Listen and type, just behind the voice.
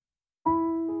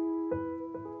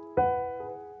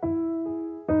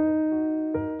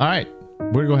All right,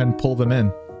 we're gonna go ahead and pull them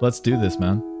in. Let's do this,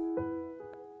 man.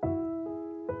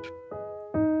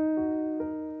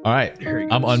 All right,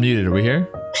 I'm unmuted. Are we here?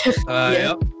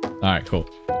 Yep. All right, cool.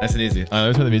 Nice and easy.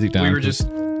 Let's turn the music down.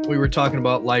 We were talking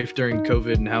about life during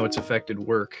COVID and how it's affected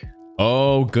work.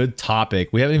 Oh, good topic.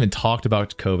 We haven't even talked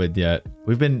about COVID yet.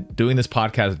 We've been doing this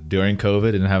podcast during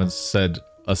COVID and haven't said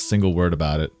a single word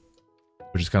about it,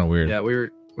 which is kind of weird. Yeah, we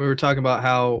were talking about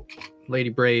how Lady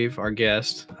Brave, our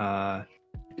guest,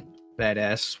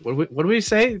 badass. What do we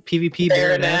say? PvP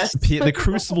Baroness. The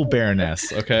Crucible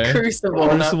Baroness. Okay. Crucible.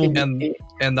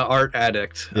 And the art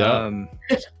addict. Yeah.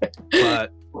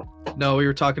 But no, we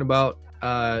were talking about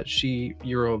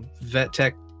you're a vet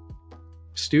tech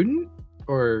student,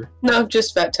 or no,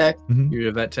 just vet tech. Mm-hmm. You're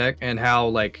a vet tech, and how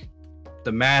like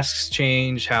the masks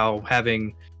change, how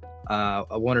having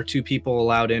a one or two people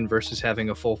allowed in versus having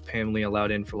a full family allowed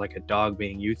in for like a dog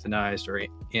being euthanized or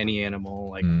any animal,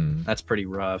 like that's pretty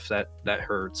rough. That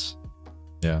hurts.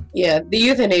 Yeah, the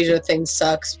euthanasia thing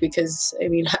sucks because I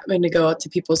mean, having to go out to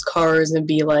people's cars and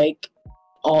be like,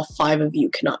 all 5 of you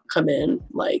cannot come in,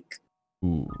 like,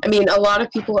 ooh. I mean, a lot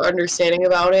of people are understanding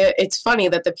about it. It's funny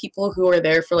that the people who are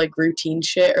there for like routine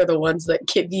shit are the ones that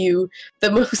give you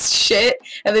the most shit,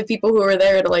 and the people who are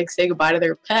there to like say goodbye to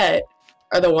their pet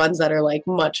are the ones that are like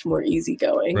much more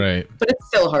easygoing. Right. But it's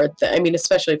still hard. I mean,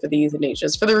 especially for the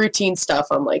euthanasias. For the routine stuff,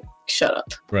 I'm like, shut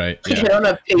up. Right. Like, Yeah. I don't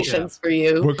have patience for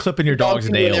you. We're clipping your dog's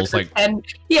nails. Like,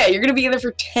 you're gonna be in there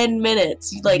for 10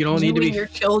 minutes. Like, You don't need to be- and your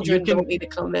children you can- don't need to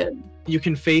come in. You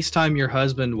can FaceTime your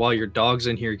husband while your dog's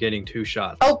in here getting 2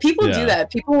 shots. Oh, people Yeah. do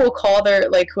that. People will call their,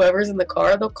 like, whoever's in the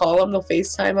car, they'll call them, they'll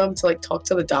FaceTime them to, like, talk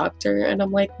to the doctor. And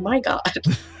I'm like, my God.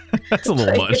 that's a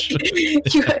little much.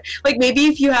 Like, maybe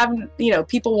if you haven't,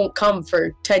 people won't come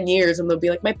for 10 years and they'll be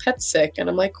like, my pet's sick. And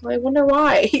I'm like, well, I wonder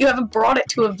why. You haven't brought it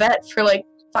to a vet for, like,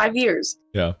 5 years.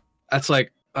 Yeah. That's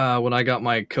like when I got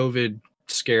my COVID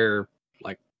scare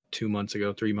like 3 months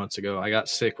ago. I got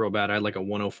sick real bad. I had like a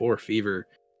 104 fever,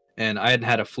 and I hadn't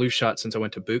had a flu shot since I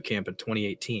went to boot camp in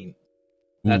 2018.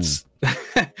 That's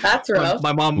rough.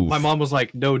 my mom was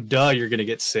like, no, duh, you're gonna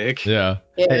get sick. Yeah.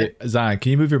 Yeah. Hey, Zion,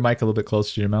 can you move your mic a little bit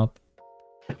closer to your mouth?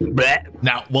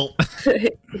 Now, well,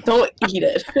 Don't eat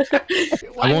it.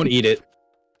 I won't eat it.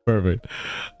 perfect.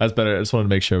 That's better. I just wanted to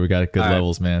make sure we got good All right.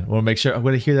 levels, man. I want to make sure I'm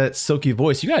going to hear that silky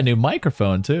voice. You got a new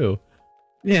microphone too.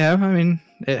 Yeah, I mean,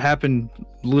 it happened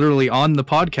literally on the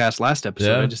podcast last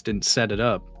episode. Yeah. I just didn't set it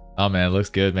up. Oh man, it looks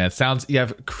good, man. You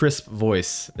have a crisp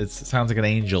voice. It sounds like an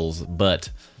angel's butt.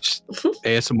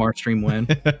 ASMR stream win.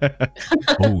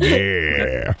 Oh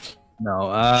yeah.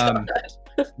 No,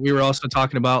 we were also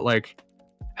talking about like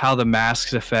how the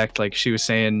masks affect, like she was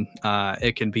saying,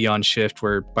 it can be on shift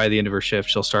where by the end of her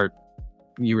shift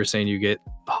you were saying you get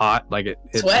hot, like it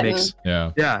Sweating. makes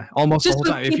Yeah. almost the Just whole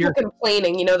with time. If people you're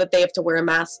complaining, that they have to wear a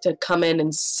mask to come in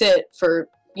and sit for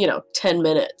 10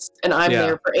 minutes, and I'm Yeah.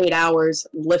 there for 8 hours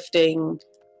lifting,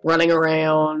 running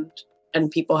around, and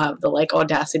people have the like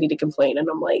audacity to complain, and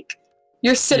I'm like,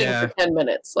 you're sitting Yeah. for 10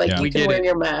 minutes, like Yeah. you We can get wear it.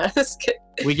 your mask.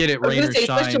 we get it I was rain gonna or say,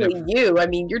 shine. especially you. I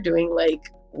mean, you're doing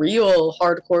like real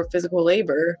hardcore physical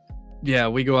labor. Yeah,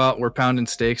 we go out, we're pounding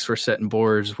steaks, we're setting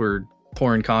boards, we're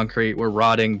pouring concrete, we're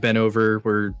rodding, bent over,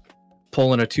 we're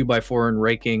pulling a 2x4 and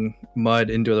raking mud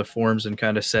into the forms and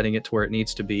kind of setting it to where it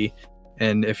needs to be.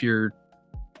 And if you're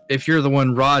the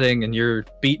one rodding and you're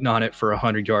beating on it for a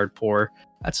 100-yard pour,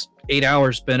 that's 8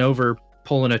 hours bent over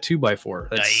pulling a 2x4.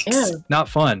 That's Yeah. not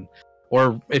fun.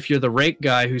 Or if you're the rake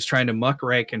guy who's trying to muck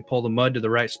rake and pull the mud to the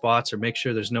right spots or make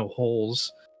sure there's no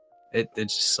holes, it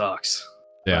just sucks.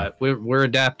 Yeah. But we're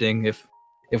adapting. If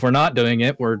we're not doing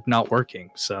it, we're not working.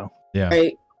 So Yeah.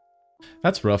 Right.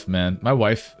 That's rough, man. My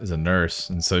wife is a nurse,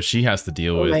 and so she has to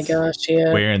deal Oh with my gosh,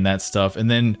 yeah. wearing that stuff. And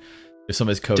then if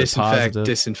somebody's COVID positive,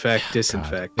 disinfect.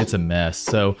 God, it's a mess.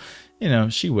 So,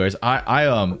 she wears. I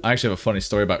actually have a funny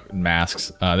story about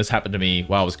masks. This happened to me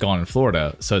while I was gone in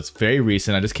Florida, so it's very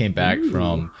recent. I just came back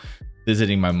from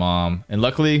visiting my mom, and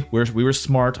luckily we were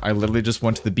smart. I literally just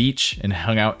went to the beach and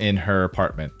hung out in her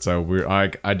apartment. So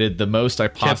I did the most I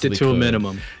possibly Kept it to could. a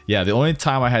minimum. Yeah, the only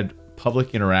time I had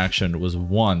public interaction was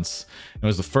once. It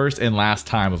was the first and last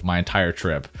time of my entire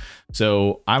trip.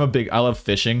 So I love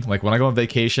fishing. Like when I go on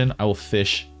vacation, I will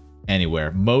fish anywhere.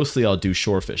 Mostly I'll do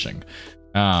shore fishing.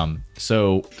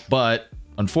 But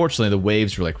unfortunately the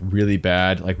waves were like really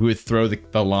bad. Like we would throw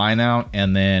the line out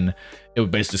and then it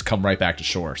would basically just come right back to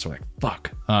shore. So like,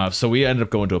 fuck. So we ended up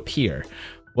going to a pier.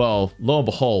 Well, lo and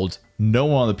behold, no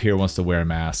one on the pier wants to wear a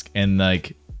mask. And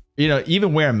like,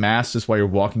 even wear a mask just while you're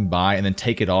walking by and then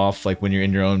take it off like when you're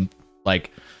in your own like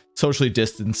socially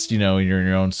distanced, you're in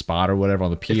your own spot or whatever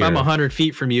on the pier. If I'm 100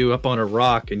 feet from you up on a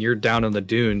rock and you're down on the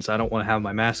dunes, I don't want to have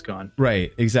my mask on.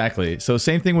 Right, exactly. So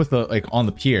same thing with on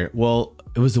the pier. Well,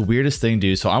 it was the weirdest thing,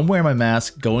 dude. So I'm wearing my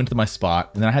mask, going to my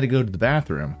spot, and then I had to go to the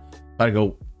bathroom. I had to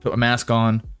go put my mask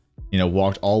on,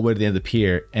 walked all the way to the end of the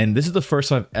pier. And this is the first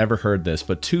time I've ever heard this,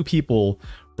 but 2 people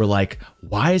were like,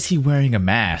 why is he wearing a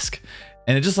mask?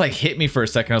 And it just like hit me for a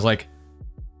second. I was like,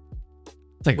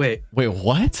 wait,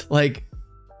 what? Like,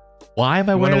 why am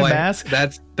I wearing a mask?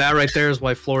 That right there is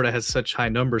why Florida has such high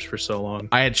numbers for so long.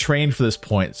 I had trained for this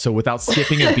point, so without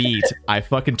skipping a beat, I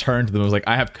fucking turned to them. I was like,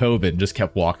 I have COVID, and just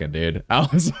kept walking, dude. I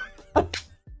was.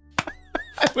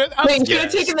 Wait, you should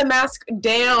have taken the mask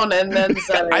down and then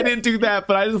said it. I didn't do that,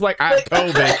 but I was like, I have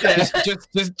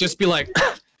COVID. just be like,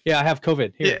 yeah, I have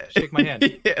COVID. Here, shake my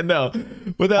hand. Yeah, no.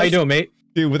 How you doing, mate?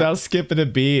 Dude, without skipping a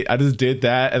beat, I just did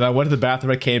that, and I went to the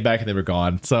bathroom. I came back, and they were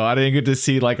gone. So I didn't get to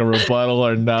see like a rebuttal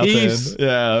or nothing. Peace.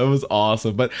 Yeah, it was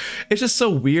awesome. But it's just so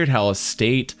weird how a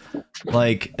state,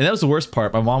 and that was the worst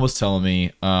part. My mom was telling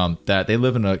me that they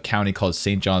live in a county called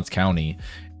St. Johns County,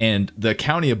 and the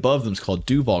county above them is called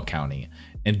Duval County.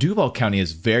 And Duval County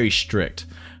is very strict,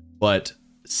 but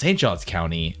St. Johns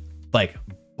County,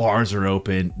 bars are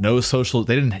open, no social.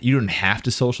 You didn't have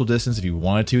to social distance if you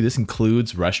wanted to. This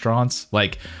includes restaurants.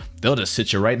 They'll just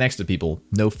sit you right next to people,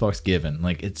 no fucks given.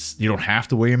 You don't have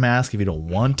to wear your mask if you don't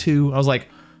want to. I was like,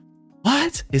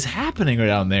 what is happening right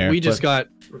down there? We just got,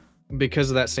 because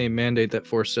of that same mandate that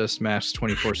forced us masks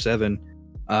 24/7.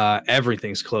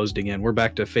 Everything's closed again. We're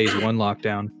back to phase 1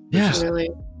 lockdown. Yeah.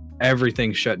 Really?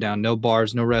 Everything's shut down. No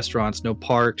bars, no restaurants, no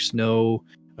parks, no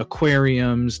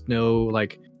aquariums, no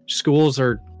schools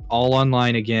are all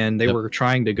online again. They were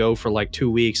trying to go for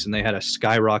 2 weeks and they had a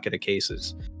skyrocket of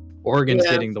cases. Oregon's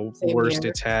getting the worst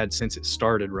it's had since it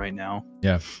started right now.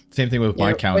 Yeah. Same thing with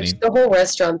my county. Which the whole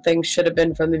restaurant thing should have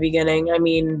been from the beginning. I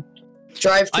mean,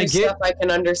 drive-through stuff I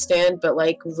can understand, but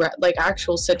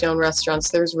actual sit-down restaurants,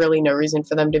 there's really no reason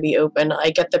for them to be open. I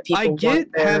get the people. I get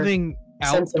having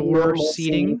outdoor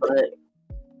seating, but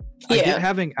I get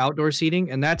having outdoor seating,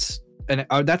 and that's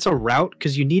a route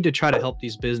because you need to try to help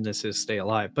these businesses stay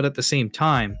alive. But at the same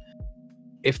time,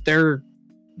 if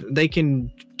they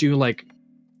can do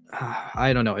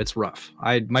I don't know, it's rough.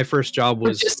 My first job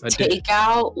was just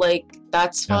takeout,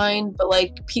 that's fine, but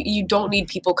you don't need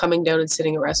people coming down and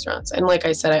sitting at restaurants. And like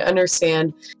I said, I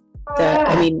understand that.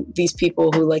 I mean, these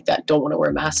people who that don't want to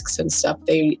wear masks and stuff,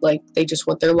 they just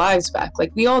want their lives back,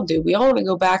 like we all do. We all want to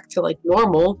go back to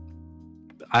normal.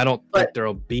 I don't think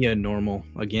there'll be a normal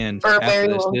again for a very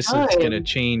long time. This is going to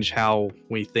change how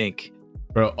we think,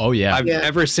 bro. Oh yeah.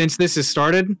 Ever since this has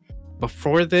started.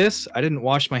 Before this, I didn't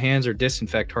wash my hands or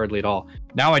disinfect hardly at all.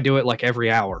 Now I do it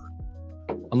every hour,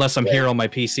 unless I'm here on my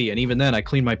PC, and even then, I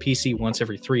clean my PC once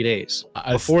every 3 days.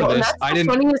 Before this, I didn't.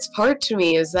 The funniest part to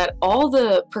me is that all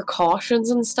the precautions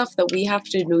and stuff that we have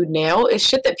to do now is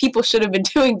shit that people should have been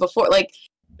doing before.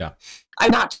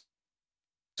 I'm not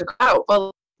to out,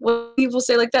 but when people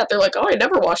say that, they're like, "Oh, I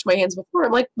never washed my hands before."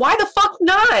 I'm like, "Why the fuck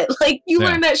not?" You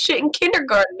learned that shit in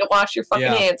kindergarten to wash your fucking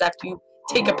hands after you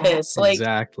take a piss.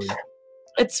 Exactly.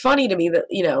 It's funny to me that,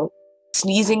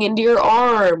 sneezing into your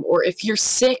arm, or if you're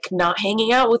sick, not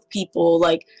hanging out with people,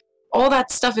 all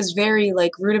that stuff is very,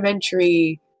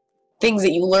 rudimentary things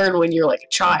that you learn when you're, a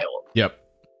child. Yep.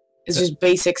 It's just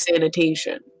basic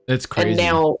sanitation. It's crazy. And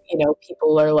now,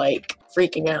 people are,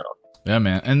 freaking out. Yeah,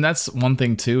 man. And that's one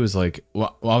thing, too, is, I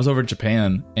was over in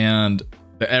Japan, and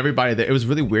everybody there, it was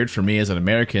really weird for me as an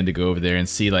American to go over there and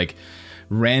see,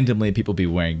 randomly people be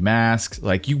wearing masks.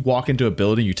 You walk into a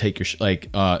building, you take your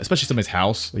especially somebody's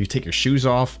house, you take your shoes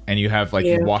off and you have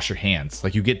you wash your hands,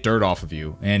 you get dirt off of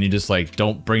you, and you just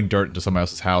don't bring dirt into somebody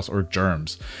else's house or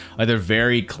germs. They're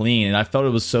very clean, and I felt it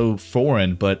was so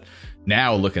foreign. But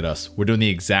now look at us, we're doing the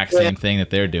exact same thing that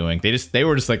they're doing. They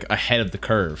were just ahead of the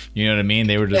curve, you know what I mean?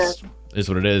 They were just is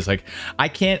what it is. I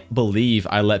can't believe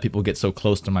I let people get so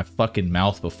close to my fucking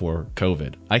mouth before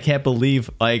COVID. I can't believe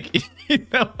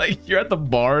you're at the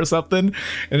bar or something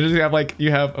and just have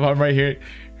I'm right here.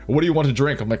 What do you want to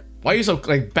drink? I'm like, why are you so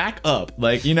back up?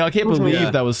 I can't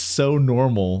believe that was so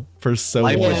normal for so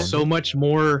long. Life was so much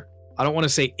more, I don't want to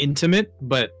say intimate,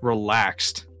 but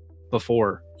relaxed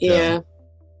before. Yeah.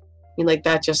 I mean,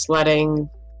 that just letting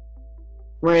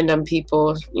random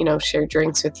people, share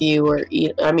drinks with you or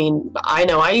eat. I mean, I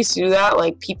know I used to do that.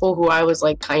 People who I was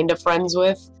kind of friends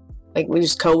with, we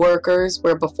just coworkers,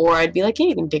 where before I'd be like, hey,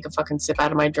 you can take a fucking sip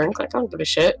out of my drink. I don't give a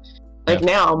shit.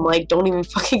 Now I'm don't even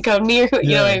fucking come near.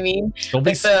 You know what I mean? Don't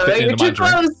be spitting into my drink.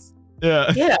 Close.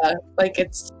 Yeah. Yeah.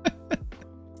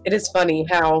 It is funny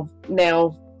how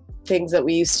now things that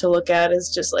we used to look at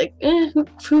as just like,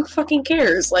 who fucking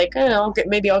cares? Like,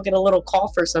 maybe I'll get a little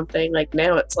cough or something. Like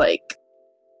now it's like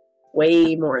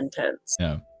way more intense.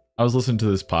 Yeah. I was listening to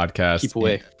this podcast. Keep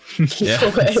away. Keep Yeah,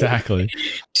 away. exactly.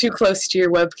 Too close to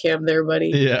your webcam there, buddy.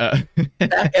 Yeah.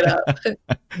 Back it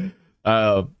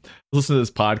up. Listen to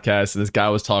this podcast, and this guy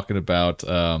was talking about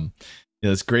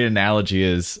this great analogy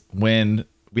is when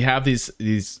we have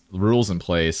these rules in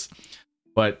place,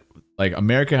 but like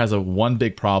America has one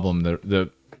big problem. The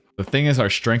thing is, our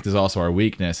strength is also our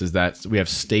weakness, is that we have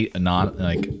state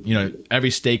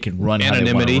every state can run how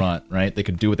they want to run, right? They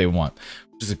can do what they want,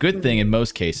 which is a good thing in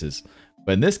most cases.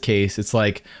 But in this case, it's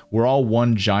like we're all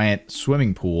one giant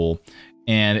swimming pool,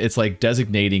 and it's like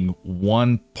designating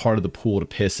one part of the pool to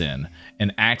piss in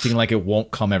and acting like it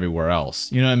won't come everywhere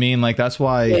else. You know what I mean? Like that's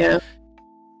why,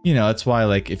 that's why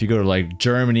like if you go to like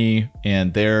Germany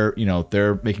and they're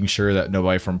making sure that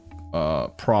nobody from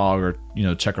Prague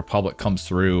or Czech Republic comes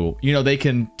through, they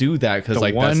can do that because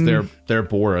like that's their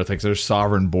border. It's like their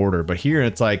sovereign border. But here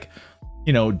it's like,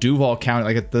 Duval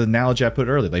County, like the analogy I put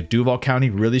earlier, like Duval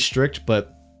County really strict,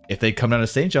 but if they come down to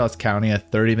St. Johns County, a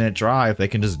 30-minute drive, they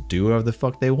can just do whatever the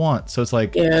fuck they want. So it's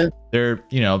like they're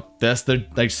that's their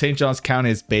like St. Johns County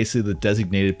is basically the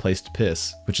designated place to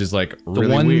piss, which is like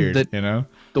really weird.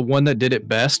 The one that did it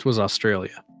best was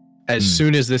Australia. As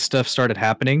soon as this stuff started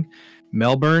happening,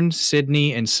 Melbourne,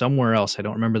 Sydney, and somewhere else, I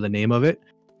don't remember the name of it,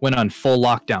 went on full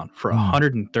lockdown for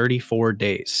 134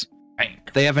 days. Dang.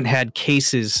 They haven't had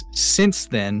cases since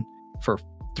then for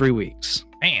 3 weeks.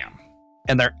 Damn.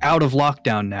 And they're out of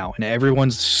lockdown now, and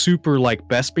everyone's super like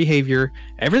best behavior.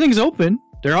 Everything's open.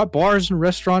 They're at bars and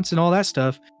restaurants and all that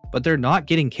stuff, but they're not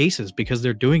getting cases because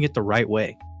they're doing it the right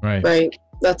way. Right.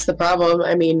 That's the problem.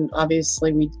 I mean,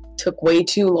 obviously we took way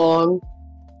too long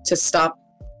to stop,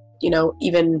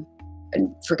 even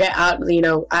and forget out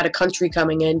of country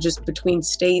coming in, just between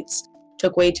states.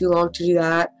 Took way too long to do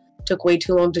that. Took way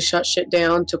too long to shut shit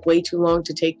down. Took way too long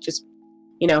to take just,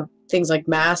 things like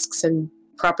masks and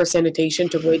proper sanitation.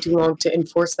 Took way too long to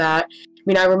enforce that. I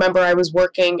mean, I remember I was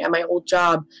working at my old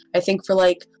job, I think for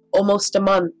like almost a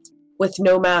month with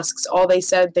no masks. All they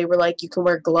said, they were like, you can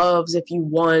wear gloves if you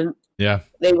want. Yeah.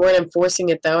 They weren't enforcing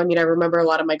it though. I mean, I remember a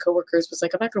lot of my coworkers was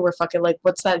like, I'm not gonna wear fucking, like,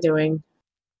 what's that doing?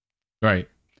 Right.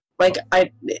 Like,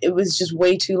 it was just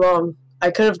way too long. I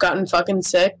could have gotten fucking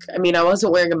sick. I mean, I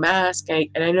wasn't wearing a mask, and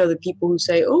I know the people who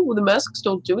say, "Oh, well, the masks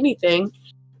don't do anything."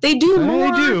 They do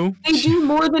more. They do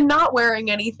more than not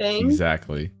wearing anything.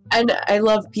 Exactly. And I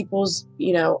love people's.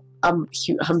 I'm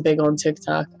big on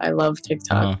TikTok. I love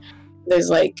TikTok. There's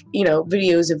like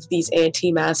videos of these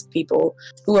anti-mask people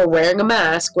who are wearing a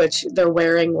mask, which they're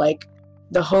wearing like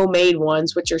the homemade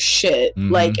ones, which are shit.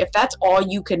 Mm-hmm. Like if that's all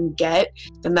you can get,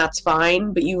 then that's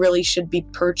fine. But you really should be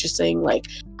purchasing like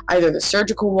either the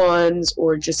surgical ones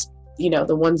or just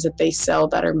the ones that they sell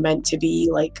that are meant to be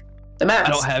like the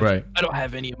mask. I don't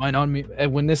have any of mine on me.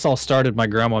 When this all started, my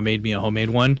grandma made me a homemade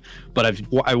one, but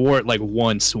I wore it like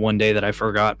once one day that I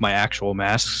forgot my actual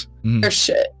masks. They're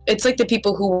shit. It's like the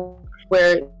people who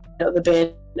wear the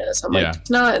bandanas. I'm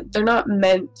like, they're not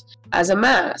meant as a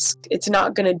mask. It's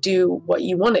not gonna do what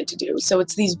you want it to do. So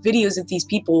it's these videos of these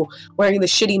people wearing the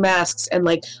shitty masks and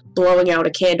like blowing out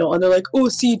a candle, and they're like, oh,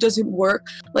 see, it doesn't work.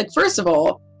 Like, first of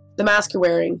all, the mask you're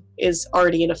wearing is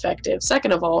already ineffective.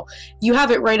 Second of all, you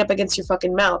have it right up against your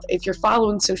fucking mouth. If you're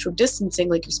following social distancing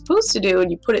like you're supposed to do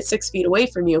and you put it 6 feet away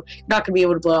from you, you're not going to be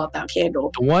able to blow out that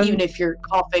candle, even if you're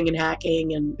coughing and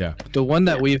hacking. And the one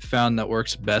that we've found that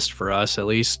works best for us, at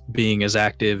least being as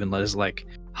active and as like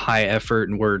high effort,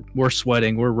 and we're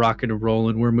sweating, we're rocking and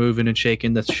rolling, we're moving and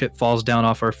shaking, the shit falls down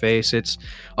off our face. It's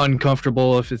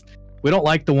uncomfortable. We don't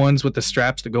like the ones with the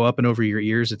straps that go up and over your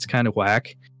ears. It's kind of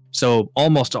whack. So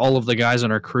almost all of the guys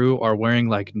on our crew are wearing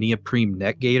like neoprene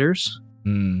neck gaiters,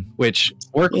 which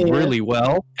work really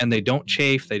well, and they don't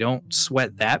chafe, they don't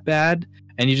sweat that bad,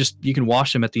 and you can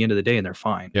wash them at the end of the day and they're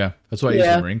fine. Yeah, that's why I use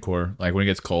the Marine Corps. Like when it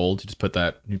gets cold, you just put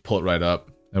that, you pull it right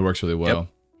up. It works really well. Yep.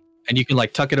 And you can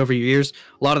like tuck it over your ears.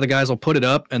 A lot of the guys will put it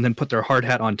up and then put their hard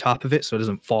hat on top of it so it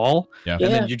doesn't fall. Yeah.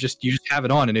 And then you just have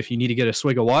it on, and if you need to get a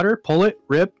swig of water, pull it,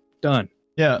 rip, done.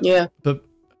 Yeah. Yeah. But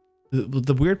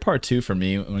the weird part too for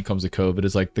me when it comes to COVID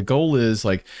is like the goal is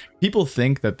like people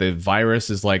think that the virus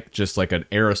is like just like an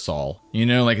aerosol,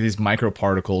 like these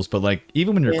microparticles, but like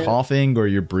even when you're coughing or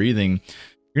you're breathing,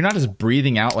 you're not just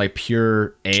breathing out like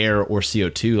pure air or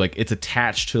CO2. Like it's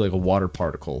attached to like a water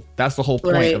particle. That's the whole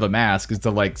point of a mask, is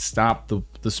to like stop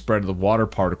the spread of the water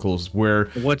particles where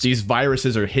What's- these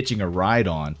viruses are hitching a ride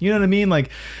on. You know what I mean? Like,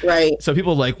 Right. so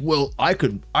people are like, well, I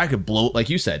could blow, like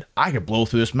you said, I could blow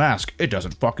through this mask. It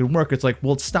doesn't fucking work. It's like,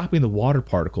 well, it's stopping the water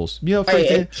particles. You know, for Right.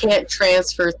 example, It can't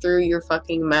transfer through your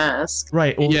fucking mask.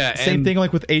 right. Well, Yeah, same and- thing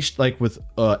like with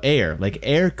air. Like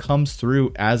air comes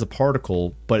through as a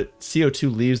particle, but CO2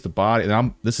 leaves the body.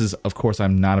 And this is, of course,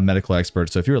 I'm not a medical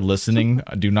expert. So if you're listening,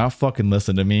 do not fucking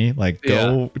listen to me. Like,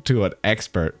 go to an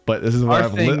expert. But this is what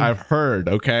I've heard.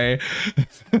 Okay,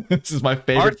 this is my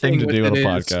favorite thing to do on a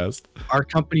podcast. Our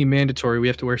company mandatory, we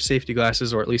have to wear safety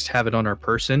glasses or at least have it on our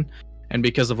person. And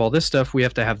because of all this stuff, we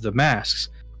have to have the masks.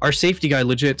 Our safety guy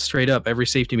legit straight up every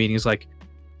safety meeting is like,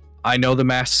 I know the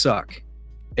masks suck.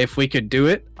 If we could do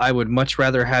it, I would much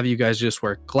rather have you guys just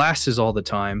wear glasses all the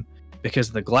time,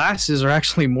 because the glasses are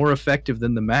actually more effective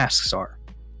than the masks are.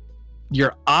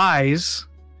 Your eyes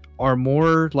are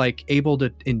more like able to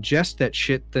ingest that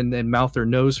shit than mouth or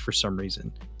nose for some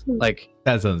reason. Like,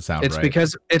 That doesn't sound it's right.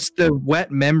 because it's the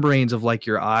wet membranes of like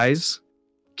your eyes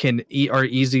are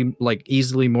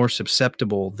easily more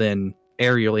susceptible than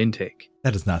aerial intake.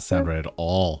 That does not sound right at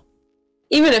all.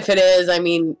 Even if it is, I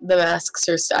mean, the masks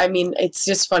are. I mean, it's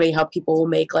just funny how people will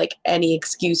make like any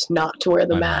excuse not to wear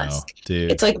the I know, mask. dude.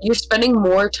 It's like you're spending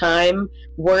more time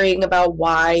worrying about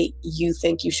why you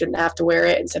think you shouldn't have to wear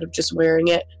it instead of just wearing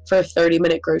it for a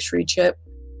 30-minute grocery trip.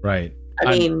 Right.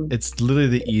 I mean, it's literally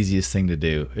the easiest thing to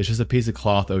do. It's just a piece of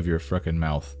cloth over your frickin'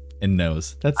 mouth and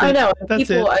nose. That's it. I know. That's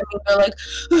People, it. I mean, they're like,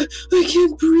 I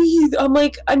can't breathe. I'm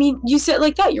like, I mean, you said it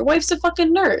like that. Your wife's a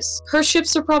fucking nurse. Her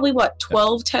shifts are probably,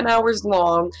 10 hours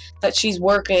long that she's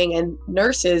working. And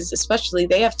nurses, especially,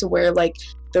 they have to wear, like,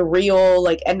 the real,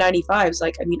 like, N95s.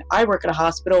 Like, I mean, I work at a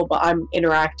hospital, but I'm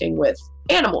interacting with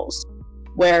animals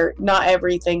where not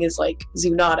everything is, like,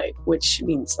 zoonotic, which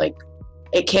means, like,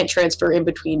 it can't transfer in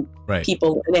between Right.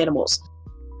 people and animals.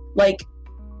 Like,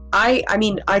 I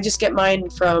mean, I just get mine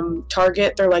from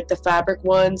Target. They're like the fabric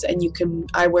ones, and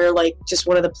I wear like just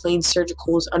one of the plain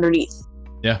surgicals underneath.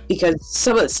 Yeah. Because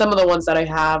some of the ones that I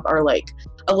have are like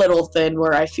a little thin,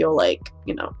 where I feel like,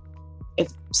 you know, if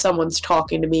someone's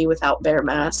talking to me without their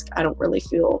mask, I don't really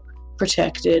feel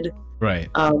protected. Right.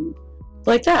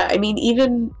 Like that. I mean,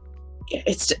 even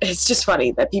it's just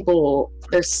funny that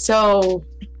they're so.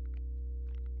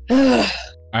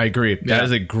 I agree. That Yeah.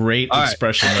 is a great All right.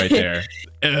 expression right there.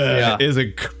 Yeah. Is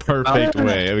a perfect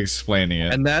way of explaining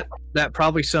it. And that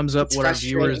probably sums up It's what our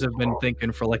viewers frustrating. have been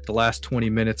thinking for like the last 20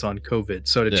 minutes on COVID.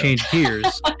 So to Yeah. change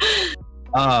gears,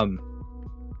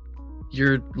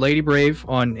 you're Lady Brave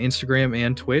on Instagram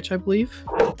and Twitch, I believe.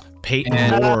 Peyton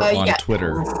and- Moore on yeah.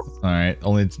 Twitter. All right.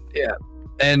 Only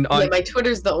And on Yeah, my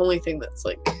Twitter's the only thing that's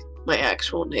like my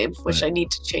actual name, which Right. I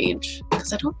need to change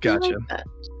because I don't really Gotcha. like that.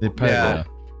 they probably, Yeah.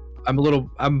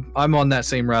 I'm on that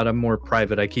same route. I'm more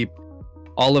private. I keep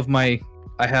all of I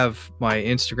have my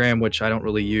Instagram, which I don't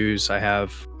really use. I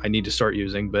need to start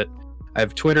using, but I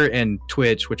have Twitter and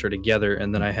Twitch, which are together,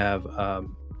 and then I have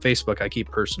Facebook. I keep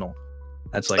personal.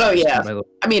 That's like, Oh, yeah. my little-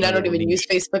 I mean, I My don't little even use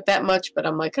Facebook that much, but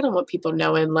I'm like, I don't want people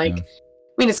knowing. Like, Yeah.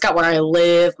 I mean, it's got where I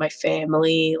live, my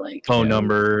family, like phone you know,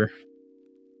 number.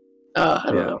 I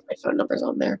don't Yeah. know if my phone number's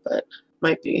on there, but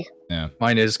might be.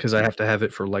 Mine is because I have to have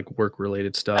it for like work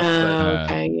related stuff.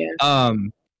 Okay, yeah. But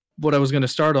what I was going to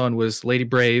start on was Lady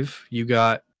Brave. You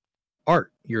got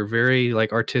art. You're very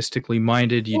like artistically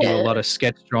minded. You do Yeah. a lot of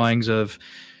sketch drawings of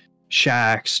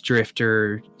Shax,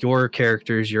 Drifter, your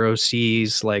characters, your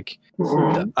OCs. Like,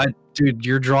 dude,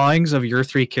 your drawings of your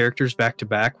three characters back to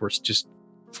back were just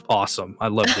awesome. I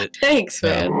loved it. Thanks,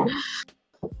 Yeah.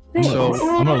 man. So-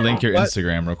 I'm gonna link your What-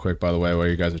 Instagram real quick, by the way, while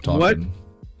you guys are talking. What?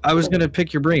 I was gonna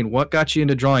pick your brain. What got you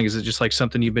into drawing? Is it just like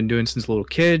something you've been doing since a little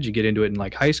kid? You get into it in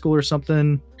like high school or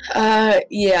something?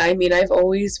 Yeah, I mean, I've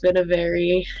always been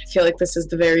I feel like this is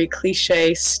the very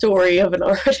cliche story of an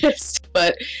artist,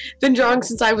 but been drawing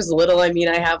since I was little. I mean,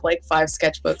 I have like 5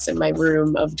 sketchbooks in my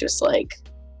room of just like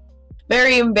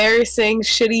very embarrassing,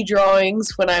 shitty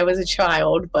drawings when I was a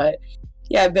child, but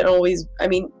yeah, I've been always, I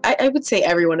mean, I would say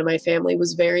everyone in my family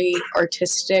was very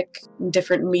artistic in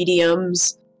different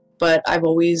mediums, but I've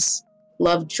always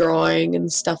loved drawing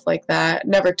and stuff like that.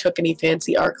 Never took any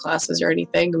fancy art classes or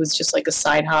anything. It was just like a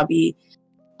side hobby.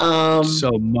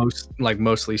 So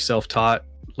mostly self-taught,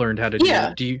 learned how to do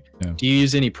Yeah. it. Do you Yeah. do you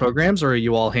use any programs, or are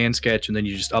you all hand sketch and then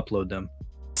you just upload them?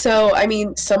 So, I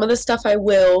mean, some of the stuff I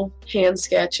will hand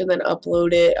sketch and then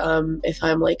upload it if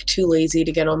I'm like too lazy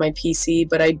to get on my PC,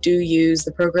 but I do use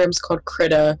the program's called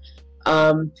Krita.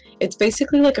 It's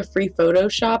basically like a free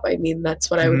Photoshop. I mean,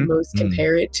 that's what I would Mhm. most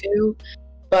compare it to.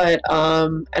 But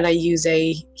and I use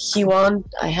a Huon.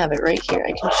 I have it right here.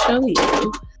 I can show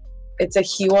you. It's a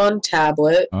Huon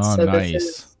tablet. Oh, so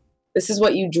nice. this is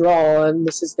what you draw on.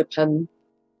 This is the pen.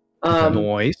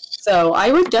 Noise. So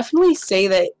I would definitely say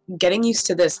that getting used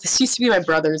to this used to be my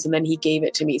brother's, and then he gave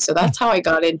it to me. So that's how I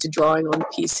got into drawing on the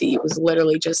PC. It was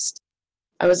literally just,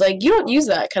 I was like, you don't use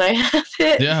that. Can I have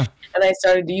it? Yeah. And I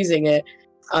started using it.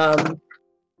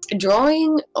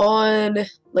 Drawing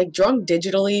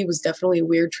digitally was definitely a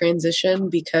weird transition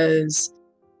because,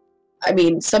 I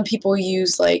mean, some people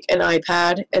use like an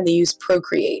iPad and they use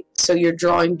Procreate. So you're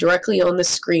drawing directly on the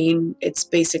screen. It's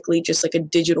basically just like a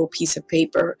digital piece of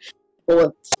paper. Well,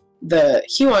 with the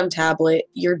Huon tablet,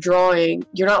 you're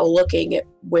not looking at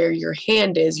where your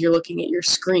hand is, you're looking at your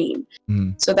screen.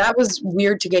 So that was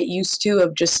weird to get used to,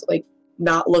 of just like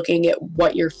not looking at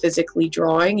what you're physically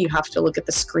drawing. You have to look at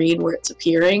the screen where it's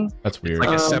appearing. That's weird. Like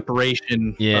a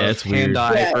separation. Yeah, of it's weird.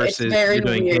 hand-eye Yeah, versus it's very you're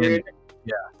doing weird.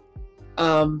 Yeah.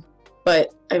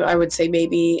 But I would say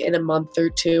maybe in a month or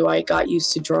two, I got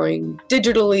used to drawing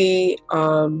digitally.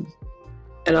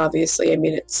 And obviously, I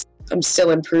mean, I'm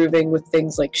still improving with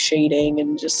things like shading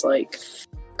and just like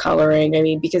coloring. I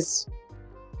mean, because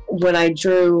when I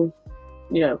drew,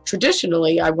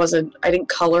 traditionally, I didn't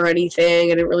color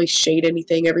anything. I didn't really shade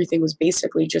anything. Everything was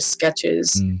basically just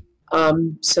sketches.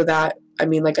 So that, I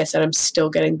mean, like I said, I'm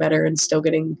still getting better and still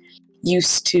getting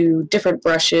used to different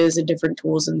brushes and different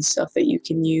tools and stuff that you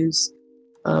can use.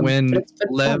 When but it's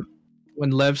been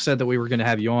fun. Lev said that we were going to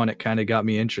have you on, it kind of got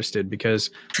me interested because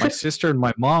my sister and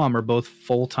my mom are both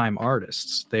full-time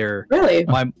artists. Really?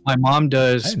 My mom I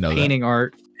does didn't know that. painting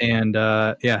art, and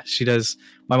she does.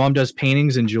 My mom does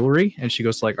paintings and jewelry, and she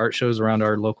goes to like art shows around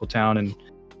our local town and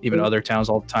even other towns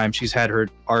all the time. She's had her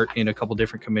art in a couple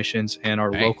different commissions, and our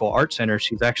Dang. local art center,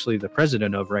 she's actually the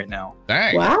president of right now.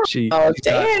 Dang. Wow. Oh, she's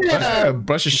Damn.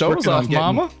 Brush your She's shoulders working on off, getting-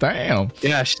 mama. Damn.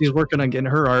 Yeah, she's working on getting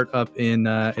her art up in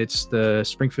it's the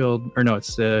it's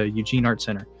the Eugene Art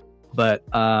Center. But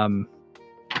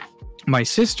my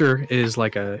sister is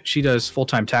she does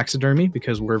full-time taxidermy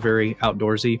because we're very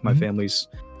outdoorsy. My Mhm. family's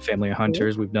family of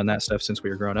hunters. We've done that stuff since we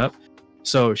were growing up.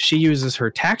 So she uses her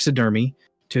taxidermy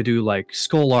to do like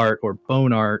skull art or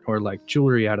bone art or like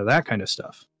jewelry out of that kind of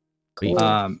stuff. Cool.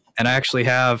 And I actually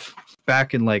have,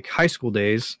 back in like high school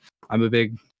days, I'm a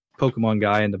big Pokemon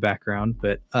guy in the background,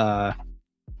 but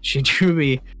she drew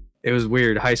me, it was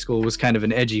weird. High school was kind of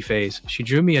an edgy phase. She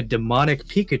drew me a demonic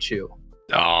Pikachu.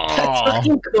 That's Oh,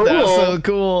 fucking cool. that's so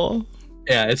cool.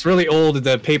 Yeah, it's really old.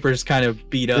 The paper's kind of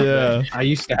beat up. Yeah. I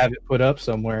used to have it put up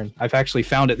somewhere, and I've actually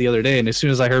found it the other day. And as soon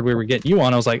as I heard we were getting you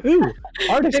on, I was like, "Ooh,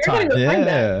 artist They're time!" gonna- Find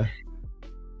Yeah.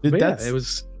 Dude, But yeah, that's. it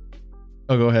was.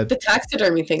 Oh, go ahead. The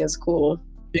taxidermy thing is cool.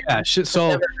 Yeah, I've so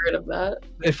never heard of that.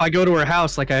 if I go to her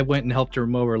house, like I went and helped her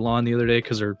mow her lawn the other day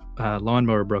because her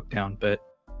lawnmower broke down, but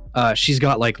she's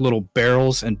got like little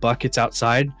barrels and buckets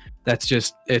outside. It's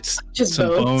Just some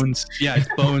bones. bones. Yeah, it's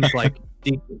bones like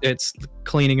it's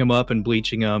cleaning them up and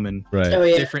bleaching them and Right. Oh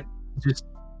yeah. different just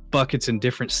buckets in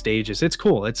different stages. It's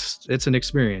cool. It's an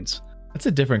experience. That's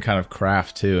a different kind of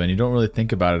craft too, and you don't really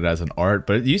think about it as an art.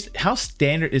 But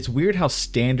it's weird how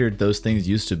standard those things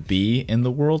used to be in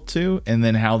the world too, and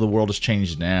then how the world has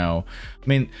changed now. I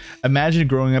mean, imagine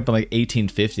growing up in like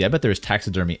 1850. I bet there was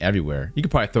taxidermy everywhere. You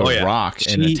could probably throw Oh, a yeah. rock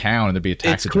in a town and there'd be a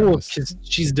It's cool taxidermist. because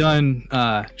she's done.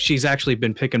 She's actually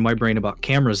been picking my brain about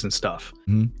cameras and stuff.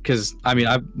 Mhm. Because I mean,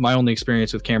 my only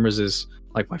experience with cameras is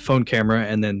like my phone camera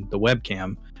and then the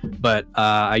webcam. But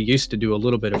I used to do a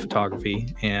little bit of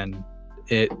photography, and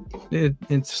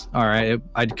it's all right.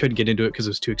 I couldn't get into it because it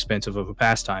was too expensive of a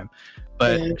pastime.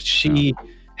 But Yeah. she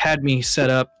had me set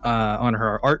up on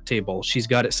her art table. She's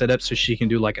got it set up so she can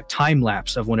do like a time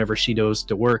lapse of whenever she goes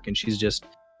to work, and she's just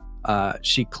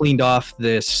she cleaned off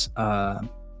this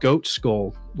goat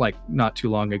skull like not too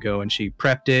long ago, and she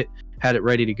prepped it, had it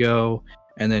ready to go,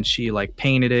 and then she like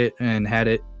painted it and had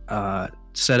it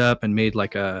set up and made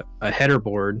like a header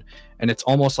board, and it's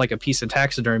almost like a piece of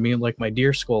taxidermy, like my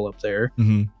deer skull up there,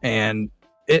 Mhm. and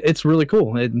it's really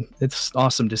cool. It's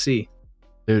awesome to see.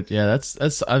 Dude, yeah, that's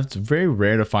it's very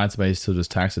rare to find somebody who still does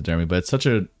taxidermy, but it's such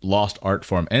a lost art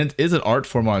form, and it is an art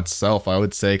form on itself, I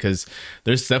would say, because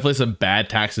there's definitely some bad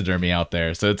taxidermy out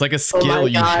there. So it's like a Oh skill my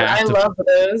you god, have I to. love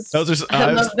those. Those are-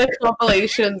 I love the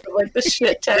compilations of like the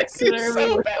shit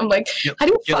taxidermy. I'm like, how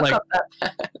do you Get, fuck like, up that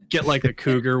bad? Get like a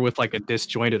cougar with like a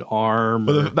disjointed arm.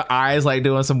 But or- the eyes like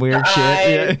doing some weird The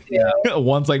shit. eyes, Yeah.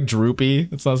 One's like droopy.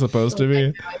 It's not supposed to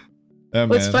be. Oh,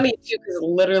 Well, it's man. funny too because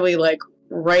literally like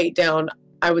right down,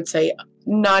 I would say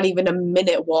not even a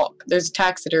minute walk. There's a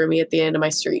taxidermy at the end of my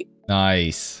street.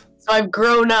 Nice. So I've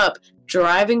grown up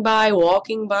driving by,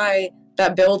 walking by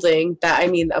that building, that, I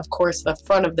mean, of course, the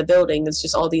front of the building is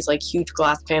just all these like huge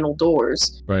glass panel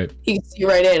doors. Right. You can see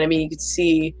right in. I mean, you can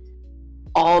see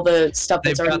all the stuff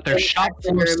They've that's got their already shop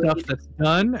full of taxidermy. stuff that's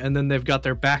done, and then they've got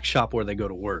their back shop where they go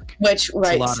to work. Which,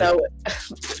 right, lot so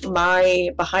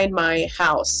behind my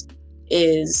house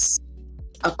is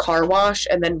a car wash,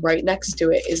 and then right next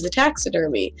to it is the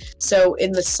taxidermy. So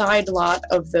in the side lot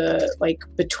of the, like,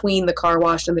 between the car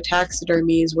wash and the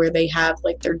taxidermy is where they have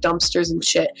like their dumpsters and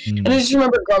shit. And I just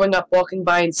remember growing up, walking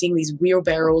by and seeing these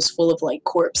wheelbarrows full of like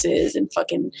corpses and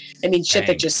fucking, I mean, shit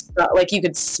that just, like, you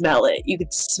could smell it. You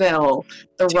could smell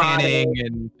the rotting. Tanning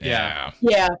and Yeah.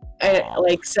 Yeah, and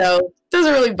like, so it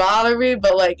doesn't really bother me,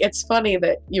 but like, it's funny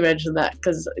that you mentioned that,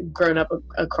 because growing up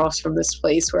across from this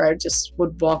place where I just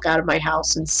would walk out of my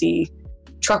house and see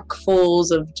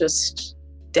truckfuls of just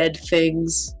dead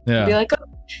things, Yeah. be like, oh,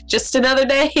 just another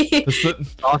day. Just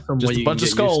awesome. a what you bunch can of get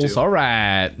used skulls. to. All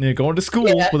right. You're going to school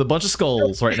Yeah. with a bunch of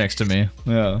skulls right next to me.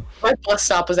 Yeah. My bus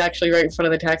stop was actually right in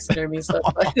front of the taxidermy, so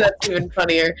that's even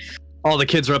funnier. All the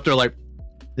kids are up there like,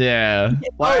 Yeah.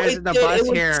 why Oh, isn't the it bus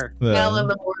would here? Smell Yeah. in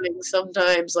the morning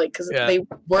sometimes, like, because Yeah. they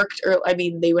worked, or I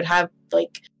mean, they would have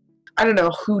like, I don't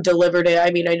know who delivered it.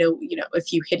 I mean, I know, you know,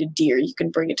 if you hit a deer, you can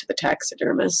bring it to the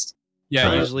taxidermist. Yeah,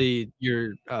 Right. usually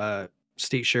your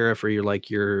state sheriff or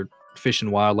your fish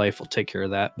and wildlife will take care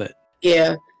of that. But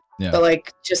Yeah. Yeah. But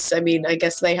like, just, I mean, I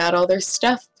guess they had all their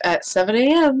stuff at 7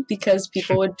 a.m. because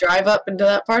people would drive up into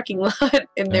that parking lot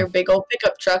in their big old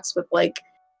pickup trucks with like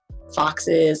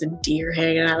foxes and deer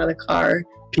hanging out of the car.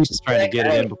 people Just trying to like, get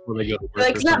it hey, in before they go to work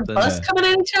Like, or is that something. bus Yeah. coming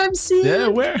anytime soon? Yeah.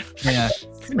 Where? Yeah.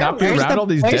 Not be around all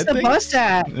these Where's dead the things. bus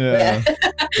at? Yeah.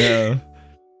 Yeah.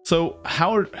 So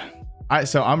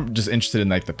I'm just interested in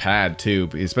like the pad too,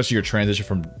 especially your transition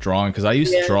from drawing, because I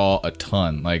used to Yeah. draw a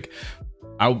ton. Like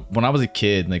when I was a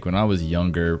kid, like when I was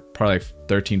younger, probably like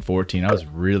 13, 14, I was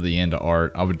really into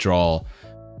art. I would draw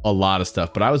a lot of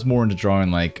stuff, but I was more into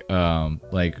drawing like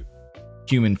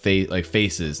human face, like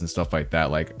faces and stuff like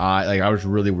that. I was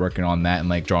really working on that and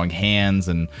like drawing hands,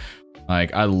 and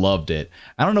like I loved it.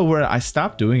 I don't know where I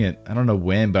stopped doing it. I don't know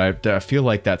when, but I feel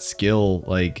like that skill,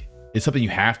 like, it's something you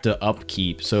have to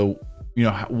upkeep. So, you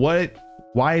know,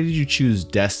 why did you choose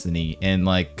Destiny? And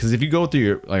like, because if you go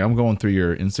through I'm going through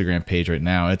your Instagram page right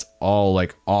now, it's all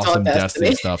like awesome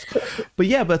Destiny stuff. But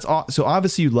yeah, but it's all, so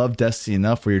obviously you love Destiny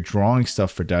enough where you're drawing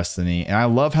stuff for Destiny. And I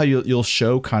love how you'll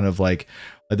show kind of like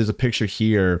there's a picture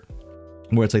here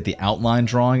where it's like the outline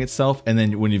drawing itself, and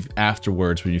then when you've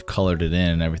colored it in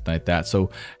and everything like that. So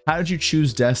how did you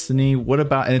choose Destiny? What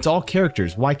about, and it's all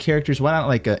characters. Why characters? Why not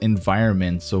like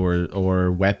environments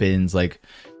or weapons? Like,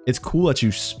 it's cool that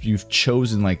you've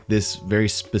chosen like this very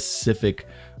specific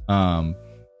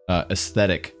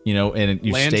aesthetic, you know, and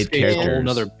you stayed Landscape is a characters. whole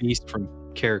nother beast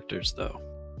from characters, though.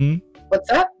 What's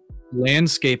that?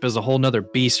 Landscape is a whole nother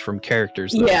beast from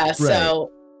characters, though. Yeah,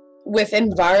 so with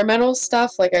environmental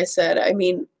stuff, like I said, I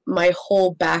mean, my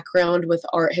whole background with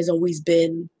art has always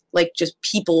been like just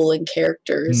people and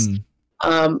characters.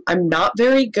 I'm not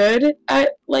very good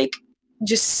at like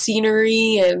just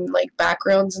scenery and like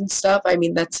backgrounds and stuff. I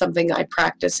mean, that's something I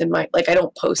practice in my, like, I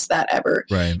don't post that ever,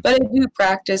 Right. but I do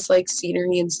practice like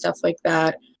scenery and stuff like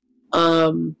that.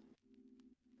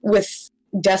 With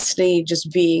Destiny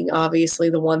just being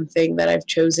obviously the one thing that I've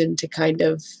chosen to kind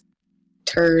of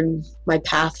turn my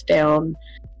path down.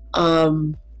 I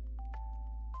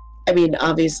mean,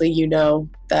 obviously, you know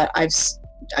that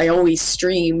I always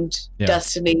streamed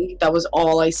Destiny. That was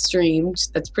all I streamed.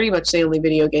 That's pretty much the only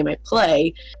video game I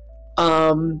play.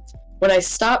 When I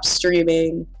stopped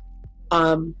streaming,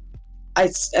 and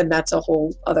that's a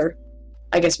whole other,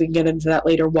 I guess we can get into that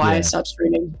later, why I stopped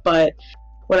streaming. But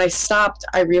when I stopped,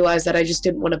 I realized that I just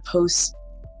didn't want to post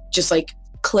just like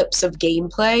clips of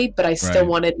gameplay, but I still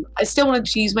wanted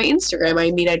to use my Instagram.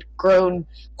 I mean, I'd grown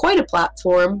quite a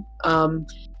platform.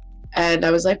 And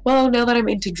I was like, well, now that I'm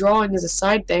into drawing as a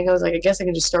side thing, I was like, I guess I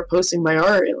can just start posting my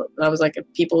art. And I was like, if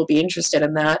people will be interested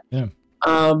in that. Yeah.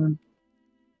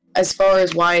 As far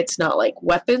as why it's not like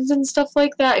weapons and stuff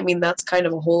like that, I mean, that's kind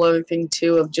of a whole other thing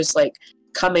too, of just like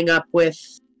coming up with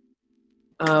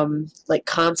like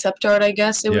concept art, I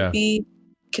guess it would be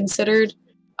considered.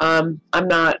 I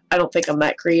don't think I'm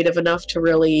that creative enough to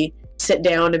really sit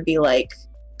down and be like,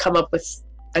 come up with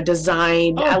a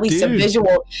design, at least a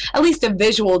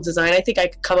visual design. I think I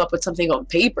could come up with something on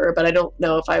paper, but I don't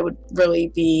know if I would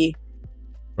really be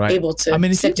Right. able to I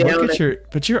mean, if sit you down. look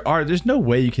at your art, there's no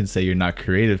way you can say you're not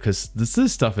creative because this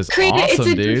stuff is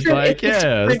awesome, dude. Like,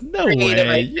 yeah, there's no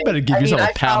way. You better give yourself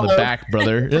a pat on the back,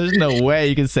 brother. There's no way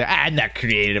you can say I'm not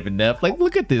creative enough. Like,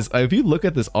 look at this. If you look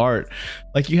at this art,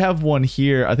 like you have one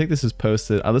here. I think this is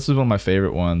posted. This is one of my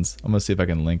favorite ones. I'm gonna see if I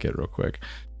can link it real quick.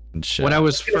 When I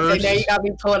was first, now you got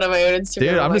me pulling on my own Instagram. Dude,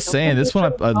 I'm like, just saying, this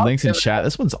one I linked in awesome. chat.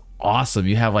 This one's awesome.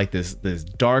 You have like this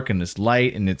dark and this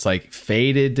light, and it's like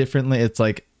faded differently. It's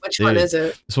like, Which dude, one is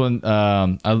it? this one,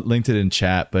 I linked it in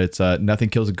chat, but it's nothing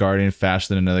kills a guardian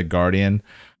faster than another guardian.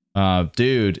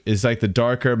 Dude, it's like the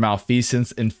darker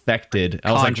malfeasance infected.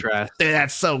 I was contrast. like, dude,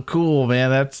 that's so cool, man.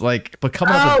 That's like, but come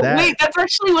up Oh with that. wait, that's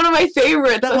actually one of my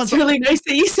favorites. That one's- That's really nice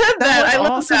that you said that. I That's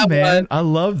love awesome, that man. one. I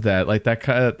love that. Like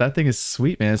that thing is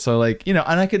sweet, man. So like, you know,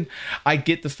 and I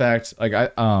get the fact, like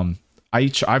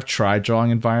I've tried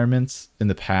drawing environments in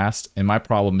the past, and my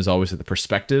problem is always at the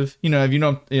perspective. You know,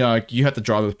 like you have to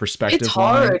draw the perspective. It's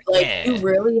hard. line. Like Yeah. you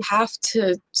really have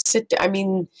to sit there. I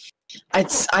mean,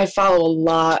 I follow a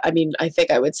lot. I mean, I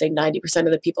think I would say 90%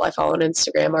 of the people I follow on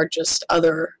Instagram are just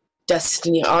other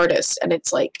Destiny artists, and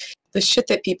it's like the shit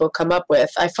that people come up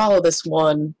with. I follow this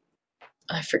one.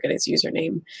 I forget his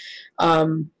username.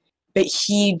 But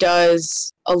he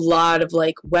does a lot of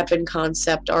like weapon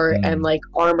concept art and like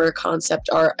armor concept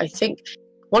art. I think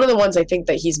one of the ones I think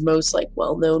that he's most like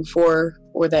well known for,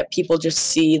 or that people just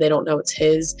see, they don't know it's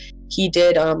his. He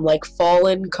did like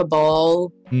Fallen,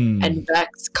 Cabal, and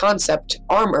Vex concept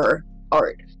armor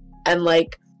art, and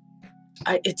like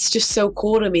it's just so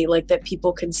cool to me, like that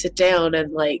people can sit down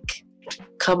and like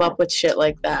come up with shit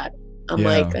like that. I'm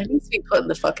like, that needs to be put in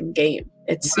the fucking game.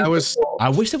 It's super cool. I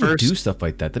wish they would First- do stuff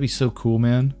like that. That'd be so cool,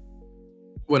 man.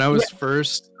 When I was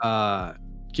first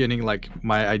getting like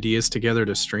my ideas together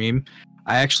to stream,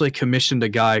 I actually commissioned a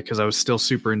guy because I was still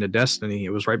super into Destiny. It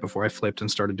was right before I flipped and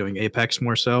started doing Apex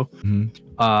more so.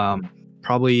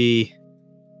 Probably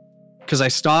because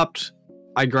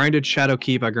I grinded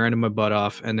Shadowkeep, I grinded my butt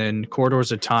off, and then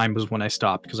Corridors of Time was when I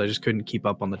stopped because I just couldn't keep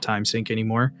up on the time sync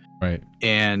anymore. Right.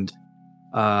 And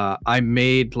I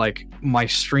made like my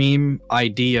stream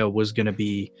idea was gonna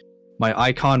be, my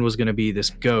icon was gonna be this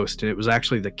ghost, and it was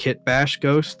actually the Kit Bash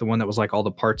ghost, the one that was like all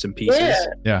the parts and pieces.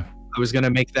 Yeah. I was gonna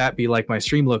make that be like my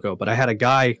stream logo, but I had a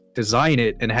guy design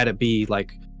it and had it be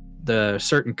like the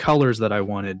certain colors that I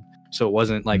wanted, so it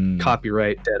wasn't like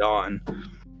copyright dead on.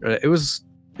 It was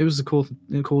a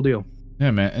cool deal.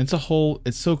 Yeah, man.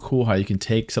 It's so cool how you can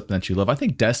take something that you love. I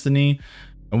think Destiny,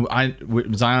 and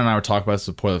Zion and I were talking about this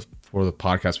before the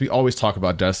podcast. We always talk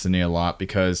about Destiny a lot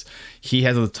because he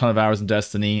has a ton of hours in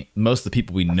Destiny. Most of the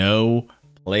people we know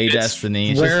play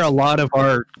Destiny. It's where just- a lot of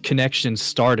our connections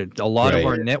started. A lot Right. of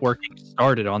our networking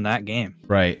started on that game.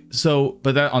 Right. So,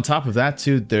 but that, on top of that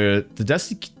too, the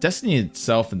Destiny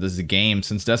itself and the game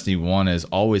since Destiny 1 has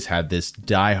always had this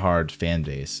diehard fan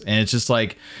base, and it's just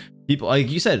like people, like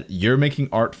you said, you're making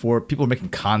art for it. People are making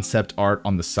concept art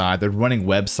on the side. They're running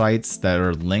websites that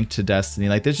are linked to Destiny.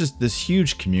 Like there's just this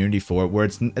huge community for it where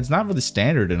it's not really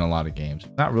standard in a lot of games.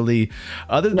 It's not really,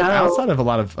 other than outside of a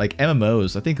lot of like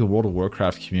MMOs. I think the World of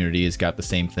Warcraft community has got the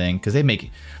same thing because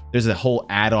there's a whole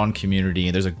add-on community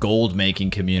and there's a gold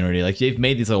making community. Like they've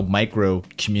made these little micro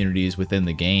communities within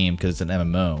the game because it's an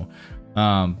MMO.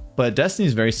 But Destiny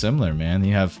is very similar, man.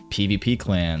 You have PvP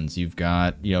clans, you've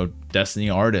got, Destiny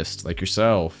artists like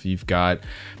yourself, you've got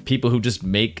people who just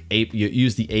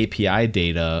use the API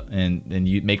data and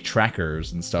you make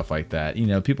trackers and stuff like that.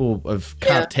 People have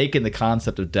kind of taken the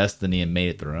concept of Destiny and made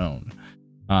it their own.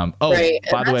 Right.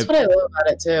 By the way, that's what I love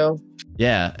about it too.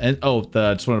 yeah, and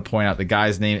just wanted to point out the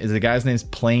guy's name's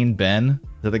Plain Ben.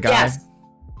 Is that the guy? Yes.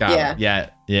 Got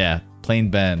it. Yeah. Plain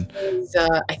Ben.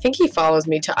 I think he follows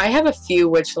me too. I have a few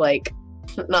which, like,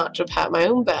 not to pat my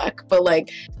own back, but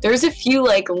like there's a few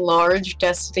like large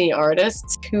Destiny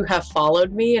artists who have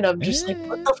followed me, and I'm just like,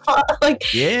 what the fuck? Like,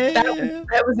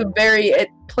 that was a very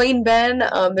Plain Ben.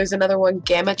 There's another one,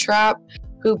 Gamma Trap,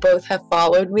 who both have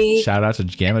followed me. Shout out to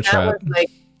Gamma That Trap. was like,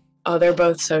 oh, they're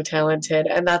both so talented,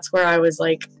 and that's where I was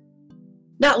like,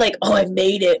 not like, oh, I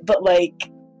made it, but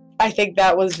like, I think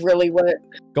that was really what.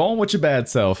 Go on with your bad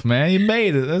self, man. You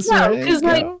made it. That's No, right. because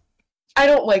like, I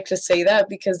don't like to say that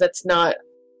because that's not.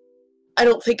 I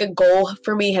don't think a goal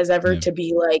for me has ever to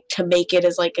be like to make it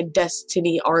as like a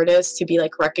Destiny artist, to be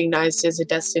like recognized as a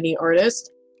Destiny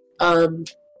artist.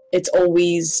 It's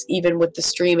always, even with the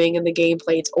streaming and the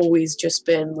gameplay, it's always just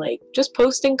been like just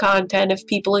posting content. If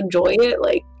people enjoy it,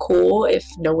 like, cool. If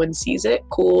no one sees it,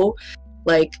 cool.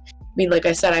 Like, I mean, like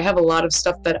I said, I have a lot of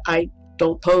stuff that I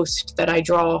don't post, that I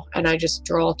draw, and I just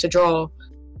draw to draw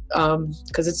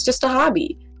because it's just a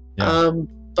hobby.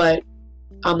 But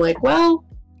I'm like, well,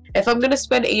 if I'm gonna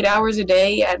spend 8 hours a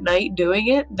day at night doing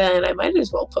it, then I might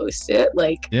as well post it.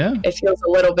 Like, Yeah. it feels a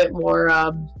little bit more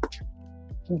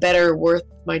better, worth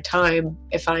my time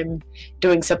if I'm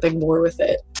doing something more with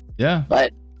it. Yeah.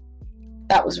 But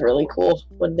that was really cool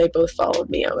when they both followed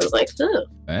me. I was like, oh,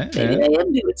 maybe I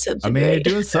am doing something. I mean, great.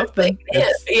 you're doing something. Like,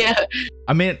 yeah.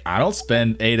 I mean, I don't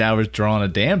spend 8 hours drawing a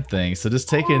damn thing. So just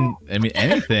taking, I mean,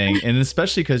 anything, and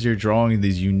especially because you're drawing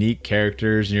these unique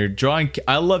characters, and you're drawing.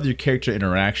 I love your character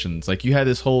interactions. Like you had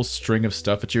this whole string of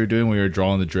stuff that you were doing when you were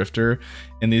drawing the Drifter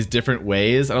in these different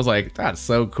ways. I was like, that's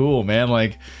so cool, man.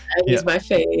 Like, he's my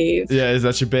fave. Yeah, is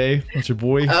that your bae? That's your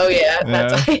boy? Oh yeah,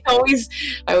 that's I always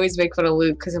make fun of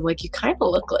Luke because I'm like, you kind of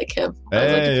look like him. I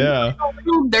was like, if Yeah. you're a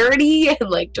little dirty and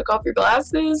like took off your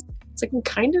glasses, it's like I'm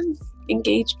kind of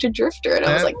engaged to Drifter, and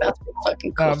I was like, that's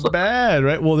fucking cool. Not bad,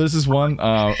 right? Well, there's this one.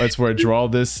 It's where I draw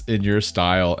this in your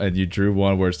style, and you drew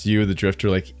one where it's you and the Drifter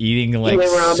like eating like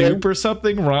ramen. soup or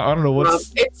something. I don't know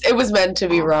what's It was meant to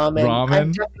be ramen.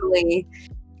 Ramen? Definitely.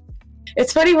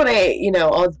 It's funny when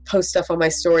I'll post stuff on my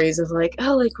stories of like,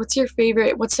 oh, like, what's your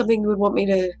favorite? What's something you would want me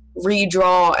to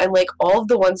redraw? And like all of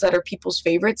the ones that are people's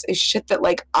favorites is shit that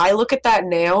like I look at that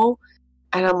now,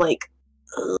 and I'm like,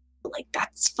 ugh, like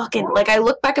that's fucking like I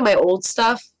look back at my old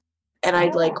stuff, and I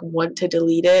like want to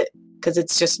delete it because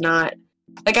it's just not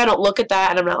like I don't look at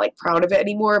that and I'm not like proud of it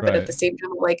anymore. But Right. at the same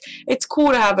time, I'm like, it's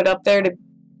cool to have it up there to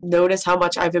notice how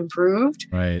much I've improved,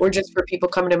 right. or just for people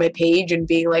coming to my page and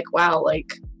being like, wow,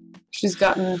 like she's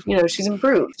gotten, she's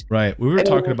improved. Right. We were I mean-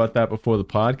 talking about that before the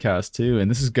podcast too,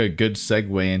 and this is a good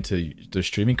segue into the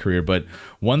streaming career. But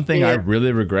one thing I Yeah.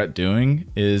 really regret doing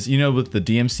is, with the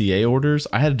DMCA orders,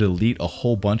 I had to delete a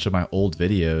whole bunch of my old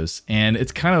videos, and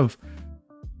it's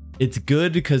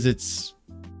good because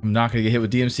I'm not gonna get hit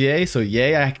with DMCA, so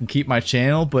yay, I can keep my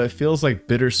channel, but it feels like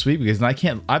bittersweet because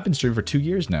I've been streaming for 2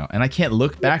 years now, and I can't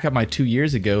look back at my 2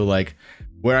 years ago, like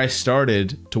where I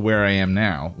started to where I am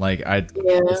now. Like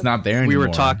it's not there anymore. We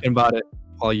were talking about it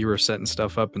while you were setting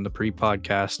stuff up in the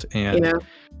pre-podcast, and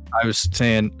I was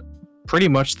saying pretty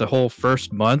much the whole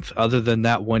first month, other than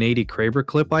that 180 Kraber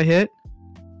clip I hit,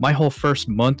 my whole first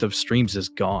month of streams is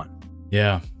gone.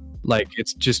 Yeah. Like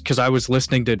it's just because I was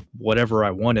listening to whatever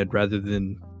I wanted rather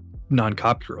than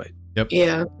non-copyright.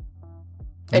 Yeah.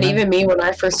 And even me, when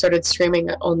I first started streaming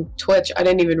on Twitch, I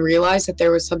didn't even realize that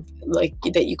there was something like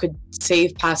that you could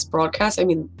save past broadcasts. I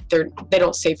mean, they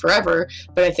don't stay forever,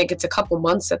 but I think it's a couple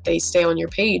months that they stay on your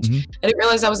page. Mhm. I didn't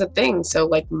realize that was a thing. So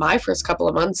like my first couple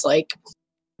of months, like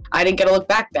I didn't get to look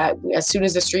back. That as soon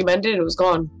as the stream ended, it was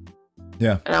gone.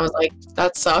 Yeah. And I was like,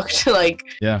 that sucked. Like,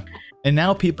 yeah. And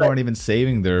now people aren't even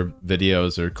saving their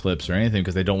videos or clips or anything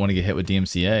because they don't want to get hit with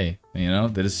DMCA.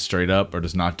 They just straight up are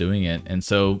just not doing it. And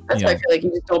so, that's why I feel like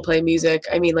you just don't play music.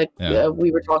 I mean, like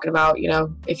we were talking about,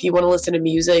 if you want to listen to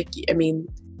music, I mean,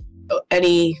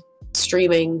 any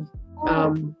streaming,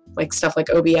 like stuff like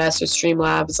OBS or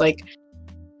Streamlabs, like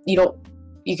you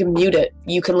can mute it.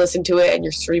 You can listen to it and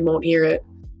your stream won't hear it.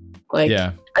 Like,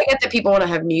 yeah. I get that people want to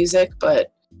have music,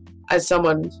 but as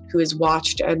someone who has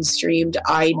watched and streamed,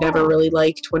 I never really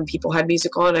liked when people had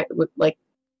music on. I would like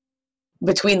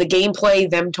between the gameplay,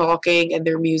 them talking, and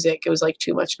their music, it was like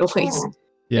too much noise.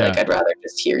 Yeah. Like I'd rather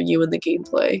just hear you in the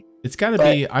gameplay. It's got to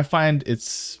be, I find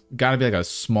it's got to be like a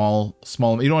small,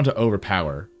 you don't want to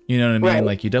overpower. You know what I mean? Right.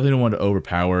 Like you definitely don't want to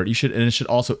overpower. You should, and it should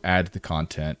also add to the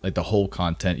content, like the whole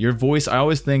content. Your voice, I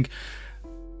always think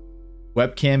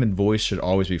webcam and voice should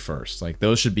always be first. Like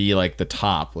those should be like the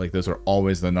top. Like those are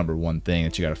always the number one thing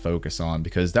that you got to focus on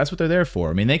because that's what they're there for.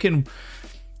 I mean, they can,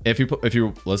 if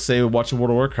you're let's say watching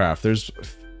World of Warcraft, there's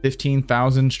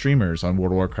 15,000 streamers on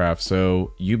World of Warcraft,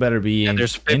 so you better be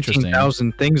there's interesting.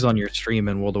 15,000 things on your stream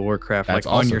in World of Warcraft. That's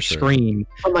like on also your true. screen,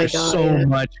 Oh my there's god. so yeah.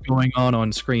 much going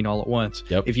on screen all at once.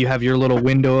 Yep. If you have your little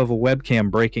window of a webcam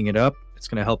breaking it up, it's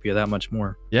going to help you that much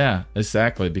more. Yeah,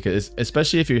 exactly. Because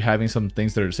especially if you're having some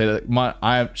things that are say that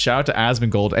I shout out to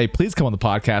Asmongold. Hey, please come on the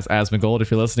podcast, Asmongold, if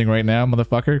you're listening right now,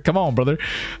 motherfucker. Come on, brother.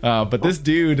 But this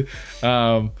dude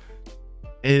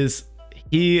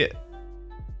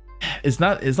it's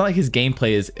not like his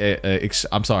gameplay is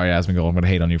I'm sorry, Asmongold, I'm gonna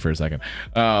hate on you for a second.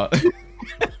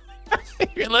 If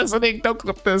you're listening, don't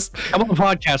clip this. I'm on the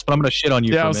podcast, but I'm going to shit on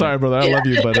you. Yeah, for a I'm minute. sorry, brother. I love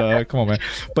you, but come on, man.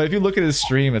 But if you look at his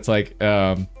stream, it's like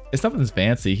it's nothing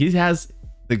fancy. He has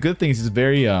the good things. He's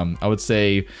very I would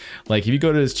say, like if you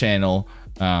go to his channel,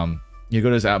 you go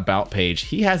to his about page,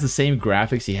 he has the same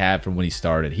graphics he had from when he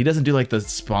started. He doesn't do like the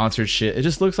sponsored shit. It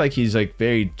just looks like he's like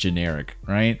very generic,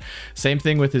 right? Same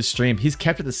thing with his stream. He's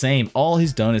kept it the same. All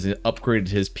he's done is upgraded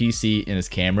his PC and his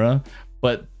camera,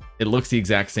 but it looks the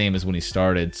exact same as when he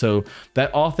started. So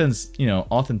that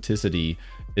authenticity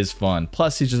is fun.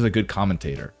 Plus, he's just a good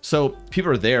commentator. So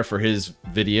people are there for his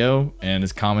video and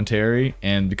his commentary,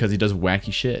 and because he does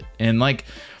wacky shit. And like,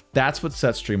 that's what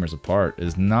sets streamers apart,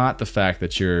 is not the fact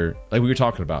that you're, like we were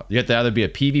talking about, you have to either be a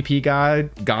PvP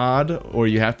god, or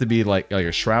you have to be like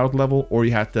a Shroud level, or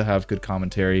you have to have good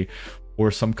commentary, or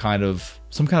some kind of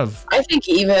I think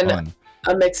even fun.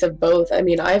 a mix of both. I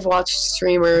mean, I've watched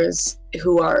streamers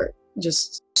who are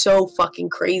just so fucking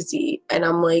crazy, and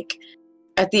I'm like,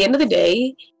 at the end of the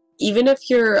day, even if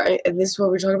you're, and this is what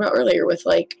we were talking about earlier with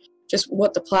like just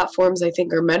what the platforms I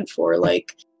think are meant for,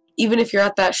 like even if you're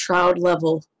at that Shroud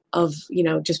level of, you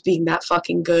know, just being that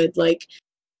fucking good, like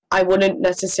I wouldn't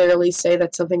necessarily say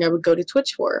that's something I would go to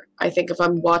Twitch for. I think if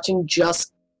I'm watching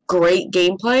just great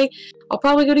gameplay, I'll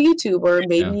probably go to YouTube or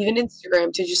maybe even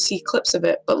Instagram to just see clips of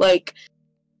it. But like,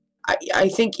 I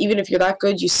think even if you're that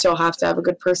good, you still have to have a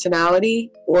good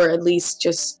personality, or at least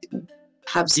just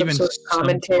have some Even sort of some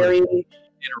commentary. sort of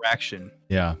interaction.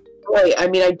 Yeah. Right. I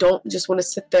mean, I don't just want to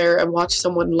sit there and watch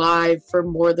someone live for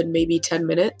more than maybe 10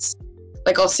 minutes.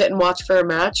 Like, I'll sit and watch for a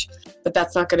match, but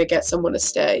that's not going to get someone to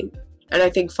stay. And I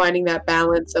think finding that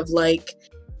balance of, like,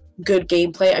 good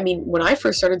gameplay. I mean, when I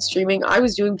first started streaming, I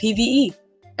was doing PvE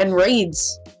and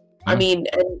raids. I mean,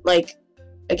 and, like,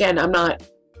 again, I'm not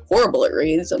horrible at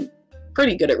raids. I'm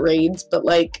pretty good at raids, but,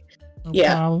 like,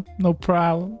 No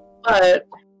problem. But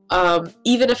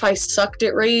even if I sucked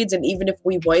at raids, and even if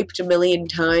we wiped a million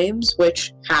times,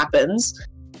 which happens,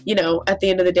 you know, at the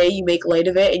end of the day, you make light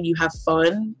of it and you have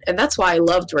fun. And that's why I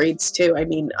loved raids too. I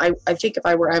mean, I think if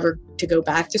I were ever to go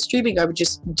back to streaming, I would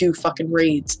just do fucking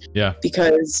raids. Yeah.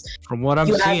 Because from what I'm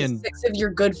you seeing, have 6 of your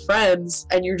good friends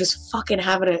and you're just fucking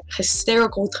having a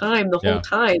hysterical time the whole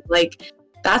time. Like,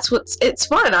 that's it's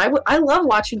fun. I love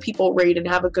watching people raid and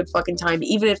have a good fucking time,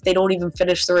 even if they don't even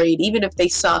finish the raid, even if they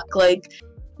suck. Like,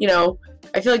 you know,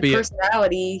 I feel like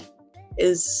personality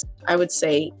is, I would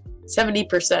say,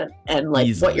 70%, and like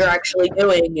Easily. what you're actually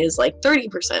doing is like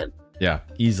 30%. Yeah,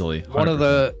 easily.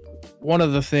 100%. One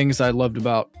of the things I loved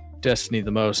about Destiny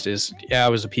the most is, I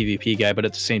was a PvP guy, but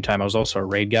at the same time I was also a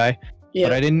raid guy. Yeah.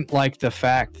 But I didn't like the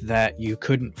fact that you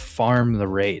couldn't farm the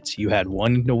raids. You had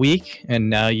one a week and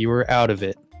now you were out of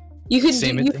it. You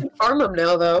can farm them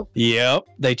now though. Yep,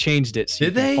 they changed it. So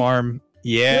Did you can they? farm.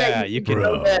 Yeah, you can.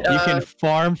 Bro. You can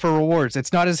farm for rewards.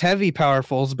 It's not as heavy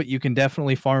powerfuls, but you can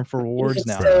definitely farm for rewards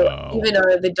now. So even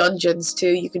the dungeons too,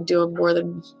 you can do them more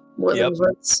than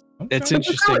once. It's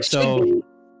interesting. So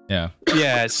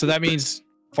yeah. So that means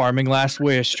farming Last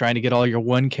Wish, trying to get all your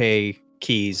 1K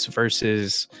keys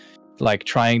versus like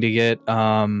trying to get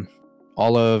all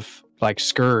of like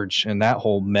Scourge and that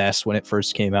whole mess when it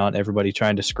first came out. Everybody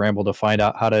trying to scramble to find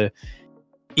out how to.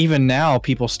 Even now,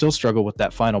 people still struggle with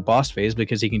that final boss phase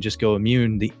because he can just go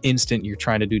immune the instant you're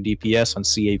trying to do DPS on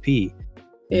CAP.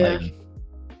 Yeah.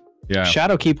 Yeah.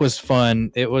 Shadowkeep was fun.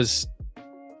 It was,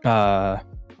 I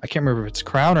can't remember if it's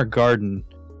Crown or Garden,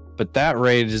 but that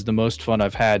raid is the most fun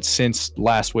I've had since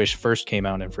Last Wish first came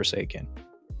out in Forsaken.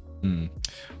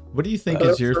 What do you think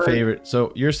is your favorite?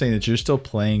 So you're saying that you're still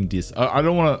playing DC. I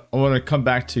want to come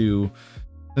back to,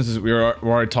 we're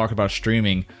already talking about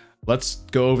streaming. Let's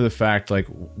go over the fact, like,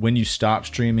 when you stopped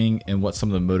streaming and what some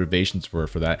of the motivations were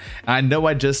for that. And I know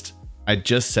I just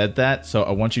said that, so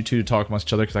I want you two to talk amongst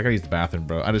each other because I gotta use the bathroom,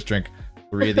 bro. I just drank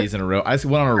 3 of these in a row. I just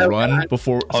went on a run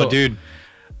before. Oh, dude.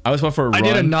 I was went for a run. I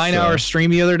did a 9-hour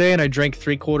stream the other day and I drank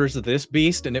 3/4 of this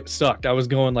beast and it sucked. I was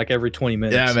going like every 20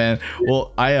 minutes. Yeah, man.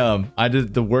 Well, I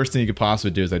did the worst thing you could possibly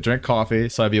do is I drank coffee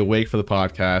so I'd be awake for the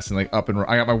podcast and like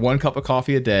I got my 1 cup of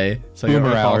coffee a day. So I got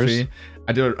my coffee.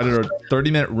 I did a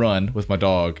 30-minute run with my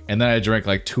dog, and then I drank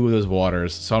like 2 of those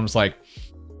waters. So I'm just like,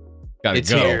 gotta it's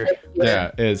go. Here.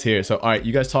 Yeah, it is here. So all right,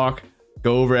 you guys talk,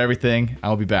 go over everything.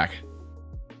 I'll be back.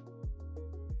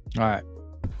 All right.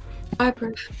 Bye,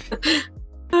 bro.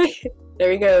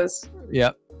 There he goes.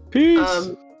 Yep. Peace.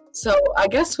 So I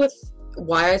guess with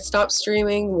why I stopped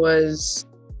streaming was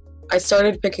I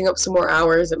started picking up some more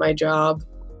hours at my job,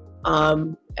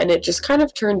 and it just kind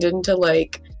of turned into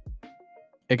like.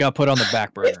 It got put on the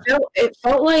back burner. It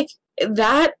felt like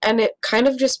that, and it kind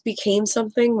of just became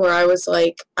something where I was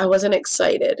like, I wasn't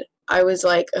excited. I was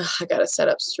like, I gotta set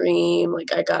up stream.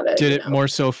 Like, I gotta. Did it more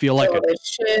so feel like a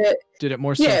shit? Did it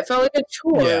more so? Yeah, it felt like a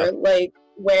chore. Like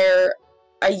where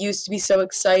I used to be so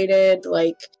excited.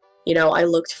 Like, you know, I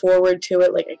looked forward to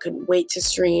it. Like, I couldn't wait to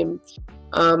stream.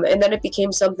 And then it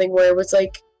became something where it was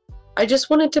like, I just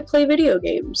wanted to play video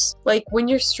games. Like, when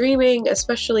you're streaming,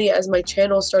 especially as my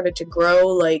channel started to grow,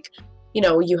 like, you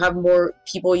know, you have more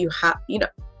people you have, you know,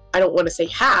 I don't want to say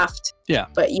have to,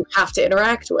 but you have to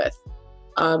interact with.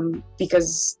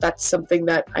 because that's something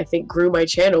that I think grew my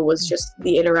channel, was just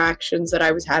the interactions that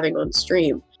I was having on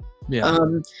stream. Yeah.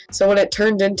 So when it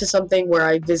turned into something where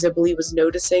I visibly was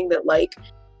noticing that, like,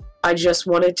 I just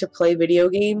wanted to play video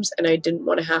games and I didn't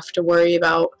want to have to worry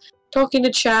about talking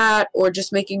to chat or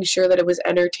just making sure that it was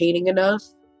entertaining enough,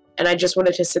 and I just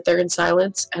wanted to sit there in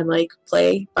silence and, like,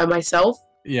 play by myself.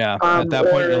 Yeah. At that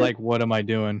point, you're like, what am I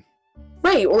doing?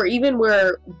 Right, or even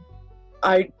where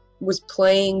I was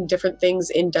playing different things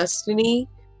in Destiny,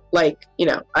 like, you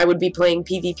know, I would be playing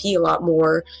PvP a lot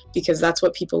more because that's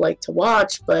what people like to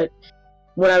watch, but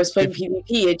when I was playing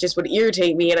PvP, it just would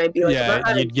irritate me, and I'd be like, Yeah, I'm not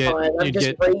having fun, I'm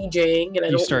just raging, and I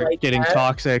You don't start like getting that.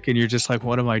 toxic, and you're just like,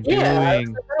 what am I doing? Yeah,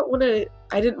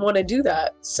 I didn't want to do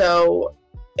that. So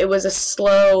it was a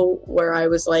slow where I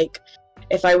was like,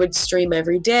 if I would stream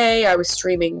every day, I was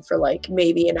streaming for like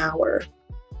maybe an hour.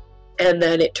 And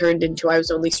then it turned into I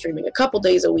was only streaming a couple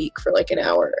days a week for like an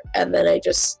hour. And then I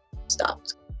just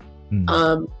stopped.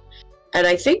 And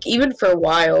I think even for a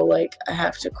while, like, I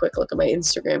have to quick look at my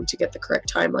Instagram to get the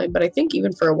correct timeline, but I think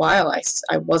even for a while,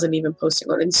 I wasn't even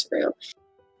posting on Instagram.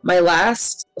 My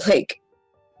last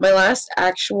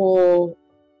actual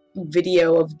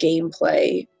video of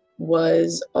gameplay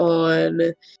was on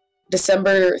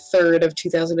December 3rd of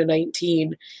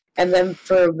 2019. And then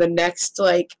for the next,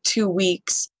 like, 2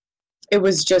 weeks, it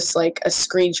was just, like, a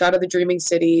screenshot of the Dreaming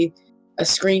City, a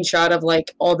screenshot of,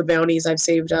 like, all the bounties I've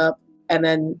saved up, and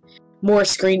then more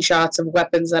screenshots of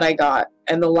weapons that I got.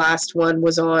 And the last one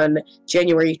was on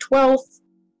January 12th.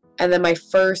 And then my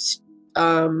first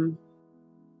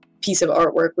piece of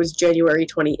artwork was January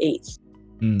 28th.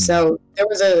 So there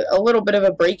was a little bit of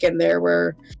a break in there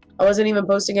where I wasn't even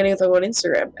posting anything on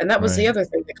Instagram. And that was the other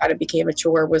thing that kind of became a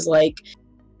chore, was like,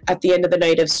 at the end of the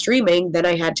night of streaming, then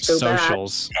I had to go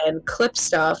Socials. back and clip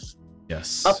stuff,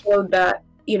 Yes. upload that.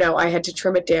 You know, I had to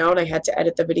trim it down. I had to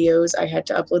edit the videos. I had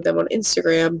to upload them on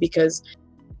Instagram, because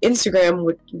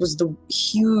Instagram was the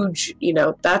huge, you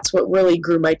know, that's what really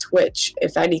grew my Twitch,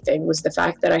 if anything, was the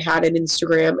fact that I had an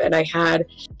Instagram and I had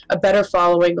a better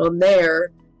following on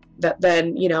there, that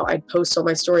then, you know, I'd post on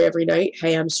my story every night,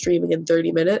 hey, I'm streaming in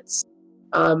 30 minutes.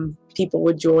 People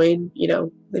would join, you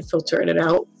know, they'd filter in and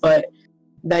out. But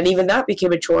then even that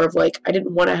became a chore of, like, I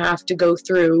didn't want to have to go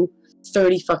through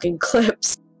 30 fucking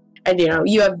clips. And, you know,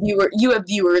 you have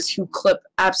viewers who clip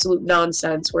absolute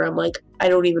nonsense where I'm like, I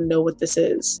don't even know what this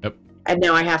is. Yep. And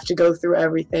now I have to go through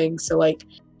everything. So, like,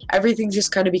 everything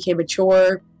just kind of became a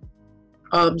chore.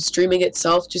 Streaming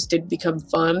itself just didn't become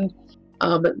fun.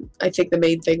 I think the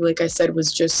main thing, like I said,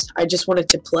 was just, I just wanted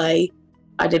to play.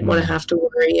 I didn't want to have to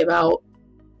worry about,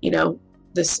 you know,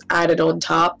 this added on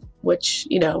top, which,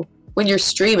 you know, when you're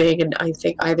streaming, and I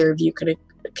think either of you can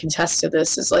contest to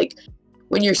this, is like,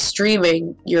 when you're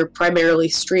streaming, you're primarily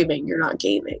streaming, you're not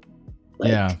gaming.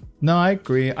 Like, yeah. No, I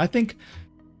agree. I think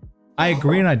I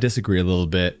agree and I disagree a little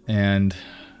bit. And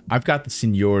I've got the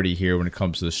seniority here when it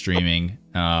comes to the streaming,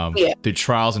 through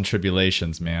trials and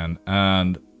tribulations, man.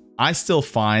 And I still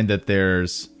find that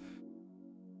there's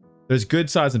good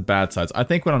sides and bad sides. I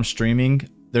think when I'm streaming,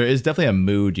 there is definitely a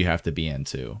mood you have to be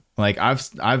into. Like,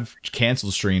 I've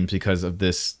canceled streams because of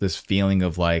this feeling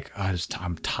of like,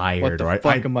 I'm tired. What the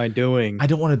fuck am I doing? I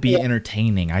don't want to be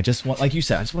entertaining. I just want, like you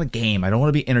said, I just want a game. I don't want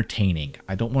to be entertaining.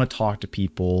 I don't want to talk to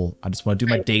people. I just want to do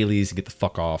my dailies and get the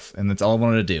fuck off. And that's all I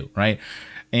wanted to do, right?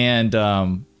 And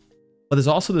but there's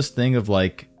also this thing of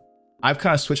like, I've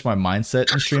kind of switched my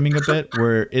mindset in streaming a bit,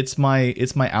 where it's my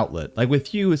outlet. Like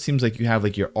with you, it seems like you have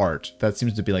like your art. That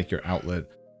seems to be like your outlet.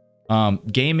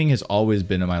 Gaming has always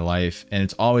been in my life, and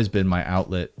it's always been my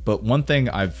outlet. But one thing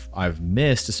I've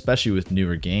missed, especially with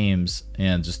newer games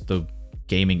and just the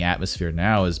gaming atmosphere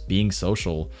now, is being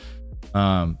social.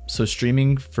 So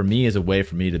streaming for me is a way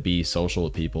for me to be social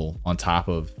with people on top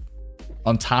of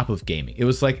gaming.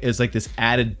 It's like this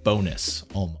added bonus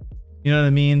almost. You know what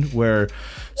I mean?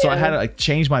 So I had to like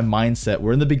change my mindset.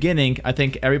 Where in the beginning, I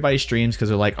think everybody streams because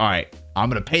they're like, all right, I'm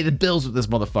gonna pay the bills with this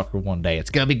motherfucker one day.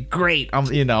 It's gonna be great. I'm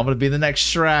gonna be the next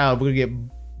Shroud. We're gonna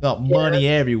get money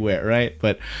everywhere, right?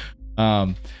 But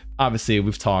obviously,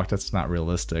 we've talked. That's not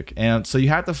realistic, and so you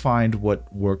have to find what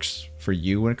works for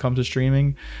you when it comes to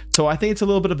streaming. So I think it's a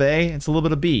little bit of A, it's a little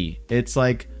bit of B. It's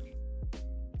like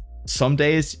some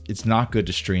days it's not good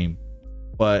to stream,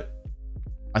 but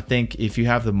I think if you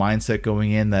have the mindset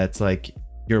going in that's like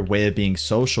your way of being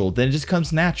social, then it just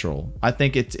comes natural. I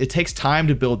think it takes time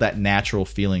to build that natural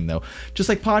feeling though. Just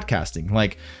like podcasting.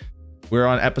 Like we're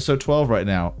on episode 12 right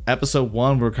now. Episode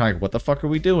 1, we're kind of like, what the fuck are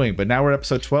we doing? But now we're at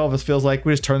episode 12. It feels like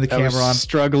we just turned the camera on.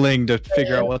 Struggling to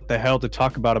figure out what the hell to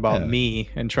talk about me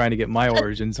and trying to get my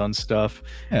origins on stuff.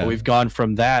 Yeah. But we've gone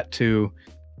from that to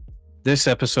this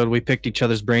episode we picked each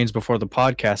other's brains before the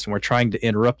podcast, and we're trying to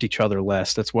interrupt each other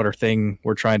less. That's what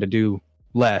we're trying to do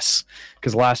less,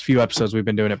 because the last few episodes we've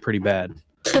been doing it pretty bad.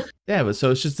 Yeah, but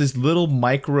so it's just this little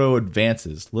micro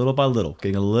advances, little by little,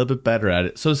 getting a little bit better at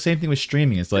it. So the same thing with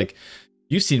streaming. It's like,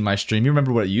 you've seen my stream. You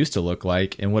remember what it used to look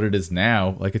like and what it is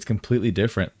now. Like, it's completely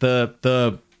different.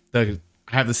 I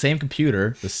have the same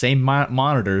computer, the same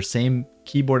monitor, same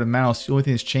keyboard and mouse. The only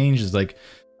thing that's changed is like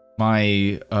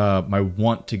my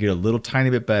want to get a little tiny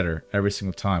bit better every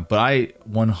single time. But I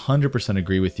 100%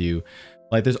 agree with you.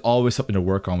 Like, there's always something to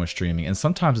work on with streaming, and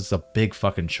sometimes it's a big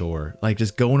fucking chore. Like,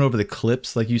 just going over the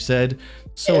clips, like you said.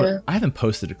 So Yeah. I haven't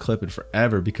posted a clip in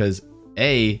forever because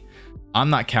I'm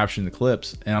not capturing the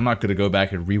clips, and I'm not going to go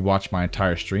back and rewatch my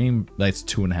entire stream that's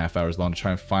 2.5 hours long to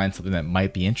try and find something that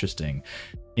might be interesting.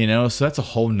 You know, so that's a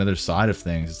whole nother side of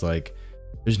things. It's like,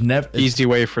 there's never Easy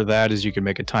way for that is you can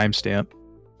make a timestamp.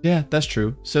 Yeah, that's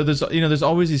true. So there's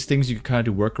always these things you can kind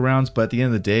of do workarounds, but at the end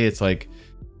of the day, it's like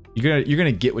you're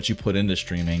gonna get what you put into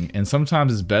streaming, and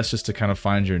sometimes it's best just to kind of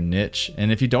find your niche. And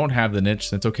if you don't have the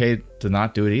niche, then it's okay to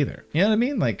not do it either. You know what I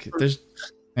mean? Like, there's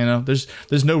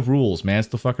no rules, man. It's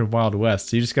the fucking Wild West.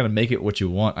 So you just gotta make it what you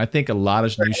want. I think a lot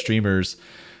of new streamers,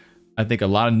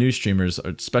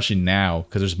 especially now,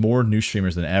 because there's more new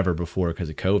streamers than ever before because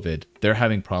of COVID, they're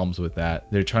having problems with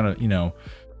that. They're trying to,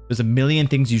 there's a million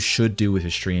things you should do with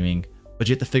your streaming, but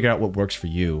you have to figure out what works for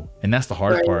you. And that's the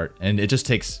hard part. And it just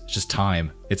takes just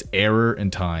time. It's error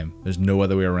and time. There's no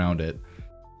other way around it.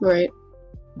 Right.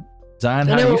 Zion,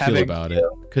 how do you feel about it?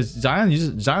 Because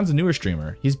Zion's a newer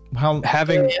streamer.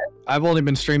 I've only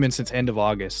been streaming since end of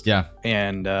August. Yeah.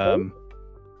 And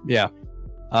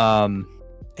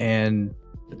and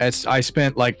as I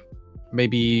spent like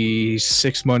maybe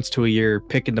 6 months to a year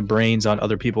picking the brains on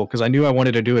other people because I knew I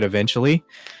wanted to do it eventually.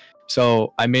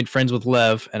 So I made friends with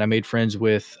Lev, and I made friends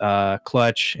with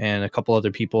Clutch and a couple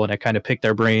other people, and I kind of picked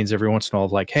their brains every once in a while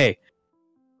of like, hey,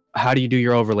 how do you do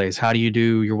your overlays? How do you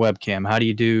do your webcam? How do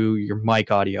you do your mic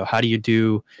audio? How do you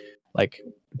do, like,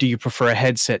 do you prefer a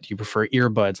headset? Do you prefer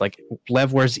earbuds? Like,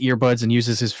 Lev wears earbuds and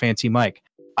uses his fancy mic.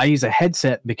 I use a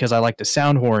headset because I like to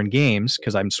sound whore in games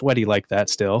because I'm sweaty like that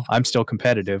still. I'm still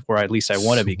competitive, or at least I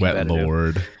want to be competitive.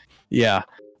 Lord. Yeah.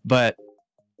 But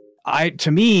to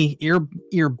me,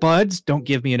 earbuds don't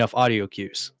give me enough audio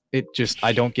cues.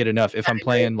 I don't get enough. If I'm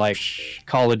playing like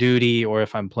Call of Duty, or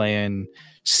if I'm playing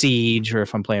Siege, or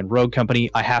if I'm playing Rogue Company,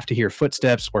 I have to hear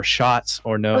footsteps or shots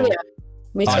or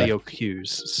audio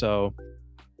cues. So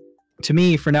to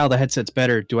me, for now, the headset's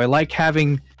better. Do I like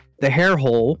having the hair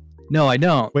hole? No, I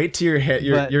don't. Wait till your head,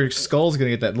 your skull's gonna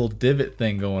get that little divot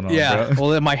thing going on. Yeah, bro.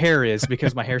 well, my hair is,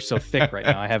 because my hair's so thick right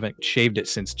now. I haven't shaved it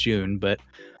since June, but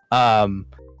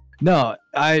no,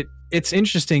 it's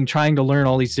interesting trying to learn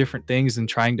all these different things and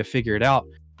trying to figure it out.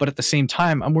 But at the same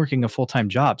time, I'm working a full-time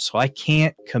job, so I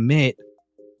can't commit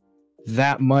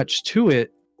that much to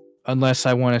it unless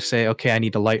I want to say, okay, I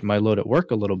need to lighten my load at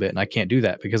work a little bit, and I can't do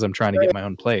that because I'm trying to get my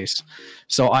own place.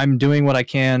 So I'm doing what I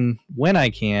can when I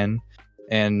can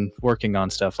and working on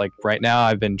stuff. Like right now,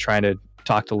 I've been trying to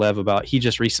talk to Lev about, he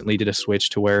just recently did a switch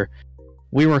to where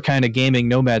we were kind of gaming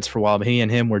Nomads for a while, but he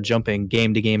and him were jumping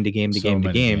game to game to game to game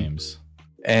to game. Games.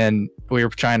 And we were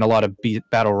trying a lot of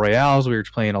battle royales. We were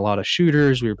playing a lot of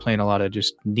shooters. We were playing a lot of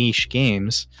just niche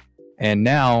games. And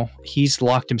now he's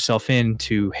locked himself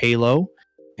into Halo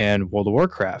and World of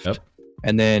Warcraft. Yep.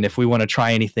 And then if we want to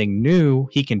try anything new,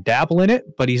 he can dabble in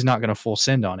it, but he's not going to full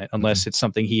send on it unless it's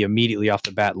something he immediately off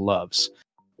the bat loves,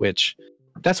 which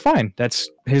that's fine. That's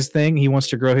his thing. He wants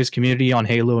to grow his community on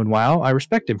Halo and WoW. I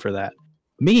respect him for that.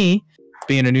 Me,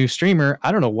 being a new streamer,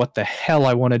 I don't know what the hell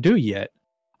I want to do yet.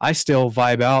 I still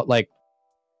vibe out. Like,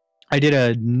 I did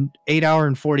a 8-hour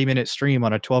and 40-minute stream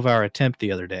on a 12-hour attempt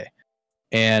the other day.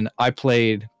 And I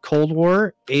played Cold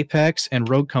War, Apex, and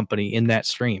Rogue Company in that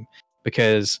stream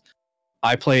because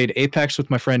I played Apex with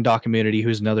my friend Doc Immunity,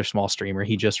 who's another small streamer.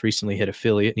 He just recently hit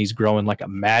affiliate, and he's growing like a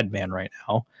madman right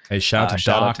now. Hey, shout out to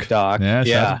Doc. Yeah,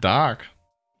 shout out to Doc.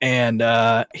 And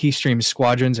he streams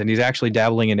Squadrons, and he's actually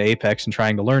dabbling into Apex and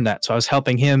trying to learn that. So I was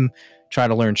helping him try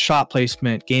to learn shot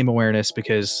placement, game awareness,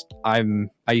 because I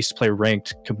used to play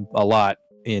ranked a lot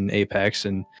in Apex,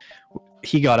 and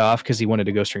he got off because he wanted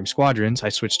to go stream Squadrons. I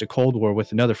switched to Cold War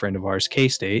with another friend of ours,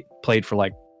 K-State, played for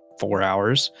like 4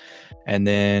 hours, and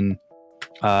then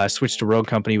switched to Rogue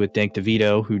Company with Dank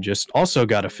DeVito, who just also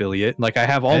got affiliate. Like, I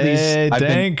have all these.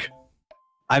 Dank.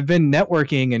 I've been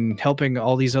networking and helping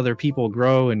all these other people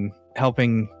grow and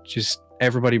helping just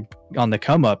everybody on the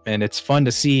come up, and it's fun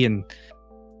to see. And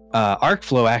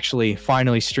ArcFlow actually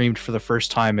finally streamed for the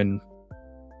first time in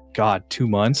 2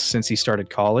 months since he started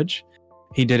college,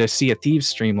 He did a Sea of Thieves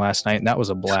stream last night, and that was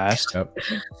a blast. Yep.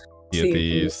 Sea of Sea of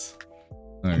Thieves.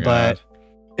 Oh, But God.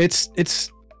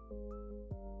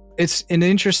 it's an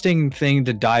interesting thing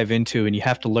to dive into, and you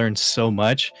have to learn so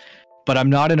much. But I'm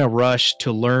not in a rush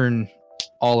to learn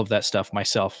all of that stuff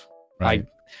myself. Right.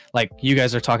 Like you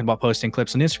guys are talking about posting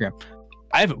clips on Instagram.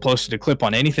 I haven't posted a clip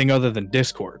on anything other than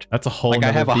Discord. That's a whole Like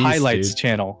I nother have a beast, highlights dude.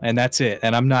 channel, and that's it.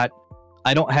 And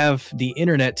I don't have the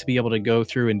internet to be able to go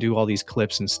through and do all these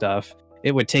clips and stuff.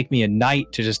 It would take me a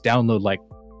night to just download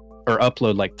or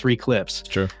upload like 3 clips. It's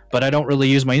true. But I don't really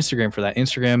use my Instagram for that.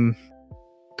 Instagram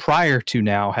prior to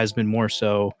now has been more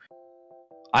so.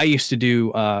 I used to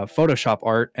do Photoshop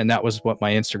art, and that was what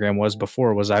my Instagram was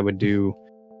before. Was I would do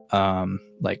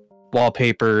like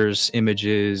wallpapers,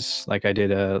 images. Like I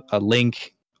did a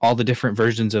Link, all the different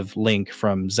versions of Link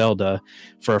from Zelda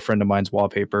for a friend of mine's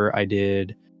wallpaper. I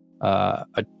did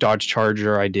a Dodge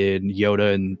Charger. I did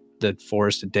Yoda and the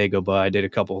Forest of Dagobah. I did a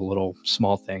couple of little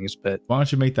small things, but Why don't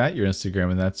you make that your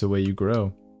Instagram and that's the way you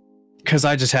grow? because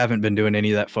I just haven't been doing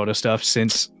any of that photo stuff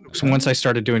since. So once I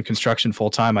started doing construction full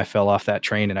time, I fell off that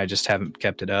train and I just haven't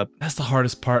kept it up. That's the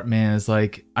hardest part, man. Is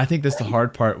like, I think that's the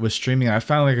hard part with streaming. I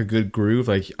found like a good groove.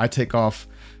 Like I take off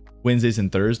Wednesdays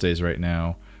and Thursdays right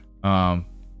now.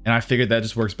 And I figured that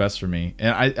just works best for me.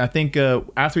 And I think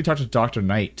after we talked to Dr.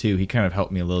 Knight too, he kind of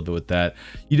helped me a little bit with that.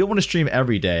 You don't want to stream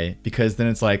every day because then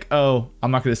it's like, oh,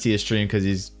 I'm not going to see his stream because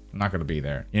he's not going to be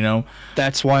there, you know?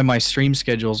 That's why my stream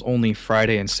schedule is only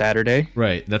Friday and Saturday,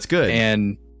 Right. That's good.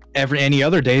 and any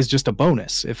other day is just a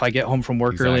bonus. If I get home from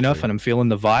work early enough Exactly. and I'm feeling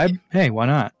the vibe, hey, why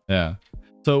not? Yeah.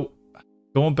 So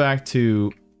going back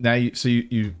to now,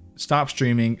 you stopped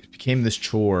streaming, it became this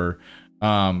chore.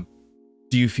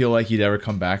 Do you feel like you'd ever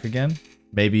come back again?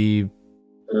 Maybe.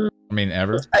 I mean,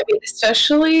 ever. I mean,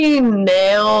 especially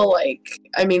now, like,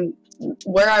 I mean,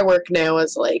 where I work now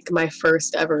is like my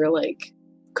first ever like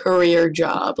career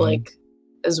job. Mhm. Like,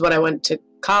 this is what I went to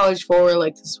college for.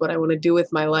 Like, this is what I want to do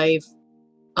with my life.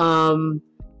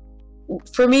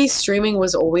 For me, streaming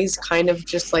was always kind of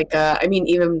just like I mean,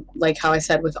 even like how I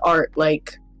said with art,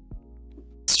 like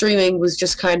streaming was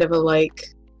just kind of a like,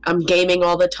 I'm gaming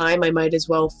all the time, I might as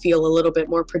well feel a little bit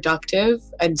more productive,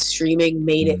 and streaming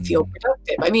made it feel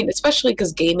productive. I mean, especially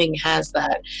because gaming has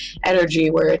that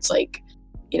energy where it's like,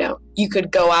 you know, you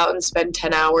could go out and spend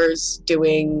 10 hours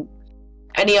doing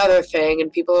any other thing and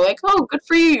people are like, oh, good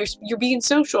for you, you're being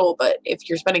social. But if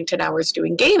you're spending 10 hours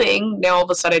doing gaming, now all of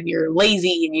a sudden you're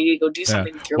lazy and you need to go do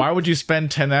something with your Why would you spend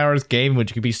 10 hours gaming when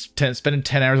you could be spending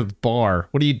 10 hours at the bar?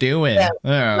 What are you doing? Yeah,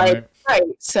 like, right.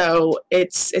 So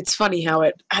it's funny how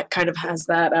it kind of has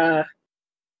that I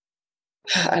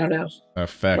don't know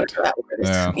effect. what that word is.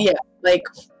 Yeah. Yeah, like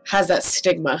has that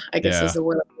stigma, I guess is the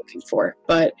word I'm looking for.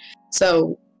 But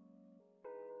so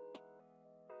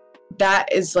that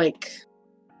is like,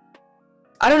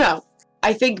 I don't know.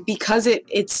 I think because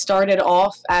it started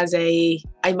off as I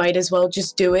might as well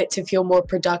just do it to feel more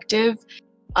productive.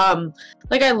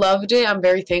 Like I loved it. I'm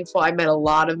very thankful. I met a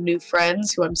lot of new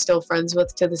friends who I'm still friends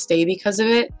with to this day because of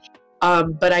it.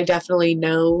 But I definitely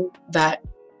know that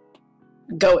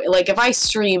like if I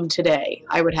streamed today,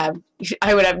 I would have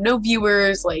no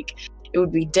viewers, like it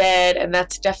would be dead, and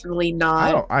that's definitely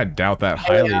not. I doubt that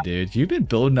highly, dude. You've been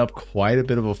building up quite a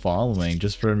bit of a following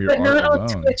just from your But art not on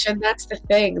alone. Twitch, and that's the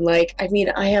thing. Like, I mean,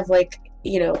 I have like,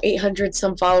 800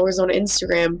 some followers on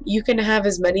Instagram. You can have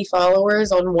as many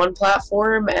followers on one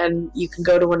platform, and you can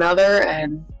go to another,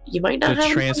 and you might not The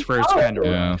have transfer is followers. kind of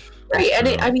rough. Right, and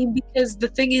true. I mean, because the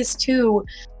thing is too,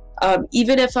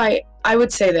 even if I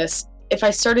would say this, if I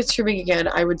started streaming again,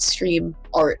 I would stream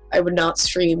art. I would not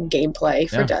stream gameplay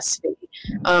for Yeah. Destiny,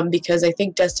 because I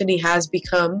think Destiny has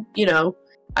become,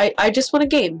 I just want a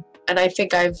game, and I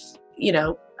think I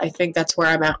think that's where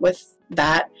I'm at with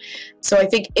that. So I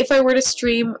think if I were to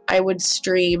stream, I would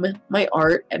stream my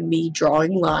art and me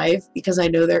drawing live, because I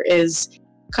know there is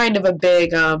kind of a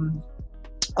big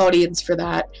audience for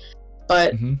that.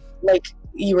 But Mhm. like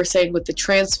you were saying with the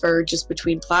transfer just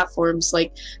between platforms,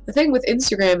 like the thing with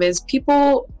Instagram is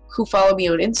people who follow me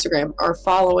on Instagram are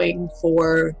following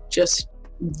for just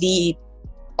the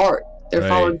art. They're Right.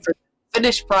 following for the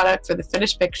finished product, for the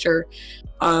finished picture.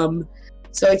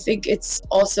 So I think it's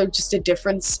also just a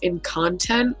difference in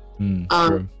content. True.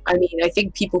 I mean, I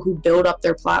think people who build up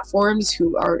their platforms,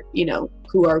 who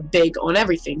are big on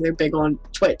everything, they're big on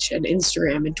Twitch and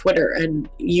Instagram and Twitter and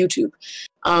YouTube.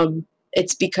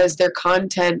 It's because their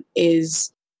content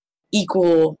is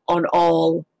equal on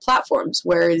all platforms.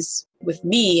 Whereas with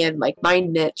me and like my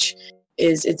niche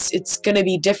is it's going to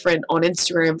be different on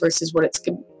Instagram versus what it's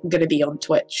going to be on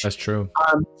Twitch. That's true.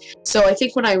 So I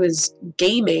think when I was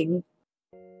gaming,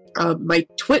 my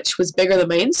Twitch was bigger than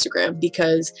my Instagram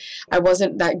because I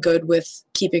wasn't that good with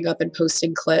keeping up and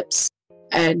posting clips.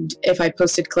 And if I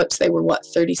posted clips, they were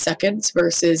 30 seconds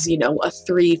versus, a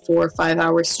 3, 4, 5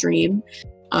 hour stream.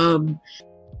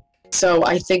 So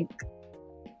I think,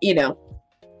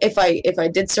 if I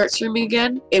did start streaming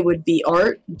again, it would be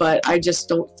art, but I just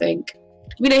don't think,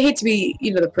 I hate to be,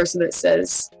 the person that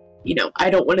says, I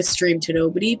don't want to stream to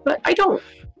nobody, but I don't.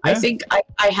 Yeah. I think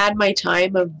I had my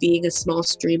time of being a small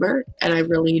streamer and I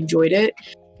really enjoyed it.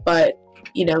 But,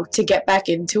 to get back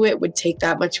into it would take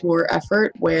that much more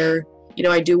effort where,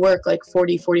 I do work like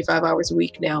 40, 45 hours a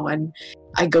week now and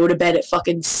I go to bed at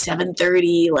fucking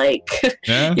 7:30.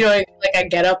 Yeah. I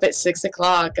get up at 6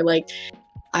 o'clock and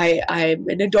I'm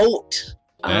an adult.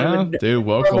 Yeah, dude,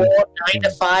 welcome. 9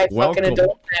 to 5 fucking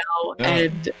adult now. Yeah.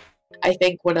 And I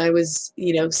think when I was,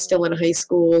 still in high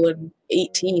school and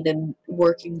 18 and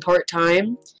working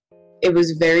part-time, it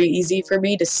was very easy for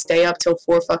me to stay up till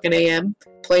 4 fucking a.m.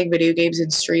 playing video games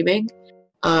and streaming,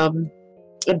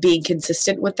 and being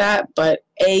consistent with that. But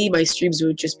my streams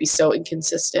would just be so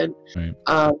inconsistent. Right.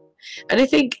 And I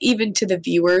think even to the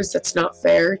viewers, that's not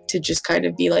fair to just kind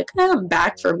of be like, I'm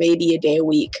back for maybe a day a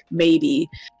week, maybe.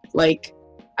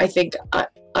 I think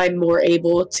I'm more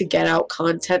able to get out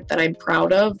content that I'm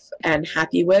proud of and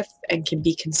happy with and can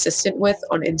be consistent with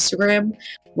on Instagram,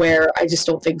 where I just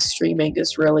don't think streaming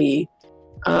is really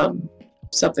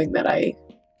something that I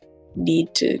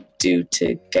need to do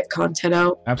to get content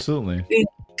out. Absolutely.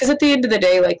 Because at the end of the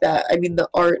day, the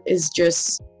art is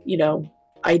just,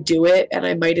 I do it and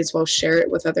I might as well share it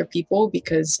with other people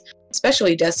because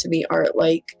especially Destiny art,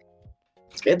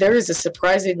 there is a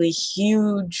surprisingly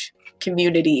huge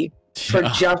community for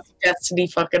just Destiny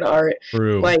fucking art.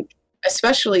 True.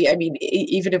 Especially,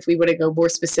 even if we want to go more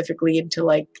specifically into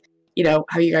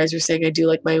how you guys are saying I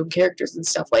do my own characters and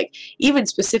stuff, even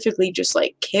specifically just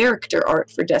character art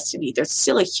for Destiny, there's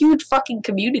still a huge fucking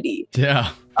community.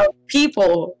 Yeah. Of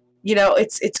people,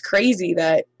 it's crazy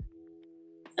that,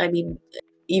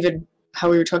 even how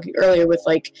we were talking earlier with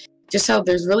just how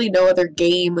there's really no other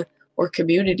game or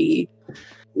community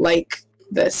like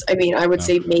this. I would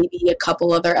say maybe a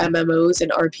couple other MMOs and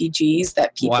RPGs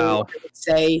that people would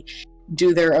say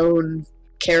do their own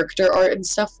character art and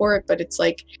stuff for it, but it's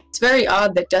very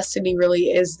odd that Destiny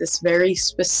really is this very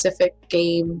specific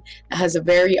game that has a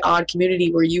very odd community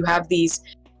where you have these,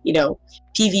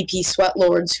 PvP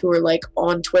sweatlords who are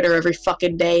on Twitter every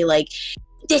fucking day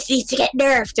this needs to get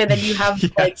nerfed, and then you have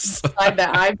the side that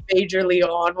I'm majorly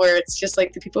on where it's just the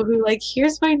people who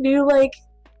here's my new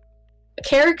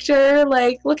character,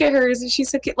 look at her, isn't she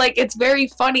so cute? It's very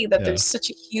funny that there's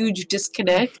such a huge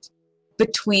disconnect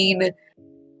between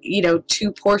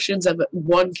two portions of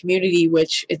one community,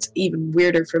 which it's even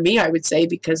weirder for me, I would say,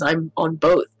 because I'm on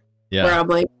both. Yeah. Where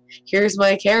I'm here's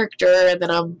my character, and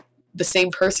then I'm the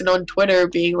same person on Twitter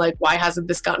being why hasn't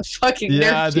this gotten fucking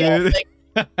nerfed dude. yet?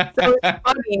 So it's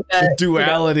funny that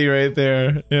duality right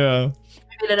there. Yeah.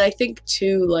 And I think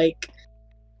too,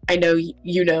 I know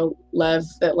Lev,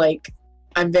 that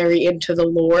I'm very into the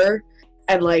lore,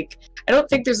 and I don't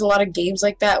think there's a lot of games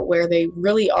like that where they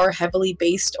really are heavily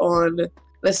based on,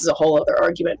 this is a whole other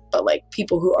argument, but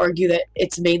people who argue that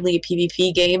it's mainly a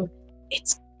PvP game,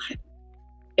 it's not.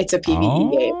 It's a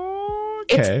PvE game.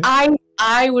 Okay.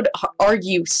 I would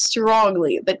argue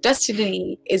strongly that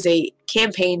Destiny is a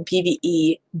campaign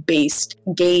PvE based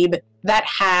game that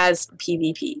has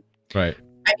PvP. Right.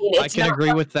 I can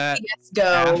agree with that.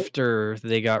 After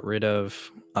they got rid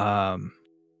of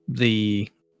they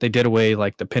did away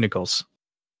the Pinnacles.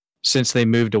 Since they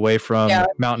moved away from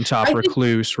Mountaintop,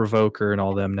 Recluse, Revoker, and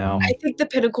all them now. I think the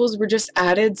Pinnacles were just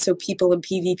added so people in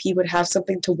PvP would have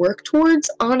something to work towards,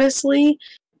 honestly.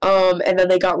 And then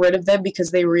they got rid of them because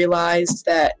they realized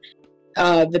that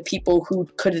the people who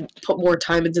couldn't put more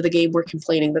time into the game were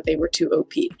complaining that they were too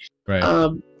OP. Right.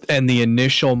 And the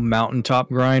initial Mountaintop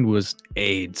grind was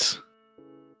AIDS.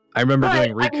 I remember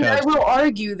doing recuts. I will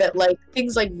argue that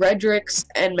things like Redrix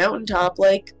and Mountaintop,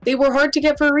 they were hard to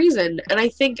get for a reason. And I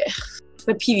think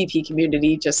the PvP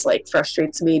community just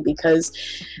frustrates me because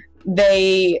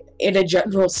they, in a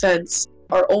general sense,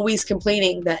 are always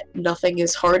complaining that nothing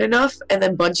is hard enough, and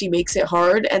then Bungie makes it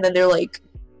hard, and then they're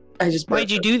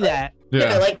why'd you do that?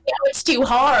 Yeah. They're now it's too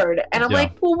hard. And I'm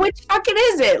well, which fucking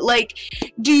is it?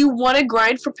 Do you want to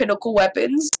grind for pinnacle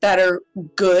weapons that are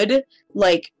good?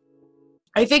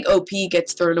 I think OP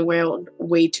gets thrown away on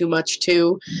way too much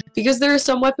too, because there are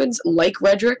some weapons like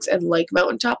Redrix and like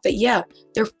Mountaintop that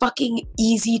they're fucking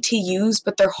easy to use,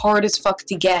 but they're hard as fuck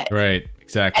to get. Right.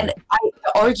 Exactly. And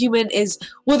the argument is,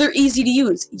 well, they're easy to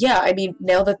use. Yeah, I mean,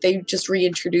 now that they just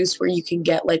reintroduced where you can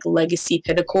get like legacy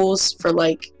pinnacles for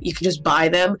like, you can just buy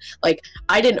them. Like,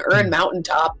 I didn't earn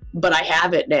Mountaintop, but I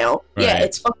have it now. Right. Yeah,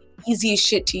 it's fucking easy as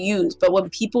shit to use. But when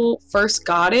people first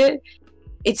got it,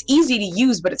 it's easy to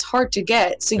use, but it's hard to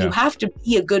get. So you have to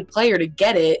be a good player to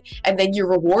get it, and then you're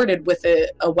rewarded with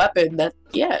a weapon that,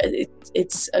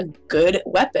 it's a good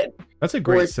weapon. That's a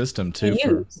great system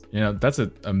too. That's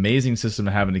an amazing system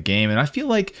to have in a game, and I feel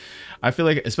like,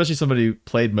 especially somebody who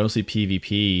played mostly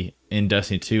PvP in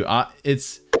Destiny 2,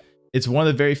 it's one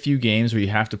of the very few games where you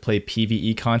have to play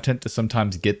PvE content to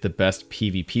sometimes get the best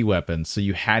PvP weapons. So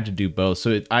you had to do both.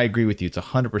 So I agree with you. It's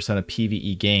 100% a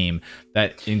PvE game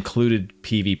that included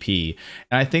PvP.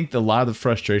 And I think a lot of the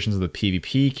frustrations of the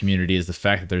PvP community is the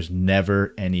fact that there's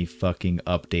never any fucking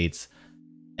updates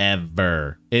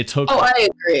ever. It took. Oh, I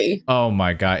agree. Oh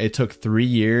my God. It took 3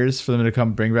 years for them to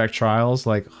come bring back Trials.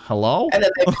 Like, hello? And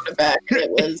then they put it back and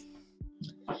it was.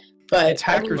 But it's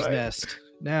Hacker's Nest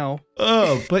now.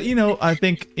 Oh, but I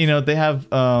think they have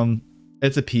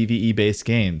it's a PvE based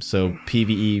game, so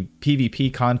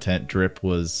PvP content drip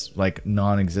was like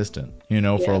non-existent,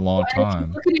 for a long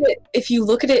time. If you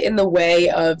look at it in the way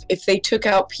of, if they took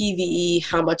out PvE,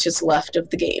 how much is left of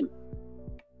the game?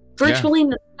 Virtually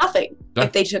nothing. Yeah.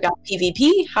 If they took out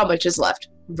PvP, how much is left?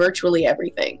 Virtually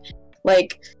everything.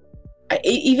 Like,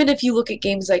 even if you look at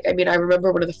games like, I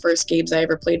remember one of the first games I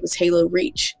ever played was Halo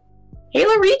Reach.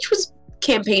 Halo Reach was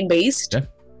campaign based. Yeah.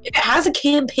 It has a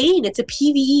campaign. It's a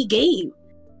PvE game.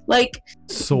 Like,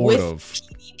 sort of.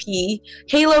 PvP,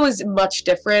 Halo is much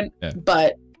different, Yeah.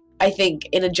 but I think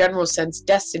in a general sense,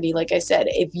 Destiny, like I said,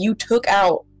 if you took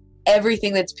out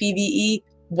everything that's PvE,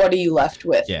 what are you left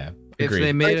with? Yeah. If Agreed.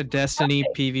 they made a Destiny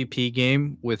PvP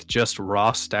game with just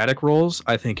raw static rolls,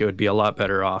 I think it would be a lot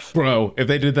better off. Bro, if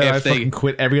they did that, I'd If they- fucking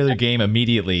quit every other game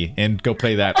immediately and go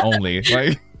play that only.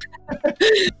 Like,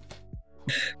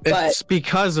 It's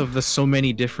because of the so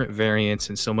many different variants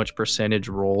and so much percentage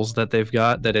rolls that they've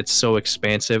got, that it's so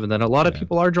expansive, and then a lot of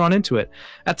people are drawn into it.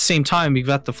 At the same time, you've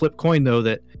got the flip coin though,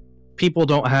 that people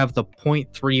don't have the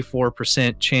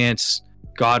 0.34% chance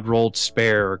God rolled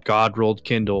spare or God rolled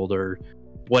kindled or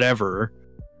whatever.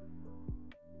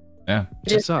 yeah.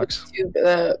 It sucks. To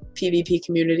the PvP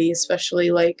community,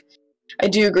 especially, like, I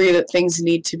do agree that things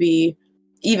need to be,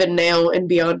 even now in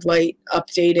Beyond Light,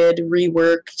 updated,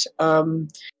 reworked.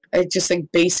 I just think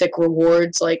basic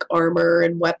rewards like armor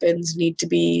and weapons need to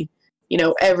be,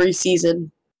 every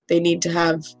season they need to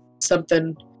have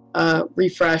something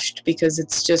refreshed, because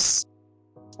it's just,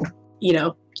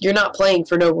 you're not playing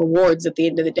for no rewards at the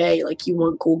end of the day. Like, you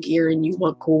want cool gear and you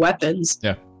want cool weapons.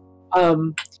 Yeah.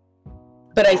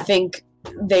 But I think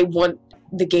they want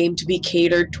the game to be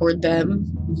catered toward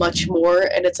them much more,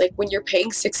 and it's like, when you're paying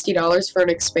 $60 for an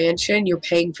expansion, you're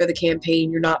paying for the campaign,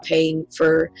 you're not paying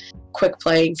for quick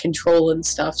play and control and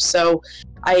stuff. So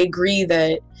I agree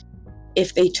that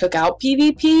if they took out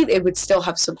PvP, it would still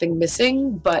have something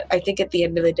missing, but I think at the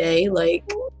end of the day, like,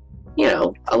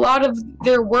 a lot of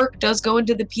their work does go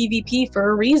into the PvP for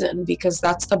a reason, because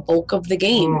that's the bulk of the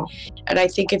game. And I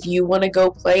think if you want to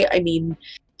go play,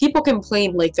 people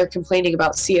complain, like they're complaining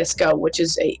about CSGO, which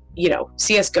is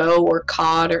CSGO or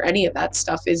COD or any of that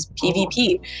stuff is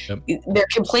PvP. Yep. They're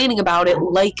complaining about it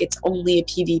like it's only a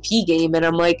PvP game. And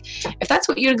I'm like, if that's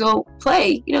what you're going to go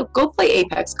play, go play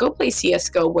Apex, go play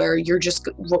CSGO, where you're just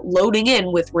loading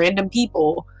in with random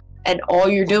people and all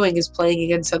you're doing is playing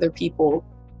against other people,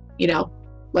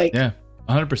 like. Yeah.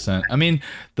 100%.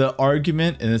 The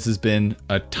argument, and this has been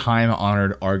a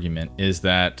time-honored argument, is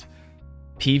that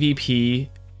PvP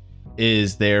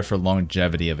is there for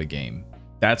longevity of a game.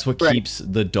 That's what keeps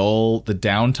the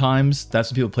downtimes. That's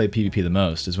when people play PvP the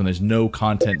most, is when there's no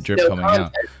content drip coming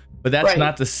out. But that's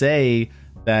not to say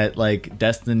that like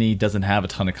Destiny doesn't have a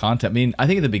ton of content. I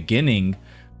think at the beginning,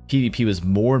 PvP was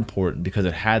more important because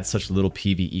it had such little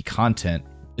PvE content.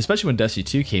 Especially when Destiny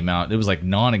 2 came out, it was like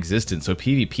non-existent. So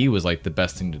PvP was like the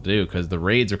best thing to do, because the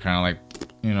raids are kind of like,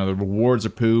 the rewards are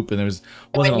poop, and there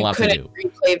wasn't a lot to do. When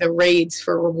you couldn't replay the raids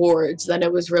for rewards, then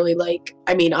it was really like,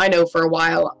 I know for a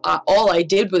while, all I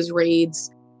did was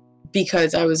raids,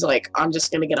 because I was like, I'm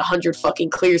just going to get 100 fucking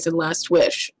clears in Last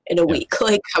Wish in a week.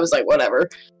 Like, I was like, whatever.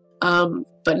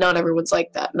 But not everyone's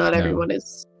like that. Not everyone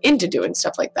is into doing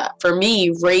stuff like that. For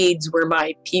me, raids were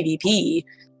my PvP.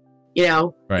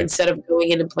 Instead of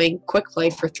going in and playing quick play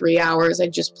for 3 hours,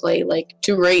 I'd just play like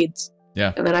 2 raids.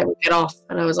 Yeah. And then I would get off,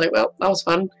 and I was like, well, that was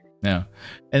fun. Yeah,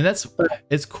 and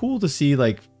it's cool to see.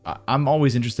 Like, I'm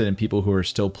always interested in people who are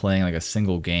still playing like a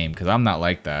single game because I'm not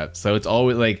like that. So it's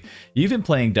always like you've been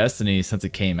playing Destiny since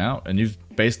it came out, and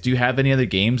do you have any other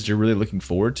games you're really looking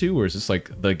forward to, or is this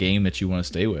like the game that you want to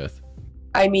stay with?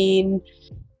 I mean,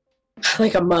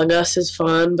 like Among Us is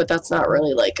fun, but that's not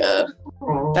really like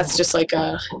that's just like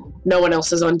no one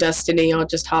else is on Destiny. I'll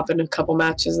just hop in a couple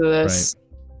matches of this. Right.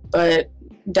 But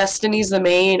Destiny's the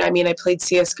main. I mean, I played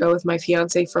CSGO with my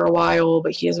fiance for a while,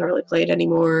 but he doesn't really play it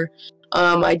anymore.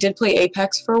 I did play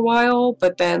Apex for a while,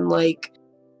 but then like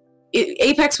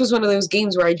Apex was one of those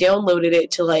games where I downloaded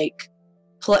it to like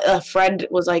a friend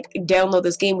was like, download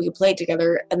this game, we could play it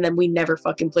together, and then we never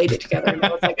fucking played it together. And I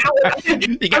was like,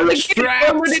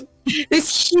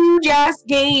 this huge ass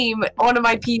game onto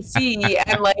my PC,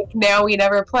 and like now we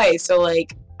never play. So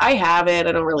like I have it,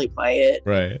 I don't really play it.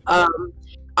 Right.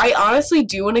 I honestly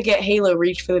do want to get Halo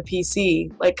Reach for the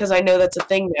PC, like because I know that's a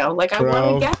thing now. Like I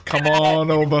want to get. Come on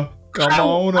over.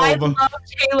 I love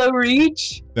Halo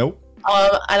Reach. Nope.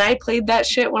 And I played that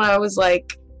shit when I was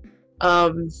like,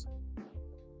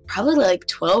 probably like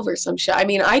 12 or some shit. I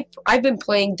mean, I've been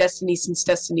playing Destiny since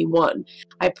Destiny 1.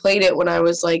 I played it when I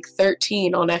was like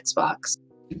 13 on Xbox.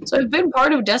 So I've been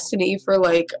part of Destiny for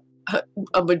like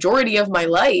a majority of my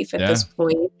life at this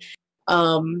point.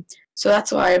 So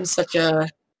that's why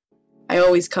I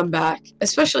always come back,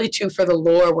 especially too for the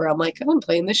lore where I'm like, I've been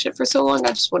playing this shit for so long.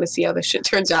 I just want to see how this shit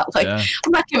turns out. Like,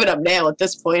 I'm not giving up now at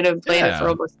this point. I've been playing it for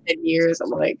almost 10 years. I'm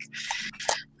like,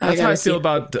 that's how I feel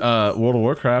about World of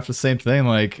Warcraft. The same thing.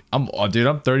 Like, I'm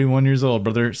 31 years old,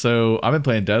 brother. So I've been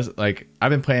playing I've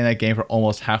been playing that game for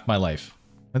almost half my life.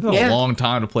 That's a long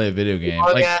time to play a video game.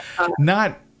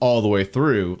 Not all the way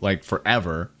through, like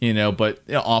forever, but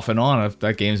off and on.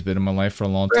 That game's been in my life for a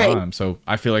long time. So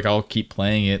I feel like I'll keep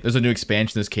playing it. There's a new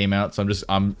expansion that's came out, so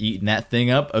I'm eating that thing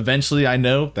up. Eventually, I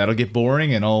know that'll get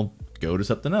boring, and I'll go to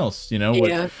something else.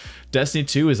 What Destiny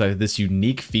 2 is like this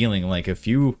unique feeling. Like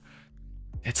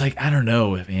it's like, I don't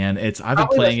know, man. I've been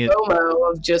playing it.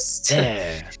 FOMO of just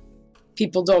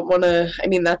people don't want to. I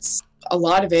mean, that's a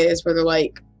lot of it is where they're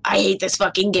like, I hate this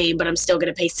fucking game, but I'm still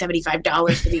gonna pay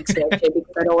 $75 for the expansion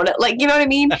because I don't want to. Like, you know what I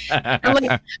mean? And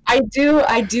like, I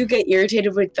do get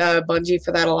irritated with Bungie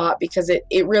for that a lot because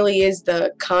it really is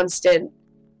the constant.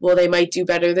 Well, they might do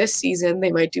better this season.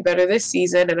 They might do better this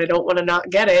season, and I don't want to not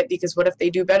get it because what if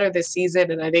they do better this season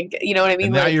and I didn't? You know what I mean?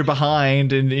 And now you're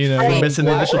behind, and you're missing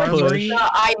the initial push.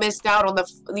 I missed out on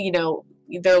the.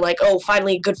 They're like, oh,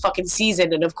 finally a good fucking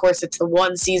season, and of course it's the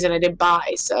one season I didn't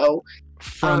buy. So.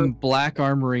 From Black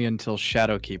Armory until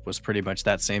Shadowkeep was pretty much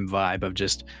that same vibe of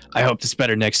just, I hope it's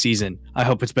better next season. I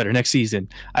hope it's better next season.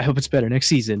 I hope it's better next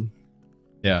season.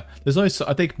 Yeah, there's always.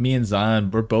 I think me and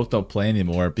Zion, we're both don't play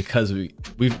anymore because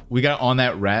we got on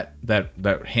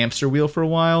that hamster wheel for a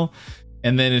while,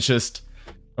 and then it's just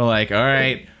we're like, all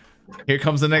right, here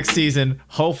comes the next season.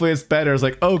 Hopefully it's better. It's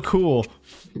like, oh cool,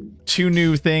 2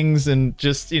 new things and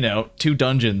just 2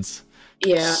 dungeons.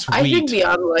 Yeah, sweet. I think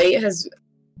Beyond Light has.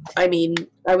 I mean,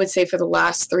 I would say for the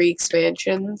last 3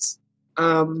 expansions,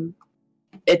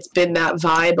 it's been that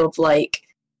vibe of like,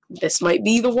 this might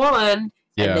be the one,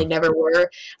 and they never were.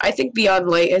 I think Beyond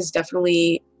Light has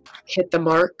definitely hit the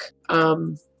mark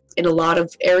in a lot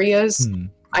of areas.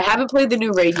 I haven't played the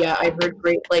new raid yet. I've heard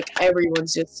great, like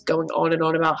everyone's just going on and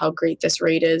on about how great this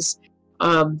raid is.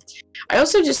 I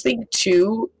also just think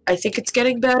too, I think it's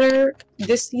getting better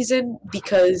this season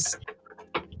because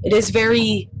it is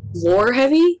very lore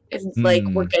heavy and like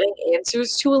we're getting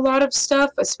answers to a lot of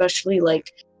stuff, especially like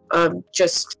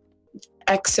just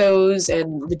Exos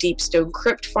and the Deepstone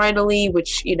Crypt finally,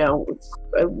 which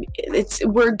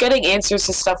we're getting answers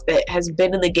to stuff that has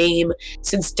been in the game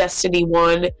since Destiny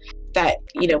 1 that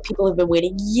people have been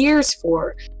waiting years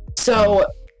for. So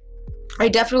I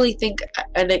definitely think,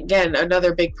 and again,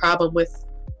 another big problem with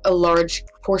a large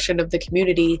portion of the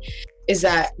community is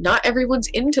that not everyone's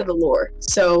into the lore.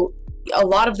 So a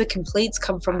lot of the complaints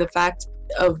come from the fact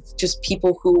of just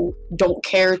people who don't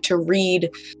care to read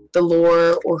the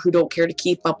lore or who don't care to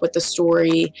keep up with the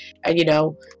story, and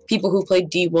people who played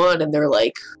D1 and they're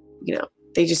like,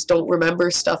 they just don't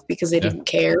remember stuff because they didn't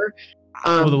care.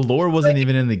 The lore wasn't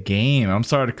even in the game. I'm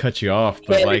sorry to cut you off,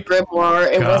 but like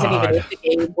Grimoire, it wasn't even in the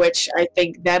game, which I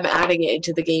think them adding it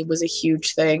into the game was a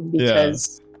huge thing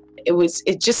because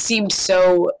it just seemed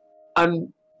so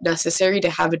unnecessary to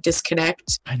have a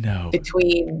disconnect. I know,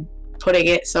 between putting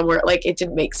it somewhere, like it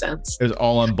didn't make sense. It was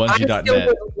all on Bungie.net. I still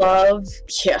would love,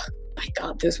 my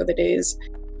God, those were the days.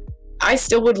 I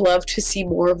still would love to see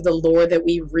more of the lore that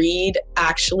we read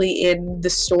actually in the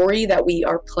story that we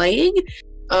are playing.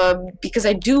 because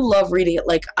I do love reading it.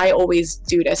 Like I always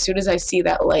do. As soon as I see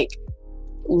that like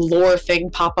lore thing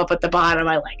pop up at the bottom,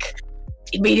 I like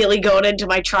immediately going into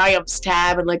my triumphs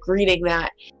tab and like reading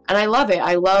that, and I love it.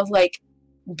 I love like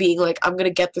being like, I'm gonna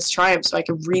get this triumph so I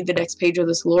can read the next page of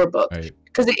this lore book,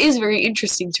 because it is very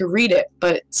interesting to read it.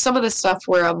 But some of the stuff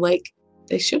where I'm like,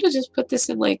 they should have just put this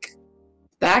in like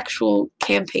the actual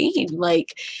campaign.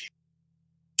 Like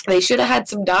they should have had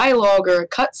some dialogue or a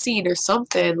cutscene or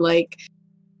something. Like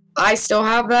I still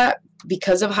have that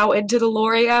because of how into the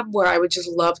lore I am, where I would just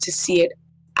love to see it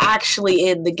actually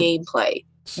in the gameplay.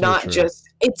 So Not true. just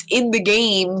it's in the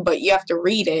game, but you have to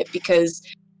read it, because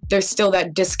there's still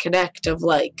that disconnect of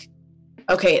like,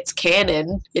 okay, it's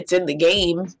canon, it's in the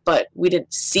game, but we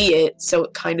didn't see it, so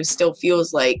it kind of still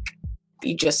feels like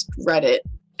you just read it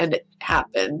and it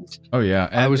happened. Oh yeah,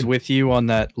 and I was with you on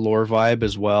that lore vibe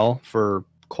as well for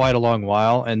quite a long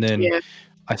while, and then Yeah.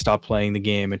 I stopped playing the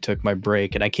game and took my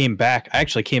break, and I came back. I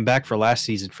actually came back for last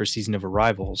season, for Season of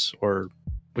Arrivals, or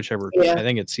whichever. Yeah. I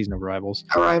think it's Season of Arrivals.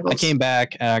 Arrivals. I came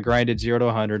back and I grinded 0 to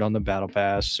 100 on the battle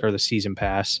pass or the season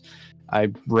pass. I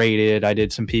raided. I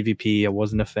did some PvP. I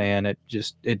wasn't a fan. It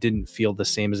didn't feel the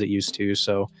same as it used to.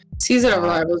 So Season of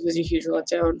Arrivals was a huge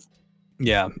letdown.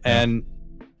 yeah, and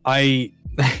I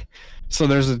so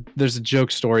there's a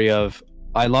joke story of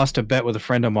I lost a bet with a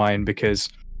friend of mine because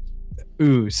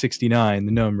 69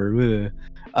 the number.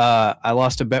 I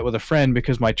lost a bet with a friend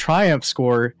because my triumph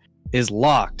score is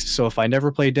locked. So if I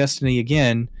never play Destiny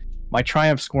again, my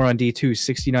triumph score on D2 is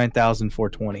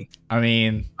 69,420. I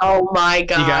mean, Oh my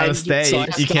god. you gotta stay. So I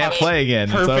You can't stopped play again.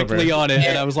 It's Perfectly over. on it, Yeah.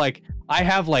 and I was like, I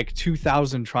have like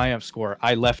 2,000 triumph score.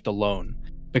 I left alone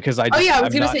because I just, Oh yeah, I was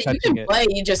I'm gonna not say you touching can it. play,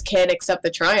 you just can't accept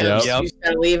the triumphs. Yep. You just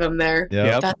gotta leave them there. Yeah.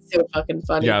 Yep. That's so fucking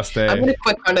funny. You gotta stay. I'm gonna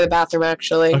quick run to the bathroom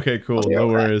actually. Okay, cool. I'll be No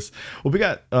right back. worries. Well, we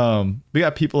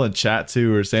got people in chat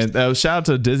too who are saying shout out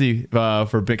to Dizzy for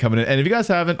coming in. And if you guys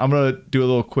haven't, I'm gonna do a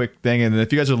little quick thing. And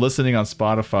if you guys are listening on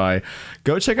Spotify,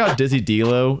 go check out Dizzy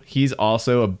Dilo. He's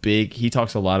also he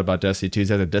talks a lot about Destiny 2. He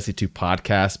has a Destiny 2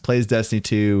 podcast, plays Destiny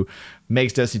 2,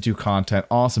 makes Destiny 2 content.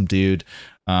 Awesome dude.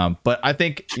 But I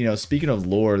think, speaking of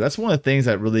lore, that's one of the things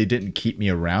that really didn't keep me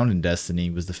around in Destiny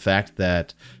was the fact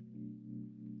that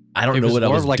I don't It know was what I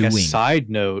more was of like doing. a side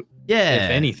note, Yeah. if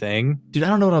anything. Dude, I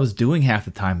don't know what I was doing half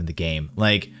the time in the game.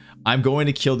 Like, I'm going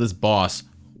to kill this boss.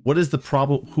 What is the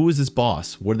problem? Who is this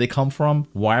boss? Where do they come from?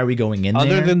 Why are we going in Other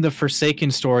there? than the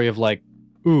Forsaken story of like,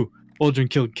 ooh, Uldren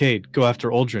killed Cade. Go after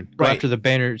Uldren. Go Right. after the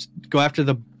banners. Go after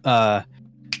the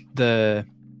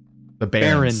the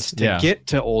barons to yeah. get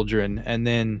to Uldren, and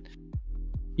then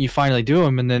you finally do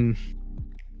them, and then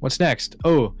what's next?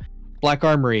 Oh, Black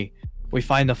Armory. We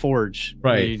find the forge.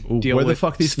 Right. We Ooh, deal where the with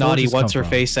fuck these snotty forges come what's her from?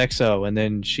 face EXO, and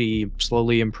then she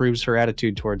slowly improves her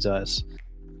attitude towards us.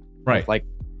 Right. Like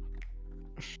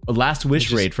A Last Wish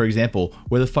just- raid, for example.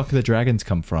 Where the fuck do the dragons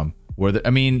come from?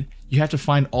 You have to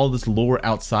find all this lore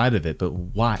outside of it, but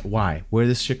why? Why? Where is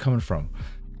this shit coming from?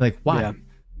 Like, why? Yeah.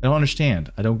 I don't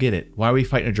understand. I don't get it. Why are we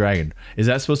fighting a dragon? Is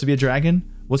that supposed to be a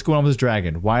dragon? What's going on with this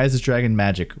dragon? Why is this dragon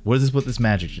magic? What is this with this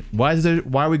magic? Why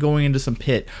are we going into some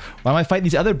pit? Why am I fighting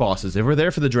these other bosses? If we're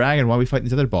there for the dragon, why are we fighting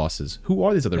these other bosses? Who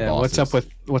are these other yeah, bosses?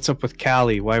 what's up with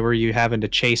Callie? Why were you having to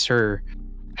chase her?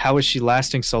 How is she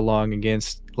lasting so long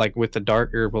against with the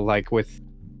dark, or with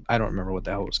I don't remember what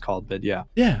the hell it was called, but yeah.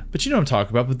 Yeah, but you know what I'm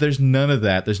talking about. But there's none of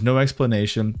that. There's no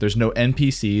explanation. There's no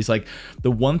NPCs. Like,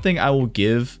 the one thing I will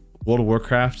give World of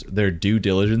Warcraft their due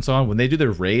diligence on, when they do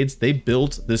their raids, they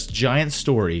built this giant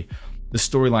story, the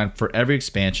storyline for every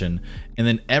expansion, and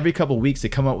then every couple weeks they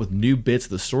come out with new bits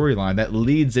of the storyline that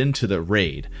leads into the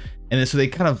raid. And then so they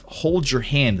kind of hold your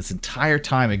hand this entire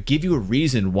time and give you a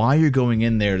reason why you're going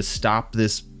in there to stop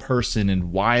this person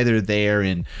and why they're there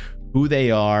and who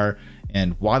they are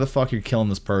and why the fuck you're killing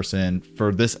this person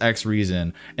for this X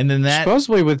reason. And then that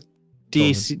Supposedly with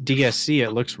DSC,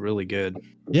 it looks really good.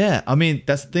 yeah, I mean,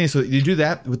 that's the thing. So you do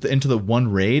that into the one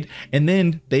raid, and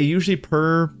then they usually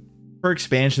per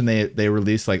expansion they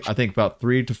release, like, I think about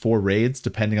 3 to 4 raids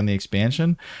depending on the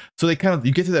expansion. So you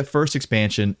get through that first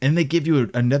expansion and they give you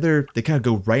another, they kind of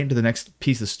go right into the next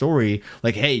piece of story,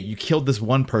 like, hey, you killed this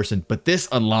one person, but this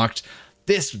unlocked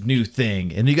this new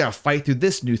thing and you gotta fight through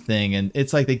this new thing. And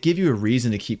it's like they give you a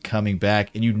reason to keep coming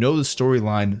back, and the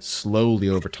storyline slowly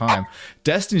over time.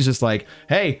 Destiny's just like,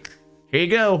 hey, here you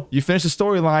go, you finished the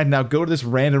storyline, now go to this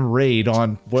random raid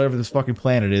on whatever this fucking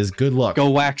planet is. Good luck. Go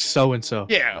wax so and so.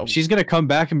 Yeah. She's gonna come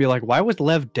back and be like, "Why was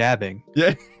Lev dabbing?"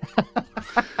 Yeah.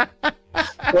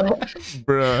 What,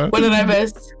 Bruh. what did I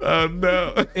miss? Oh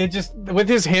no. It just with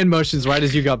his hand motions right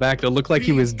as you got back, it looked like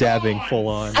he was dabbing full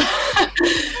on.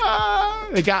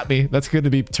 It got me. That's going to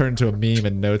be turned to a meme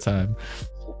in no time.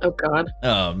 Oh God.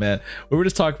 Oh man, we were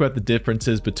just talking about the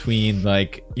differences between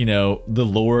like the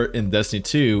lore in Destiny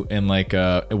 2 and like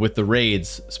with the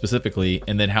raids specifically,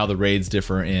 and then how the raids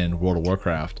differ in World of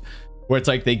Warcraft. Where it's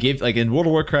like they give, like in World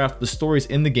of Warcraft, the story's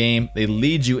in the game, they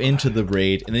lead you into the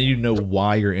raid, and then you know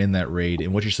why you're in that raid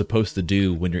and what you're supposed to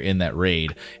do when you're in that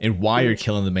raid and why you're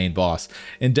killing the main boss.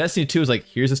 In Destiny 2 is like,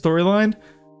 here's a storyline,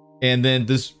 and then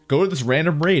just go to this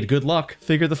random raid. Good luck,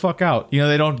 figure the fuck out.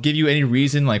 They don't give you any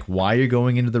reason like why you're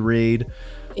going into the raid,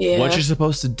 what you're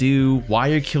supposed to do, why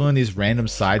you're killing these random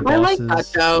side bosses. I like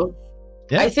that though.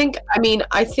 Yeah. I think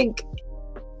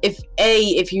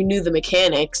if you knew the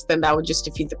mechanics, then that would just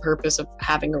defeat the purpose of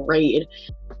having a raid.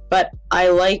 But I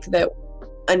like that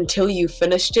until you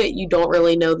finished it, you don't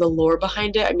really know the lore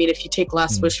behind it. I mean, if you take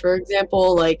Last Wish, for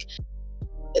example, like,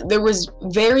 there was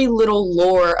very little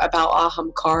lore about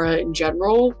Ahamkara in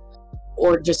general,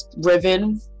 or just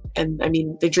Riven. And I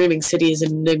mean, the Dreaming City is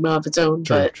an enigma of its own.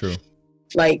 True.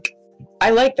 Like, I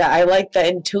like that. I like that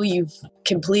until you've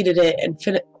completed it and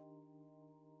finished.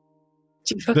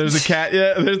 There's a cat.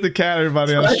 Yeah, there's the cat.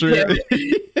 Everybody on the street.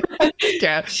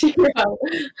 Cat.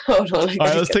 Hold on. All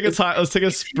right, let's take a time. Let's take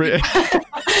a sprint.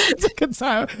 Take a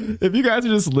time. If you guys are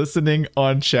just listening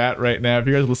on chat right now, if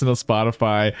you guys listen to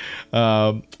Spotify,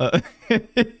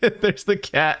 there's the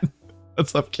cat.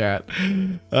 What's up, cat?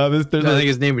 I think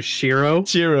his name was Shiro.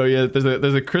 Shiro, yeah.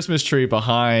 There's a Christmas tree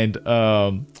behind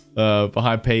Peyton,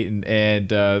 and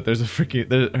there's a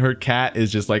freaking her cat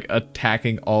is just like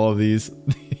attacking all of these,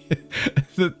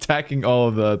 attacking all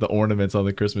of the ornaments on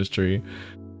the Christmas tree.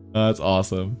 That's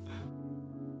awesome.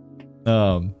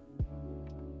 Yeah,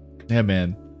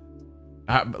 man.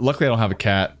 Luckily, I don't have a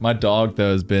cat. My dog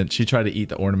though she tried to eat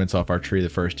the ornaments off our tree the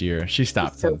first year. She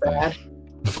stopped. So bad.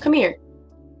 Come here.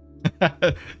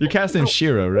 Your cat's named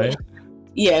Shiro, right?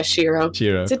 Yeah, Shiro.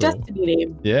 Shiro. It's a Destiny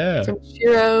name. Yeah. From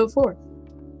Shiro 4.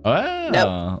 Oh.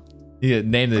 Nope. You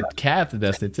named the cat the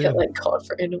Destiny too. Get like called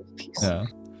for animal abuse. Yeah.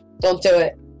 Don't do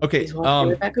it. Okay.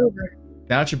 Back over.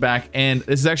 Now that you're back, and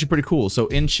this is actually pretty cool. So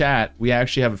in chat, we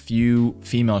actually have a few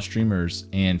female streamers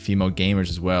and female gamers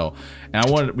as well. And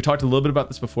we talked a little bit about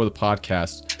this before the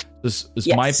podcast. This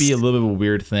might be a little bit of a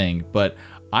weird thing, but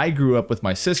I grew up with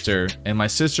my sister, and my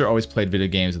sister always played video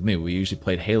games with me. We usually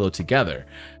played Halo together.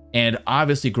 And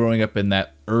obviously growing up in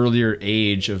that earlier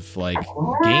age of like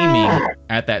gaming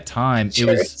at that time, it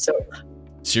was...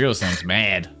 Serial sounds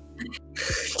mad.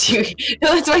 Dude,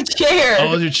 no, that's my chair.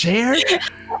 Oh, your chair? Yeah.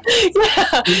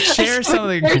 Your chair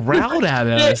sounded like growled at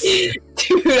us. Dude,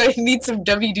 I need some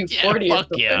WD-40. Yeah, fuck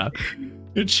yeah.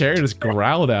 Your chair just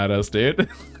growled at us, dude.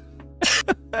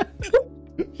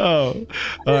 Oh,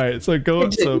 all right. So go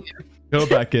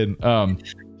back in.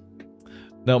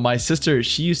 No, my sister,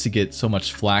 she used to get so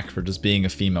much flack for just being a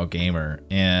female gamer,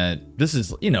 and this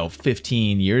is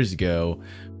 15 years ago,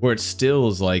 where it still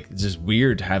is like just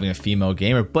weird having a female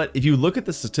gamer. But if you look at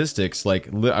the statistics,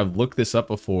 like I've looked this up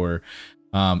before,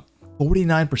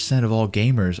 49% of all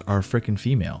gamers are freaking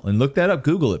female. And look that up,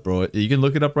 Google it, bro. You can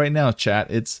look it up right now,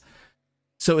 chat. It's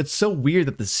so weird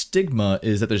that the stigma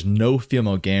is that there's no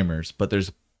female gamers, but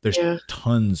there's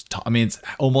tons. I mean, it's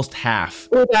almost half.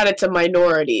 Or that it's a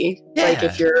minority. Yeah. Like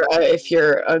if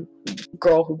you're a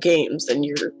girl who games, then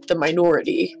you're the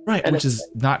minority. Right, which is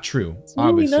not true,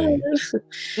 obviously.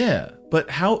 Yeah, but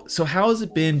how has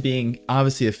it been being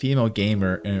obviously a female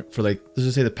gamer for like, let's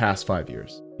just say the past 5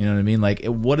 years? You know what I mean? Like,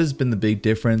 what has been the big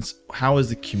difference? How is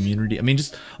the community? I mean,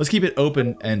 just let's keep it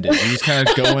open-ended. You just kind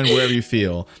of go in wherever you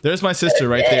feel. There's my sister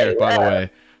right there, by the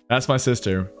way. That's my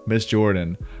sister, Miss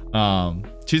Jordan.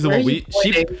 She's the one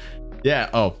yeah.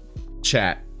 Oh,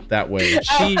 chat that way.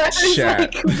 She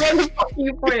chat. Like, where the fuck are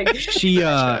you pointing? She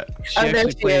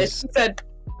actually plays. She said,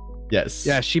 yes.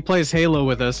 Yeah, she plays Halo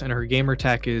with us, and her gamer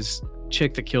tag is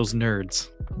chick that kills nerds.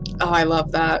 "Oh, I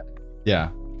love that." Yeah.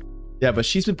 Yeah, but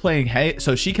she's been playing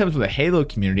so she comes with a Halo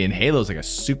community, and Halo's like a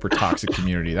super toxic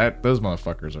community. Those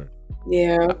motherfuckers are.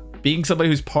 Yeah. Being somebody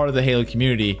who's part of the Halo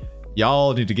community,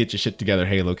 y'all need to get your shit together,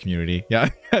 Halo community. Yeah,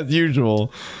 as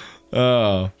usual.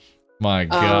 Oh my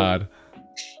god.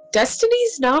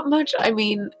 Destiny's not much. I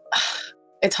mean,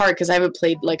 it's hard because I haven't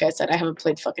played, like I said, I haven't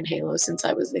played fucking Halo since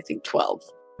I was, I think, 12.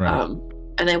 Right.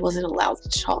 And I wasn't allowed to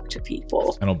talk to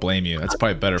people. I don't blame you. That's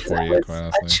probably better for you, quite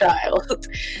honestly. A child.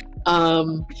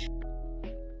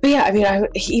 But yeah, I mean,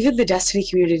 even the Destiny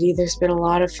community, there's been a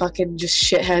lot of fucking just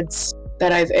shitheads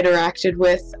that I've interacted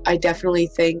with. I definitely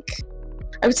think,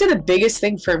 I would say the biggest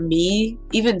thing for me,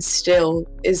 even still,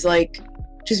 is like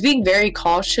just being very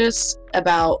cautious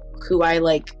about who I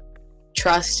like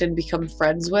trust and become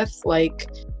friends with. Like,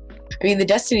 I mean, the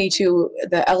Destiny 2,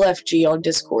 the LFG on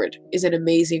Discord is an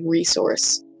amazing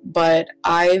resource, but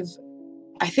I've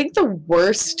I think the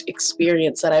worst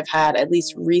experience that I've had, at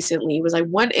least recently, was I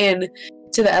went in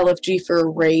to the LFG for a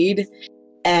raid,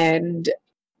 and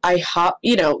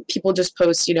people just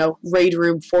post, raid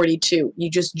room 42. You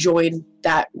just join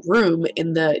that room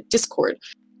in the Discord.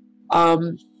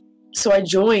 So I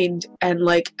joined, and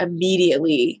like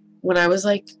immediately when I was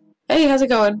like, hey, how's it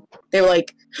going? They were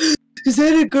like, is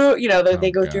that a girl?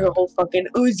 They go through the whole fucking,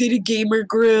 is it a gamer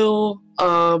grill?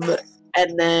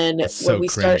 And then That's when so we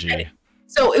cringy. started,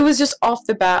 so it was just off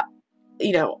the bat,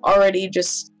 already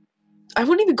just, I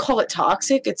wouldn't even call it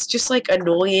toxic. It's just like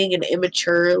annoying and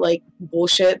immature, like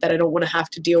bullshit that I don't want to have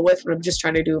to deal with when I'm just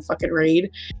trying to do a fucking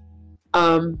raid.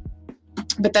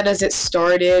 But then as it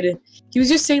started, he was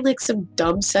just saying like some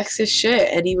dumb sexist shit,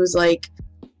 and he was like,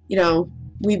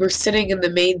 we were sitting in the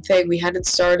main thing, we hadn't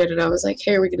started, and I was like,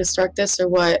 hey, are we gonna start this or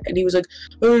what? And he was like,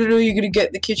 oh no, you're gonna get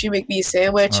in the kitchen, make me a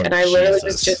sandwich. Oh, and I literally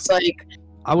was Jesus. just like,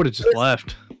 I would have just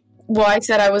left. well,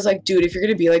 I was like, dude, if you're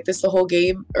gonna be like this the whole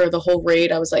game or the whole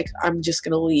raid, I was like, I'm just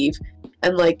gonna leave.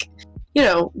 And like,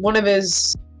 one of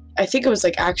his, I think it was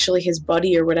like actually his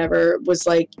buddy or whatever, was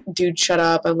like, dude, shut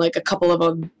up. And like a couple of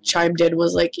them chimed in,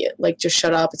 was like, just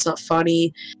shut up, it's not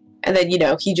funny. And then,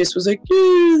 he just was like,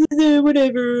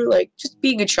 whatever, like just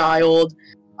being a child.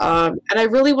 And I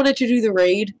really wanted to do the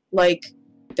raid. Like,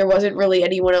 there wasn't really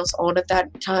anyone else on at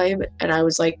that time. And I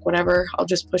was like, whatever, I'll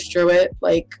just push through it.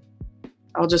 Like,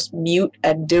 I'll just mute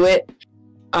and do it.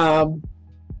 And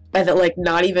then, like,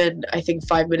 not even, I think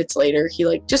 5 minutes later, he,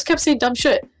 like, just kept saying dumb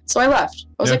shit. So I left.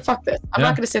 I was like, fuck this. I'm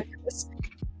not going to sit through this.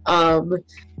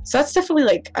 So that's definitely,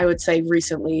 like, I would say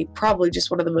recently, probably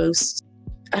just one of the most,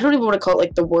 I don't even want to call it,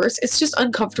 like, the worst. It's just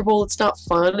uncomfortable. It's not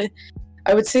fun.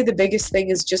 I would say the biggest thing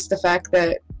is just the fact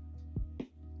that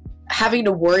having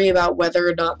to worry about whether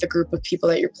or not the group of people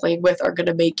that you're playing with are going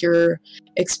to make your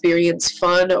experience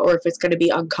fun, or if it's going to be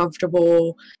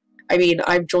uncomfortable. I mean,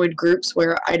 I've joined groups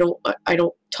where I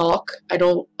don't talk, I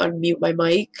don't unmute my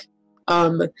mic.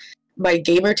 My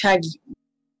gamer tag,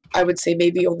 I would say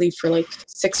maybe only for like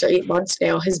 6 or 8 months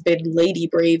now, has been Lady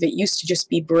Brave. It used to just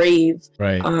be Brave.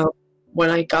 Right. When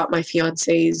I got my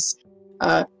fiance's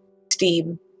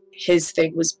Steam, his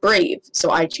thing was Brave,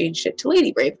 so I changed it to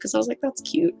Lady Brave because I was like, that's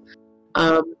cute.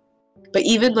 But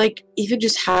even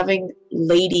just having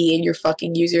Lady in your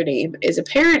fucking username is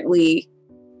apparently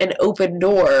an open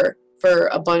door for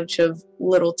a bunch of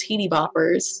little teeny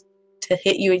boppers to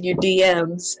hit you in your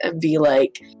DMs and be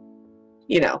like,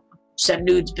 send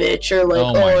nudes, bitch, or like,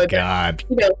 oh my god.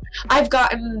 I've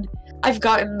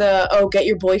gotten the, get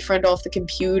your boyfriend off the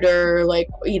computer, like,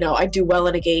 I do well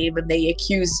in a game, and they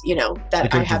accuse, that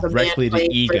I have a man directly to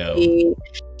playing ego. for me.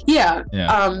 Yeah.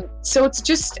 Yeah. So it's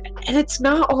just, and it's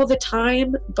not all the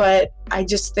time, but I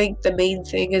just think the main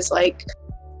thing is like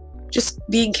just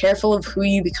being careful of who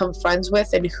you become friends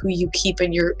with and who you keep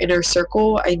in your inner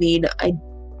circle. I mean, I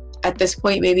at this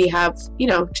point maybe have,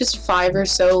 just 5 or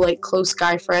so like close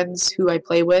guy friends who I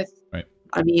play with. Right.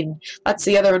 I mean, that's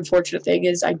the other unfortunate thing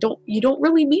is you don't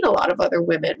really meet a lot of other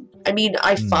women. I mean,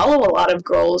 I follow a lot of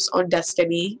girls on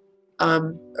Destiny,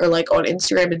 or like on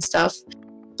Instagram and stuff,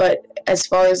 but as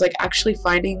far as like actually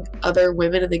finding other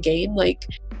women in the game, like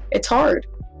it's hard.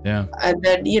 Yeah. And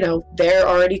then, they're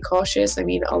already cautious. I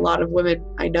mean, a lot of women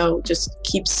I know just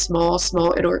keep small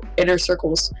inner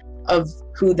circles of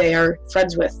who they are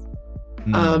friends with.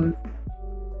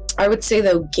 I would say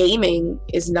though, gaming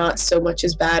is not so much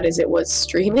as bad as it was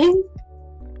streaming.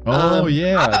 Oh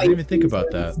yeah, I didn't even think about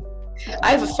that.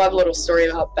 I have a fun little story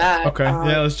about that. Okay,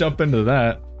 yeah, let's jump into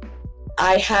that.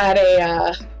 I had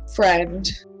a friend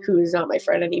who is not my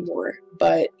friend anymore,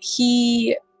 but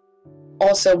he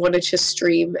also wanted to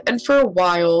stream, and for a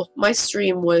while my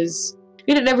stream was,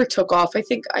 it never took off. I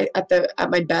think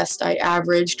at my best I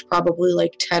averaged probably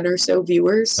like 10 or so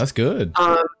viewers. That's good.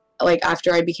 Like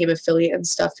after I became affiliate and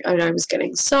stuff, and I was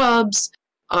getting subs,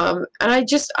 and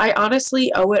I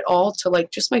honestly owe it all to like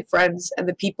just my friends and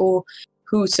the people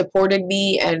who supported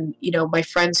me, and my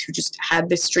friends who just had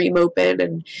the stream open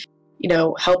and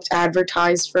helped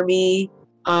advertise for me.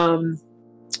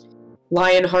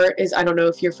 Lionheart is, I don't know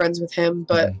if you're friends with him,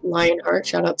 but Lionheart,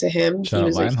 shout out to him. Shout he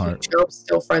was out a Lionheart. huge help,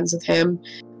 still friends with him.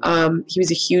 He was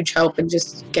a huge help in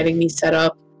just getting me set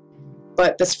up.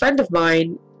 But this friend of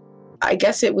mine, I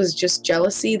guess it was just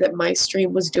jealousy that my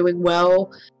stream was doing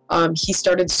well. He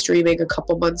started streaming a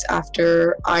couple months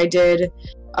after I did.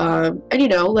 And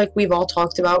like we've all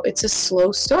talked about, it's a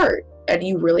slow start and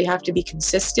you really have to be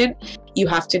consistent. You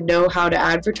have to know how to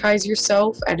advertise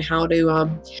yourself and how to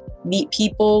meet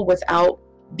people without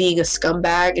being a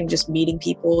scumbag and just meeting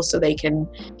people so they can,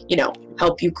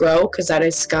 help you grow, because that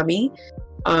is scummy.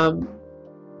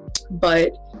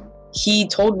 But he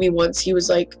told me once, he was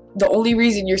like, the only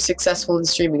reason you're successful in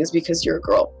streaming is because you're a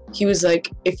girl. He was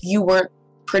like, if you weren't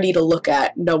pretty to look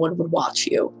at, no one would watch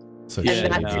you. So Yeah,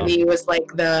 And that no. to me was like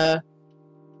the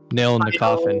Nail in the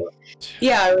final- coffin.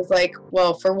 Yeah, I was like,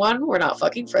 well, for one, we're not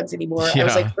fucking friends anymore. I was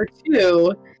Yeah. like, for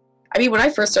two, I mean, when I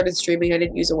first started streaming, I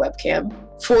didn't use a webcam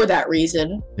for that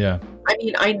reason. yeah. I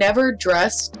mean, I never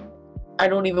dressed, I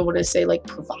don't even want to say like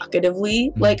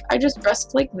provocatively. Mhm. Like, I just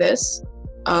dressed like this.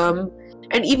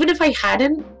 And even if I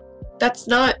hadn't, that's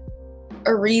not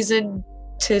a reason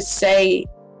to say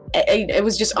it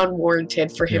was just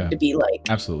unwarranted for him Yeah. to be like,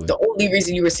 Absolutely. the only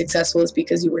reason you were successful is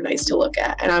because you were nice to look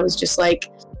at. And I was just like,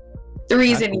 the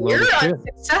reason a load you're of shit.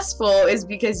 unsuccessful is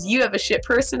because you have a shit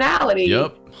personality.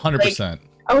 Yep. 100%.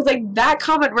 I was like, that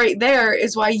comment right there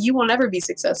is why you will never be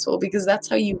successful, because that's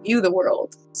how you view the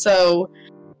world. So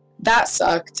that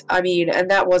sucked. I mean, and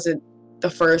that wasn't the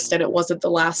first and it wasn't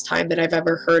the last time that I've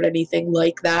ever heard anything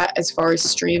like that as far as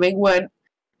streaming went.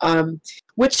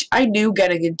 Which I knew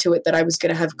getting into it that I was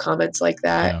going to have comments like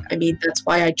that. Yeah. I mean, that's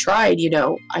why I tried,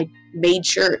 I made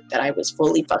sure that I was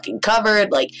fully fucking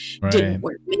covered, like Right. didn't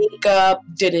wear makeup,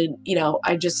 didn't,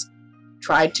 I just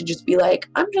tried to just be like,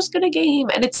 I'm just gonna game.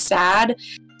 And it's sad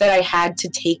that I had to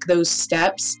take those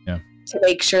steps Yeah. to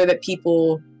make sure that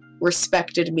people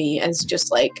respected me as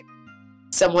just like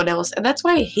someone else. And that's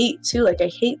why I hate too, like I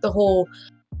hate the whole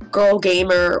girl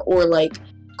gamer or like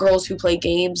girls who play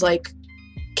games. Like,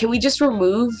 can we just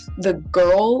remove the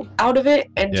girl out of it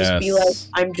and just be like, Yes.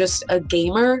 I'm just a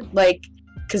gamer? Like,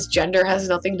 because gender has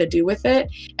nothing to do with it.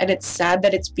 And it's sad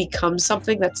that it's become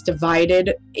something that's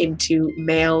divided into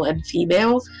male and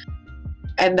female.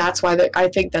 And that's why I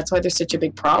think that's why there's such a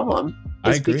big problem. I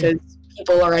Is agree. because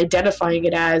people are identifying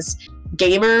it as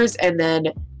gamers and then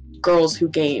girls who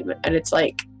game. And it's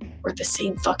like, we're the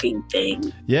same fucking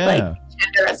thing. Yeah.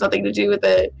 Gender has nothing to do with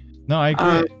it. No, I agree.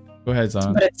 um, Go ahead,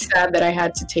 Zon. But it's sad that I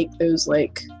had to take those,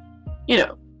 like,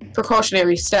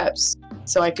 precautionary steps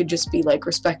so I could just be, like,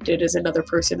 respected as another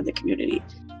person in the community.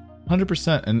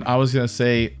 100%. And I was gonna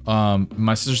say,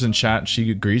 my sister's in chat. She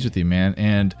agrees with you, man.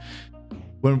 And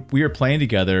when we were playing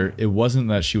together, it wasn't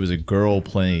that she was a girl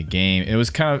playing a game. It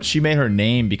was kind of, she made her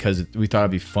name because we thought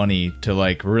it'd be funny to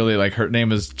like really like, her name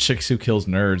was Chicks Who Kills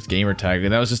Nerds gamer tag,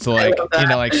 and that was just to like, love that.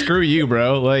 like screw you,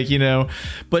 bro, like,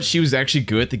 But she was actually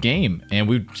good at the game,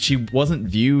 and she wasn't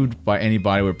viewed by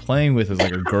anybody we're playing with as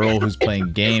like a girl who's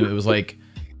playing game. It was like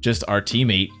just our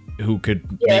teammate who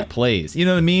could Yeah. make plays. You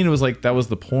know what I mean? It was like, that was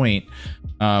the point.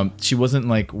 She wasn't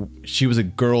like, she was a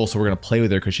girl, so we're gonna play with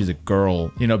her because she's a girl.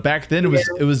 Back then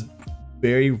it was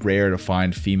very rare to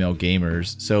find female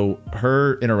gamers. So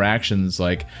her interactions,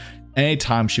 like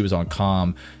anytime she was on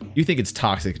comm, you think it's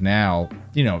toxic now.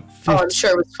 Oh, I'm sure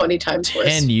it was 20 times worse.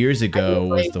 10 years ago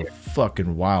was like the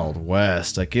fucking Wild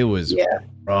West. Like it was Yeah.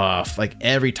 rough. Like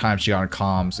every time she got on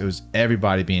comms, it was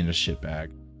everybody being a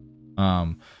shitbag.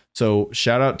 So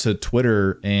shout out to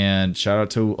Twitter and shout out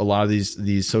to a lot of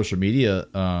these social media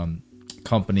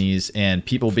companies and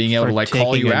people being able to like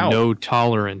call Taking you a out. no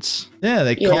tolerance. Yeah,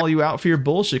 they Yeah. call you out for your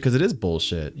bullshit because it is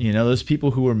bullshit. Those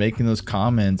people who are making those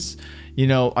comments,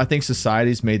 I think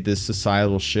society's made this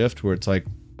societal shift where it's like,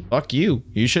 fuck you.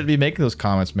 You shouldn't be making those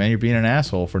comments, man. You're being an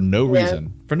asshole for no Yeah.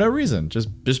 reason. For no reason. Just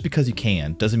because you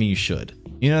can doesn't mean you should.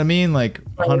 You know what I mean? Like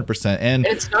 100%. And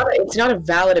And it's not a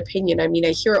valid opinion. I mean,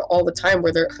 I hear it all the time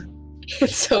where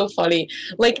it's so funny.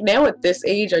 Like now at this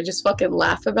age, I just fucking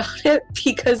laugh about it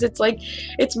because it's like,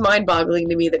 it's mind boggling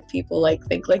to me that people like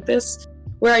think like this.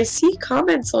 Where I see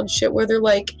comments on shit where they're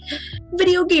like,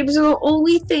 video games are the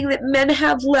only thing that men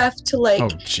have left to like oh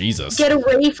Jesus. get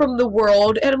away from the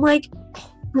world. And I'm like,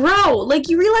 bro, like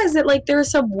you realize that like there are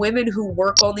some women who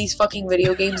work on these fucking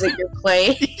video games that you're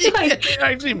playing. Like, You're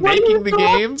actually what are making you the talking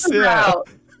games. Yeah. about?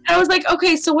 And I was like,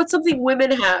 okay, so what's something women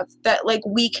have that like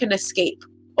we can escape?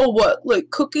 Oh, what? Like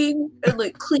cooking and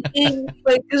like cleaning?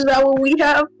 Like, is that what we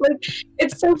have? Like,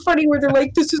 it's so funny where they're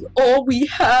like, this is all we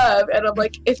have. And I'm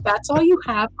like, if that's all you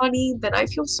have, honey, then I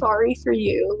feel sorry for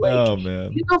you. Like, Oh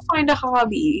man. you go find a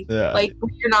hobby. Yeah. Like,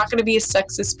 you're not going to be a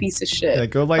sexist piece of shit. Yeah,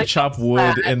 go like chop that's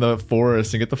wood sad. in the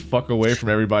forest and get the fuck away from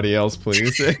everybody else,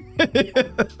 please.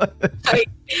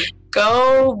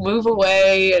 Go move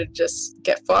away and just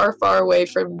get far, far away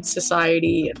from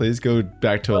society. And Please go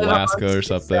back to live Alaska or amongst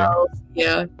something. yourself.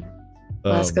 Yeah.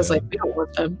 Oh, Alaska's man. like, we don't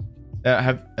want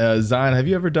them. Zion, have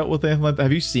you ever dealt with anything like that?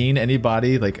 Have you seen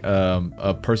anybody like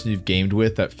a person you've gamed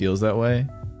with that feels that way?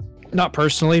 Not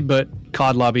personally, but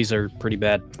COD lobbies are pretty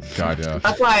bad. God, yeah.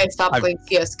 That's why I stopped I've- playing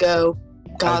CSGO.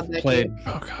 God, I've that played game.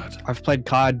 Oh God. I've played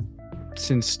COD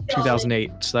since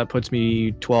 2008, so that puts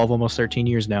me 12, almost 13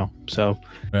 years now. So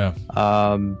Yeah.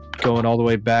 going all the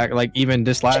way back. Like even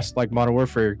this last like Modern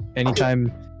Warfare,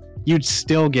 anytime you'd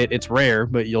still get, it's rare,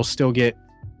 but you'll still get,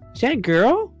 is that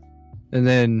girl? And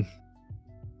then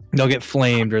they'll get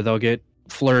flamed or they'll get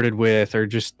flirted with, or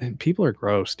just, people are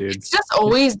gross, dude. It's just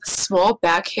always the small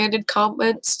backhanded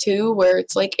comments too, where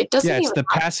it's like it doesn't. Yeah, it's even the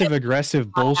passive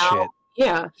aggressive bullshit.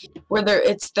 Yeah, whether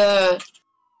it's the,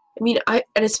 I mean,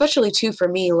 and especially too for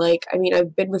me, like, I mean,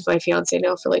 I've been with my fiance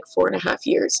now for like 4.5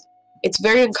 years. It's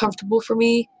very uncomfortable for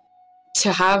me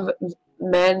to have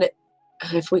men,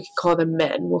 if we could call them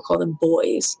men, we'll call them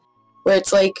boys, where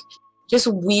it's like just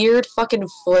weird fucking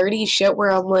flirty shit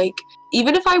where I'm like,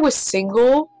 even if I was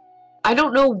single, I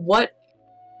don't know what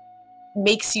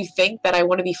makes you think that I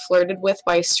want to be flirted with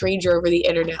by a stranger over the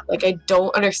internet. Like, I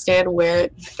don't understand where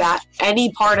that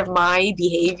any part of my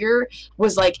behavior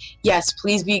was like, yes,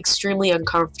 please be extremely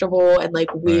uncomfortable and like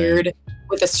weird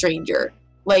with a stranger.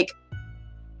 Like,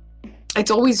 it's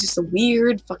always just a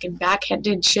weird fucking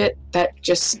backhanded shit that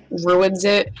just ruins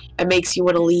it and makes you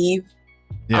want to leave.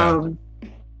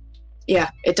 Yeah.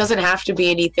 It doesn't have to be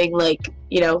anything like,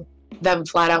 you know, them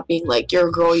flat out being like, you're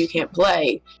a girl, you can't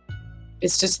play.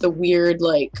 It's just the weird,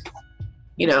 like,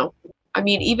 you know, I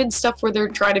mean, even stuff where they're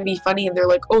trying to be funny and they're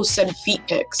like, oh, send feet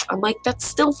pics. I'm like, that's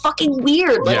still fucking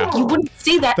weird. Like, Yeah. you wouldn't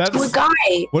say that to a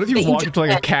guy. What if you that walk up to like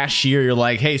a just met. cashier, you're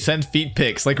like, hey, send feet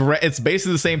pics. Like, it's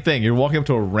basically the same thing. You're walking up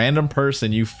to a random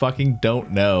person you fucking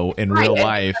don't know in real and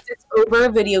life. because it's over a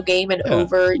video game and Yeah.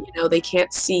 over, you know, they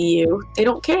can't see you. They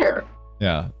don't care.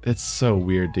 Yeah, it's so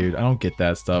weird, dude. I don't get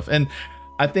that stuff. And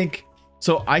I think,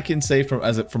 so I can say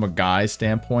from a guy's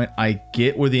standpoint, I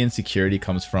get where the insecurity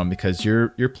comes from, because you're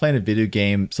playing a video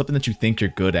game, something that you think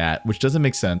you're good at, which doesn't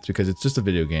make sense because it's just a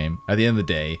video game at the end of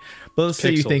the day. But let's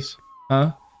say you think,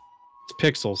 huh? It's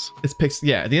pixels. It's pixels.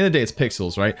 Yeah, at the end of the day, it's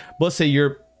pixels, right? But let's say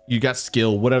you got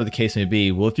skill, whatever the case may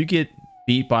be. Well, if you get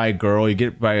beat by a girl,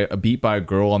 beat by a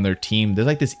girl on their team, there's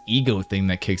like this ego thing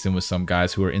that kicks in with some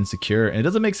guys who are insecure, and it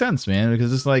doesn't make sense, man,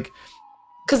 because it's like,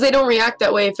 Because they don't react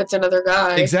that way if it's another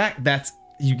guy. that's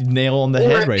you nail on the Or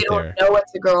head if right they don't there. know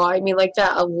it's a girl. I mean, like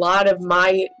that. A lot of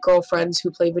my girlfriends who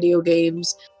play video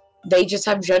games, they just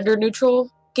have gender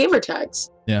neutral gamer tags.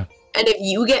 Yeah. And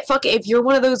if you're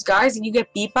one of those guys and you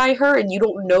get beat by her and you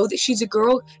don't know that she's a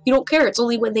girl, you don't care. It's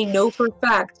only when they know for a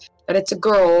fact that it's a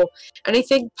girl. And I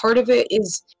think part of it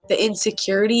is the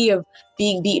insecurity of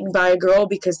being beaten by a girl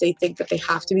because they think that they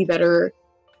have to be better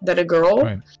than a girl.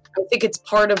 Right. I think it's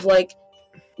part of like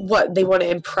what they want to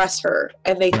impress her,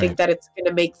 and they Right. think that it's going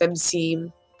to make them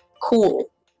seem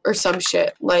cool or some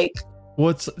shit. Like,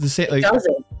 What's the same? it Like,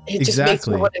 doesn't. It just makes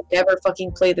me Exactly. want to never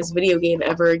fucking play this video game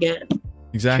ever again.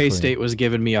 exactly. K-State was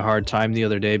giving me a hard time the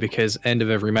other day because end of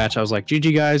every match I was like,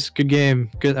 GG guys, good game.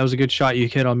 Good, that was a good shot you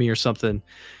hit on me or something.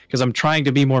 Because I'm trying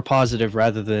to be more positive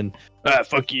rather than,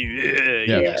 fuck you,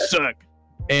 Yeah. you suck.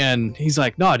 And he's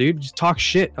like, no, dude, just talk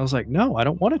shit. I was like, no, I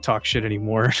don't want to talk shit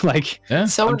anymore. Like, Yeah.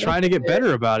 So I'm trying to get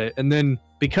better about it. And then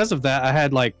because of that, I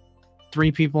had like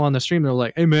 3 people on the stream. They're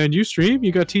like, hey man, you stream?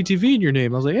 You got TTV in your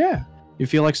name. I was like, yeah. You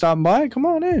feel like stopping by? Come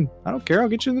on in. I don't care. I'll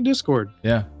get you in the Discord.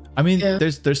 Yeah. I mean, Yeah.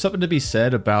 there's something to be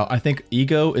said about, I think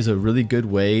ego is a really good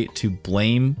way to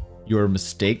blame your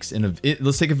mistakes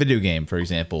let's take a video game, for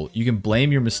example. You can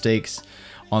blame your mistakes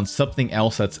on something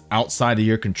else that's outside of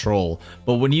your control.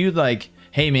 But when you like,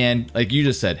 hey man, like you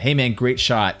just said, hey man, great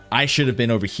shot, I should have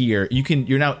been over here.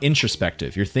 You're now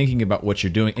introspective. You're thinking about what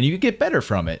you're doing, and you can get better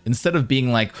from it instead of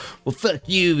being like, well, fuck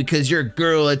you because you're a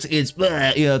girl. It's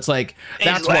blah. You know, it's like,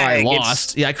 that's why I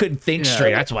lost. Yeah, I couldn't think Yeah.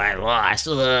 straight. That's why I lost.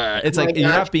 It's Oh like, my you're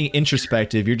gosh. not being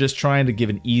introspective. You're just trying to give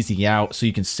an easy out so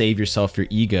you can save yourself your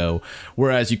ego.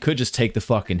 Whereas you could just take the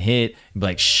fucking hit and be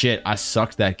like, shit, I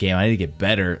sucked that game. I need to get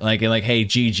better. Like, hey,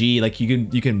 GG. Like,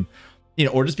 you can, you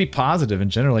know, or just be positive in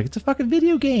general. Like, it's a fucking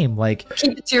video game. Like,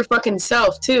 Keep it to your fucking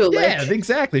self too. yeah, Like,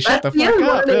 exactly. Shut the that's fuck other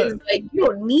up. one is, like, you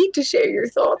don't need to share your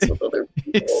thoughts with other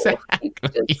people. Exactly. You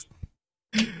can just,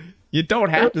 You don't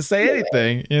have to say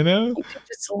anything, you know? you can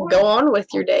just go on with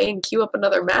your day and queue up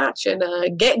another match and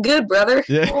get good, brother.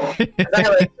 Yeah. As I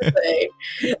like to say.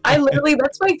 I literally,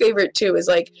 that's my favorite too, is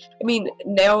like, I mean,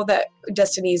 now that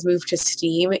Destiny's moved to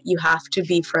Steam, you have to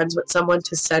be friends with someone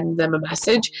to send them a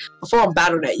message. Before on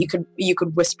Battle.net, you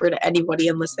could whisper to anybody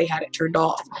unless they had it turned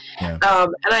off. Yeah.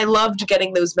 And I loved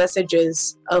getting those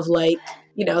messages of like,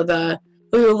 you know,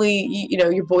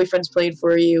 your boyfriend's playing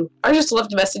for you. I just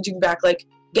loved messaging back like,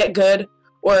 get good.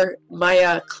 Or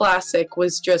my classic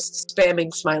was just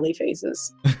spamming smiley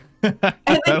faces. And then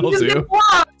That'll you just do. get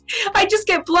blocked. I just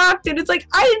get blocked, and it's like,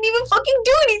 I didn't even fucking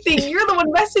do anything. You're the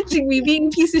one messaging me being a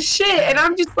piece of shit. And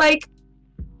I'm just like,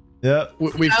 Yeah.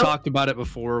 We've So- talked about it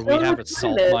before. We so have a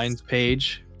salt goodness. mines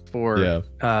page for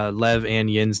Yeah. Lev and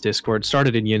Yin's Discord.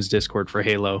 Started in Yin's Discord for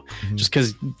Halo, Mhm. just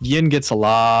because Yin gets a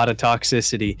lot of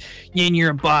toxicity. Yin,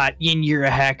 you're a bot. Yin, you're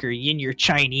a hacker. Yin, you're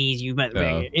Chinese. You might,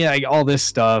 like, all this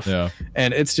stuff. Yeah.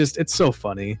 And it's so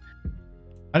funny.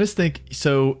 I just think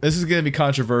so. This is gonna be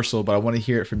controversial, but I want to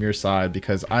hear it from your side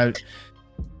because I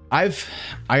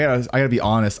gotta be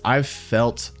honest. I've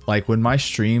felt like when my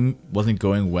stream wasn't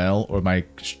going well, or I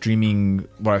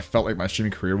felt like my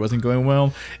streaming career wasn't going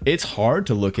well, it's hard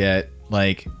to look at,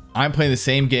 like, I'm playing the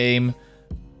same game,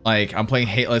 like I'm playing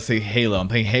let's say Halo. I'm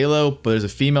playing Halo, but there's a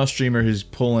female streamer who's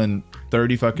pulling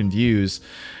 30 fucking views.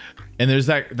 And there's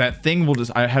that thing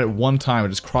I had it one time, it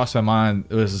just crossed my mind.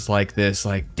 It was just like this,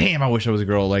 like, damn, I wish I was a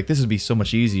girl. Like, this would be so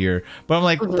much easier. But I'm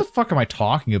like, what the fuck am I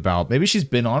talking about? Maybe she's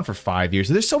been on for 5 years.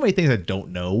 So there's so many things I don't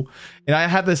know. And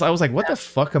I was like, what the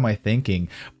fuck am I thinking?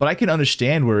 But I can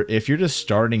understand where if you're just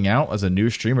starting out as a new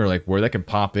streamer, like where that can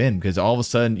pop in, because all of a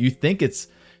sudden you think it's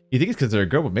because they're a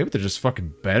girl, but maybe they're just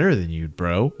fucking better than you,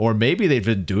 bro. Or maybe they've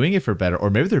been doing it for better, or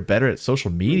maybe they're better at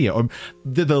social media, or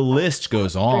the list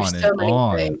goes on and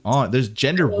on and on. There's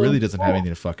gender really doesn't have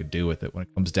anything to fucking do with it when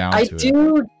it comes down to it. I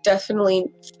do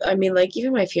definitely. I mean, like,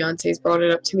 even my fiance's brought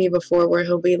it up to me before, where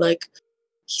he'll be like,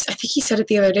 I think he said it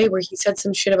the other day, where he said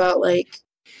some shit about, like,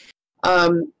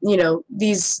 you know,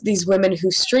 these women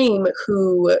who stream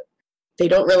who they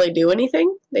don't really do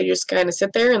anything. They just kind of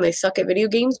sit there and they suck at video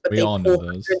games, but they pull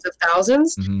hundreds of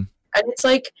thousands. Mm-hmm. And it's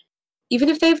like, even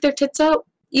if they have their tits out,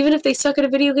 even if they suck at a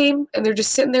video game and they're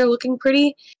just sitting there looking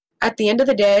pretty, at the end of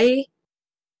the day,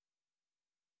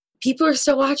 people are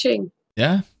still watching.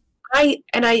 Yeah. I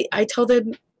tell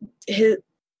them, I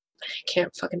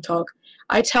can't fucking talk.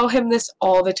 I tell him this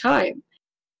all the time.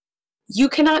 You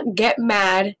cannot get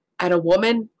mad at a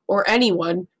woman or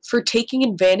anyone for taking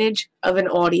advantage of an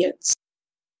audience.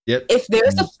 Yep. If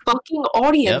there's a fucking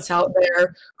audience out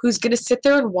there who's gonna sit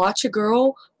there and watch a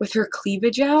girl with her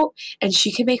cleavage out and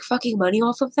she can make fucking money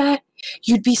off of that,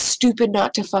 you'd be stupid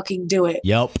not to fucking do it.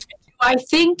 Yep. I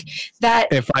think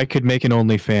that if I could make an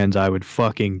OnlyFans, I would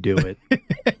fucking do it.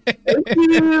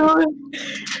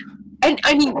 And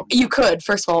I mean, you could.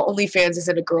 First of all, OnlyFans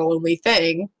isn't a girl-only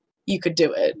thing. You could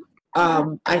do it.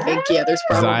 I think, yeah, there's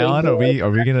probably Zion, are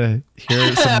we gonna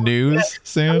hear some news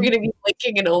soon? We're gonna be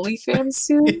linking an OnlyFans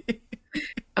soon.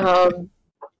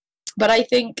 But I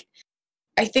think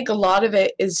a lot of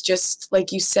it is just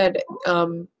like you said,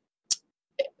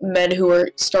 men who are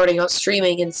starting out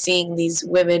streaming and seeing these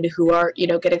women who are, you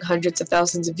know, getting hundreds of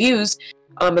thousands of views,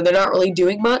 and they're not really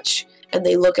doing much, and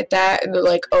they look at that and they're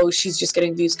like, oh, she's just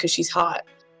getting views because she's hot.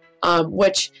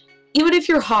 Which, even if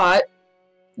you're hot,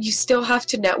 you still have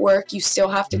to network, you still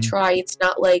have to try. It's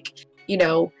not like, you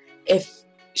know, if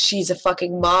she's a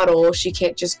fucking model, she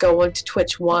can't just go onto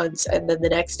Twitch once and then the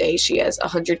next day she has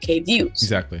 100k views.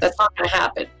 Exactly. That's not gonna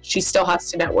happen. She still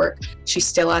has to network. She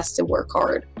still has to work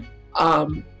hard.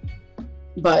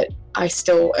 But I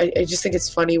just think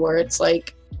it's funny where it's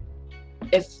like,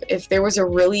 if there was a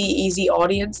really easy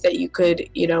audience that you could,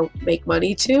 you know, make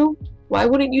money to, why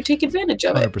wouldn't you take advantage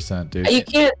of it? 100%, dude. You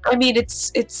can't. I mean,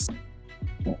 it's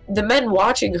the men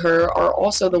watching her are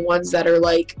also the ones that are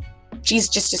like, she's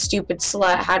just a stupid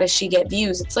slut. How does she get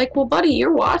views? It's like, well, buddy,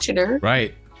 you're watching her.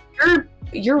 Right.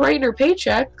 You're writing her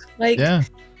paycheck. Like, yeah.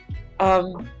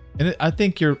 And I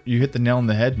think you hit the nail on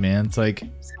the head, man. It's like,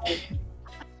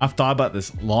 I've thought about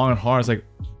this long and hard. It's like,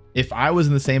 if I was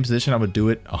in the same position, I would do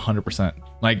it 100%.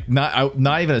 Like,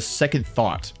 not even a second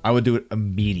thought. I would do it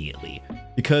immediately.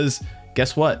 Because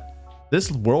guess what? This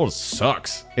world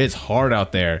sucks. It's hard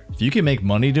out there. If you can make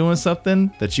money doing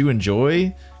something that you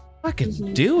enjoy,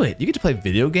 fucking do it. You get to play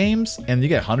video games and you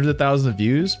get hundreds of thousands of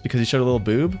views because you showed a little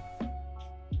boob.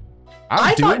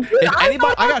 I'll do it.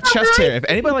 I got chest hair. If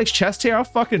anybody likes chest hair, I'll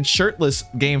fucking shirtless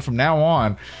game from now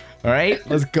on. All right,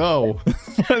 let's go.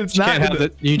 It's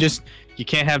you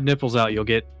can't have nipples out. You'll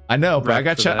get. I know, but I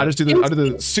got I just do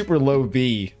the super low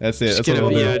V. That's it.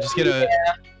 Just get a.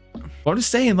 Well, I'm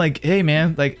just saying, like, hey,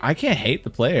 man, like, I can't hate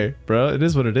the player, bro. It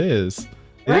is what it is.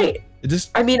 Right.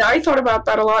 I mean, I thought about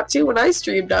that a lot too when I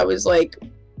streamed. I was like,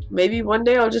 maybe one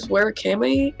day I'll just wear a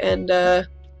cami, and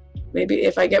maybe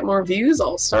if I get more views,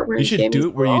 I'll start wearing. You should do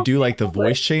it where you do like the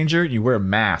voice changer. You wear a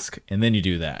mask, and then you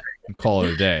do that and call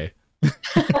it a day.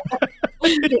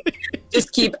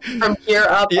 Just keep from here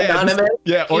up anonymous.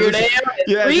 Or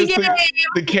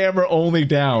the camera only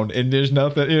down, and there's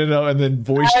nothing, you know, and then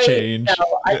voice change.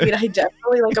 I mean, I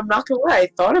definitely, like, I'm not gonna lie, I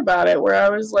thought about it where I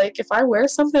was like, if I wear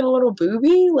something a little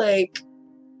booby, like,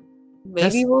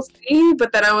 maybe we'll see.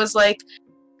 But then I was like,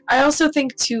 I also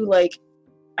think too, like,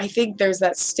 I think there's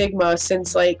that stigma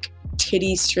since like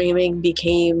titty streaming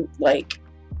became like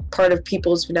part of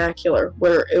people's vernacular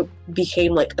where it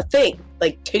became like a thing.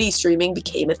 Like titty streaming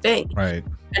became a thing. Right.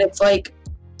 And it's like,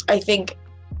 I think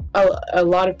a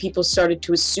lot of people started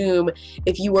to assume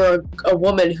if you were a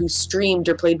woman who streamed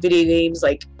or played video games,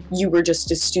 like you were just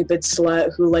a stupid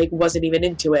slut who like wasn't even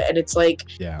into it. And it's like,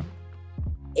 Yeah.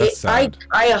 I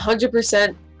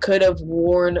 100% could have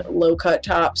worn low cut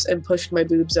tops and pushed my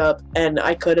boobs up, and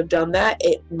I could have done that.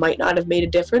 It might not have made a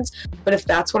difference, but if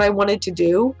that's what I wanted to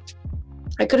do,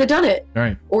 I could have done it.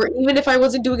 Right. Or even if I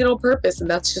wasn't doing it on purpose and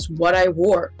that's just what I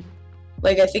wore.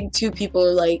 Like, I think too, people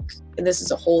are like, and this is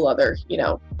a whole other, you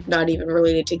know, not even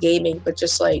related to gaming, but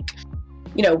just like,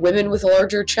 you know, women with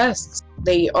larger chests,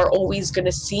 they are always going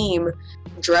to seem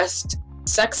dressed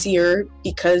sexier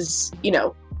because, you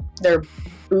know, their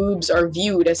boobs are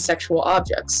viewed as sexual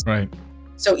objects. Right.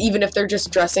 So even if they're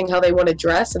just dressing how they want to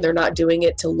dress and they're not doing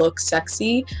it to look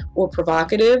sexy or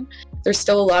provocative, there's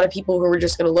still a lot of people who are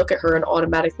just going to look at her and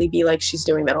automatically be like, she's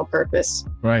doing that on purpose.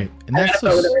 Right. And I that's don't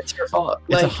know whether it's your fault.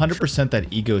 it's Like, 100%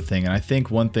 that ego thing. And I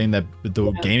think one thing that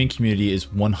the gaming community is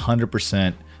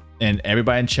 100%, and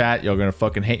everybody in chat, y'all gonna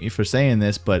fucking hate me for saying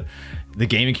this, but the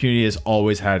gaming community has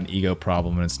always had an ego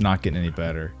problem, and it's not getting any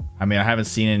better. I mean, I haven't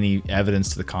seen any evidence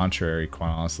to the contrary, quite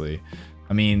honestly.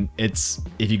 I mean, it's,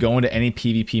 if you go into any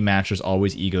PvP match, there's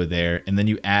always ego there, and then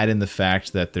you add in the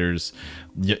fact that there's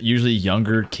usually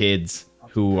younger kids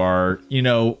who are, you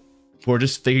know, who are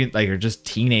just figuring, like, are just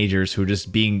teenagers who are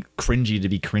just being cringy to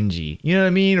be cringy. You know what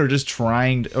I mean? Or just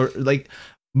trying to, or like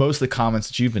most of the comments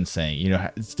that you've been saying, you know,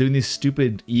 it's doing these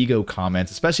stupid ego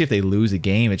comments, especially if they lose a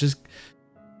game. It just,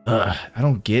 I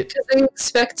don't get. because they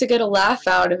expect to get a laugh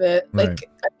out of it. Like, Right.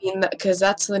 I mean, because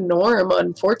that's the norm,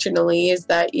 unfortunately, is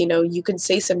that, you know, you can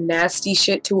say some nasty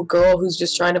shit to a girl who's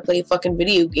just trying to play a fucking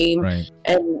video game, Right.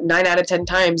 and 9 out of 10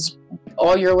 times,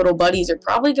 all your little buddies are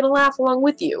probably going to laugh along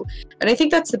with you. And I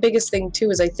think that's the biggest thing, too,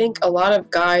 is I think a lot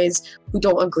of guys who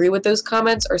don't agree with those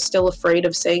comments are still afraid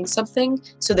of saying something,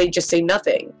 so they just say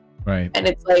nothing. Right. And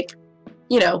it's like,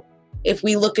 you know, if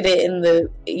we look at it in the,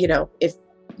 you know, if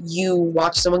you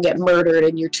watch someone get murdered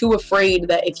and you're too afraid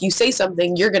that if you say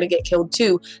something, you're going to get killed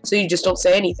too, so you just don't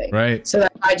say anything. Right. So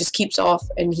that guy just keeps off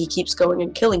and he keeps going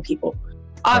and killing people.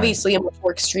 Obviously, a much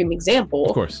more extreme example.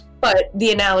 Of course. But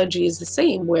the analogy is the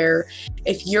same, where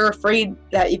if you're afraid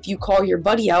that if you call your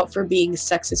buddy out for being a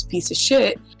sexist piece of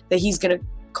shit, that he's going to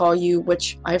call you,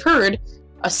 which I've heard,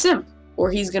 a simp.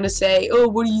 Or he's going to say, oh,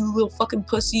 what are you, little fucking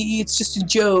pussy? It's just a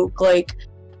joke. Like,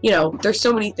 you know, there's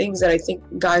so many things that I think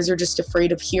guys are just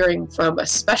afraid of hearing from,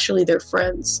 especially their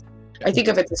friends. I think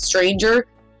if it's a stranger,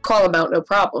 call them out, no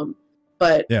problem.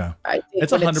 But Yeah. I think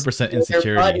It's when 100% their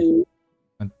insecurity.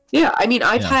 yeah, I mean,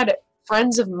 I've Yeah. had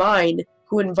friends of mine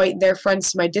who invite their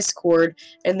friends to my Discord,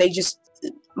 and they just,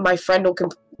 my friend will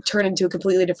turn into a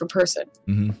completely different person.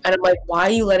 Mhm. And I'm like, why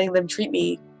are you letting them treat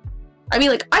me? I mean,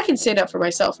 like, I can stand up for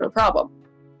myself, no problem.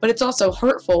 But it's also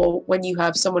hurtful when you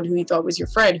have someone who you thought was your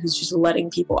friend who's just letting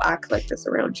people act like this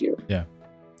around you. Yeah.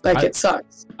 Like, I- it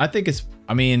sucks. I think it's,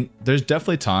 I mean, there's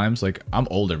definitely times, like, I'm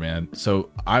older, man, so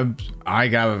I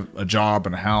got a job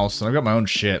and a house and I've got my own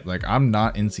shit. Like, I'm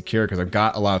not insecure because I've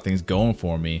got a lot of things going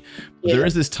for me. But Yeah. there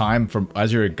is this time from,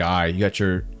 as you're a guy, you got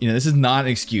your, you know, this is not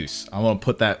an excuse. I want to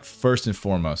put that first and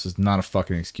foremost. It's not a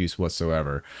fucking excuse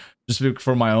whatsoever. Just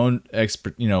for my own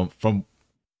you know, from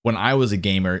when I was a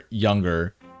gamer,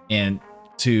 younger, and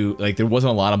to, like, there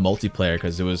wasn't a lot of multiplayer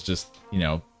because it was just, you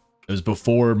know, it was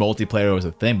before multiplayer was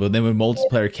a thing. But then when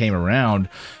multiplayer came around,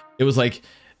 it was like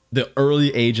the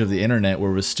early age of the internet,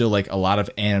 where it was still like a lot of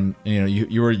you know,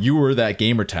 you were that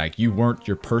gamer tag. You weren't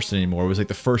your person anymore. It was like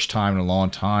the first time in a long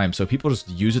time. So people just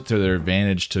use it to their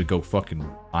advantage to go fucking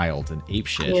wild and ape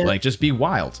shit. Yeah. Like, just be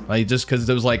wild. Like, just because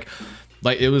it was like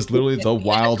it was literally the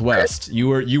Wild West. You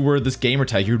were this gamer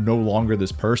tag. You're no longer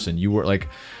this person. You were like,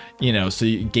 you know, so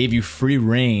it gave you free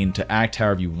reign to act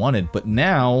however you wanted. But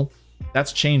now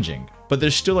that's changing. But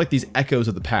there's still like these echoes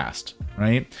of the past,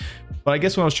 right? But I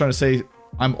guess what I was trying to say,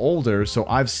 I'm older, so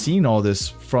I've seen all this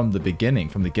from the beginning,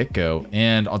 from the get-go.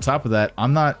 And on top of that,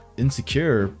 I'm not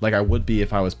insecure like I would be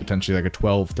if I was potentially like a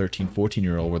 12, 13,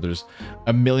 14-year-old where there's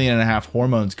 1.5 million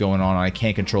hormones going on and I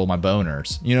can't control my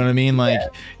boners. You know what I mean? Like, you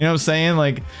know what I'm saying?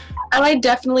 Like, And I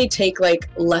definitely take, like,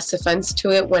 less offense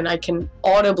to it when I can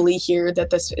audibly hear that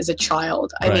this is a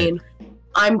child. I Right. mean,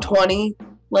 I'm 20.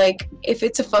 Like, if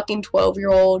it's a fucking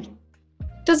 12-year-old,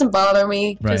 it doesn't bother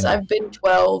me because Right. I've been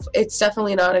 12. It's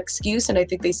definitely not an excuse, and I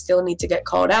think they still need to get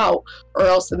called out, or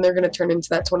else then they're going to turn into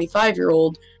that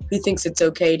 25-year-old who thinks it's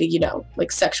okay to, you know,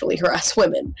 like, sexually harass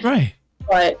women. right.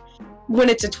 But when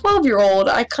it's a 12-year-old,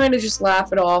 I kind of just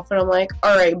laugh it off, and I'm like,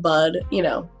 all right, bud, you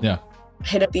know. Yeah.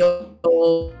 hit up the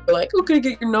old like, oh, can I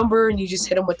get your number? And you just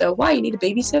hit them with the, why, you need a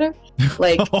babysitter?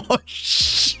 Like, Oh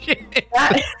shit!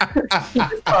 that. You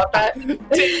just thought that.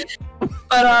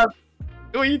 But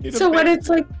Oh, you need a so when baby. it's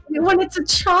like, when it's a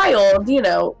child, you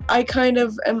know, I kind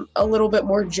of am a little bit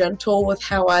more gentle with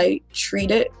how I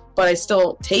treat it, but I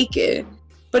still take it.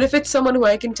 But if it's someone who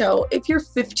I can tell, if you're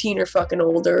 15 or fucking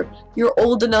older, you're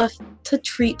old enough to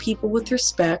treat people with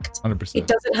respect. 100%. It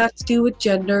doesn't have to do with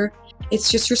gender.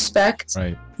 It's just respect.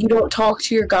 Right. You don't talk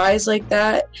to your guys like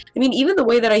that. I mean, even the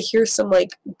way that I hear some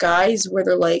like guys where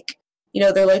they're like, you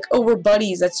know, they're like, oh, we're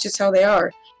buddies. That's just how they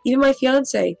are. Even my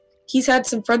fiance, he's had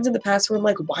some friends in the past where I'm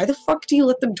like, why the fuck do you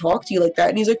let them talk to you like that?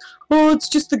 And he's like, oh, it's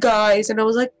just the guys. And I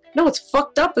was like, no, it's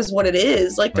fucked up is what it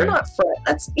is. Like, they're Right. not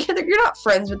friends. You're not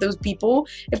friends with those people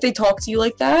if they talk to you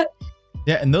like that.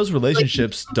 Yeah, and those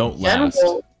relationships don't last.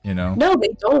 general- You know. No, they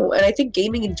don't. And I think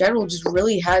gaming in general just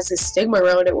really has this stigma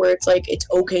around it where it's like, it's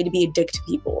okay to be a dick to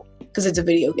people because it's a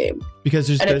video game. Because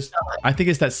And there's it's not. I think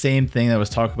it's that same thing that was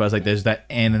talked about. It's like there's that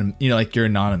like you're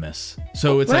anonymous.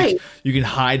 So it's Right. like you can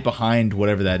hide behind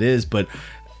whatever that is. But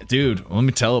dude, let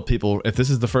me tell people, if this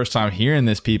is the first time hearing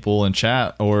this, people in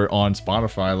chat or on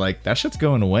Spotify, like that shit's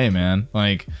going away, man.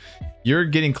 Like you're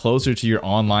getting closer to your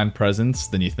online presence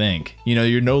than you think. You know,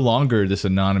 you're no longer this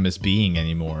anonymous being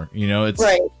anymore. You know, it's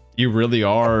Right. you really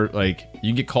are, like,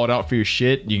 you get called out for your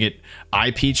shit, you get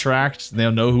IP tracked,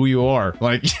 they'll know who you are.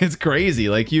 Like, it's crazy.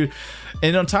 Like,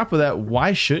 and on top of that,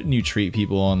 why shouldn't you treat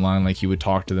people online like you would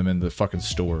talk to them in the fucking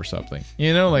store or something?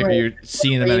 You know, like Right. you're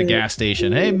seeing them at a Crazy. gas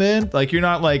station. Hey man, like you're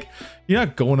not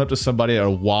going up to somebody at a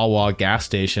Wawa gas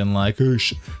station like, hey,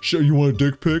 you want a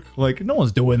dick pic? Like, no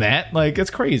one's doing that. Like,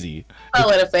 it's crazy. Oh,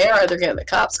 and if they are, they're getting the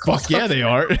cops called. Fuck yeah, they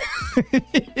are.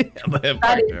 Fuck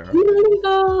That they is are.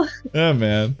 illegal. Yeah,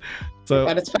 man. So,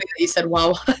 God, it's funny that you said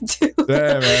Wawa too.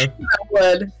 yeah,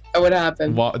 man. That would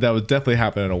happen. That would definitely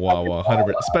happen at a Wawa,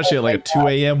 100%, especially at like a 2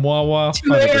 a.m. Wawa.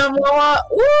 2 a.m. Wawa.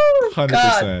 Woo!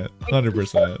 100%,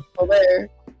 100%. Over there.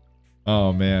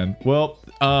 Oh man. Well,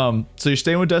 so you're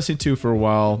staying with Destiny 2 for a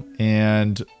while,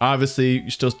 and obviously you're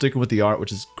still sticking with the art,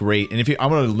 which is great. And I'm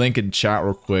gonna link in chat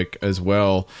real quick as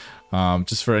well,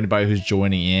 just for anybody who's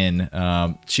joining in.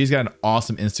 She's got an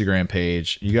awesome Instagram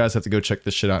page. You guys have to go check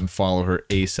this shit out and follow her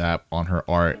ASAP on her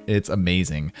art. It's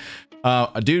amazing.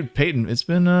 Dude, Peyton, it's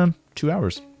been 2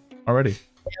 hours already.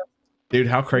 Dude,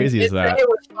 how crazy is that?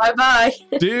 Bye bye.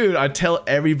 Dude, I tell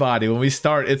everybody when we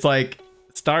start, it's like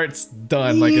starts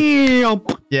done. Like,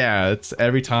 yeah, it's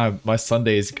every time. My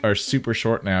Sundays are super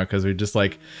short now because we're just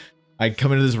like, I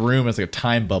come into this room, it's like a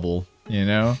time bubble, you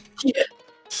know? Yeah. It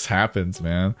just happens,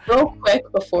 man. Real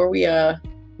quick before we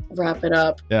wrap it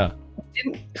up. Yeah.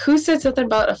 Who said something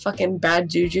about a fucking bad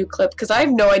juju clip? Because I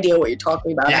have no idea what you're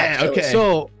talking about. Yeah, actually. okay.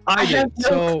 So I have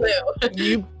did. no So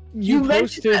clue. you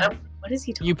mentioned posted that. What is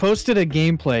he talking you posted a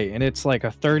gameplay and it's like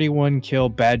a 31 kill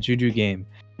bad juju game,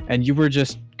 and you were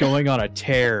just going on a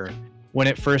tear when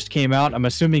it first came out. I'm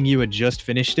assuming you had just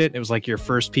finished it. It was like your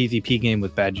first PvP game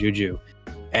with bad juju,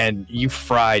 and you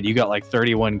fried. You got like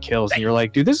 31 kills, and you're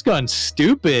like, dude, this gun's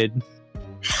stupid.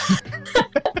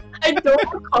 I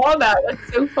don't recall that.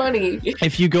 That's so funny.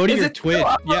 If you go to Is your it still Twitch,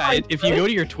 up on yeah, my if you go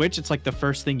to your Twitch, it's like the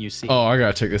first thing you see. Oh, I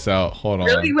gotta check this out. Hold on.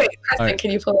 Really? Wait, Preston, Alright. can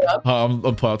you pull it up? I'm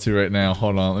pulling to right now.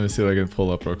 Hold on. Let me see what I can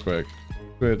pull up real quick.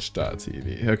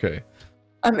 Twitch.tv. Okay.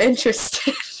 I'm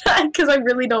interested because I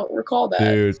really don't recall that.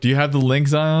 Dude, do you have the link,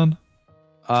 Zion?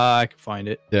 I can find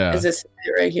it. Yeah. Is this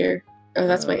it right here? Oh,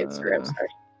 that's my Instagram. Sorry.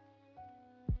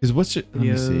 Because what's your. Let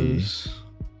me see. Videos.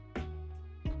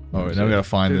 Oh, wait, now we gotta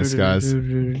find this, guys.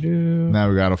 Now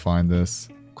we gotta find this.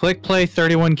 Click play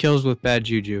 31 kills with bad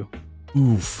juju.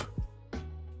 Oof.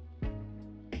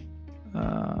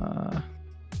 Uh,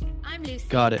 I'm Lucy,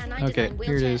 Got it. and I Okay, design here it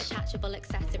wheelchair is. attachable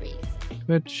accessories.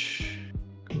 Twitch.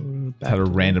 Go back Had a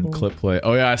to random local. clip play.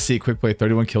 Oh yeah, I see. Quick play.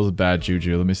 31 kills with bad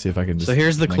juju. Let me see if I can just. So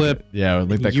here's the link clip. it. Yeah,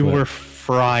 link that You clip. were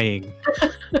frying.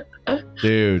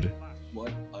 Dude.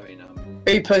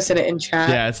 Are you posting it in chat?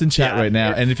 Yeah, it's in chat Yeah. right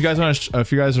now. And if you guys want to,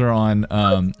 if you guys are on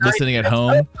listening at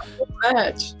home,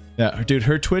 Match. yeah, dude,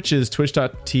 her Twitch is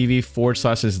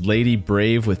twitch.tv/ is Lady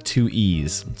Brave with 2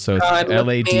 E's. So it's God, look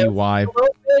me up. LADY. Oh,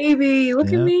 baby, look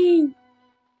Yeah. at me.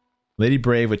 Lady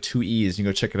Brave with 2 E's. You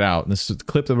can go check it out. And this is the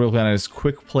clip that we're looking at is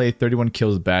quick play 31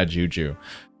 kills bad juju.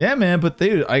 Yeah, man, but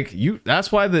dude, like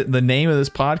that's why the name of this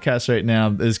podcast right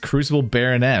now is Crucible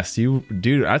Baroness.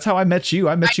 Dude, that's how I met you.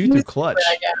 I met you through Clutch.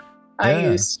 I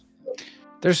Yeah. used.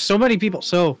 There's so many people.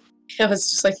 So It was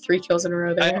just like 3 kills in a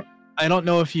row there. I don't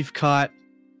know if you've caught,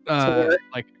 Four.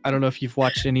 like, I don't know if you've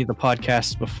watched any of the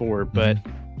podcasts before, but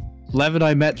Mm-hmm. Lev and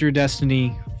I met through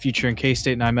Destiny. Future and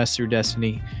K-State and I met through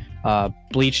Destiny.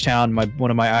 Bleach Town,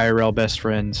 one of my IRL best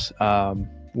friends.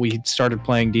 We started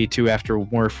playing D2 after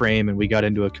Warframe, and we got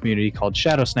into a community called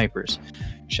Shadow Snipers.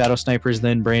 Shadow Snipers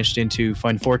then branched into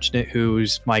Funfortunate,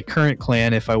 who's my current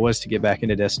clan. If I was to get back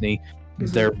into Destiny,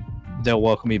 they'll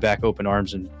welcome me back open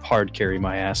arms and hard carry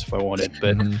my ass if I wanted.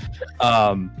 But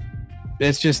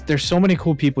it's just, there's so many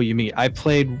cool people you meet. I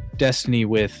played Destiny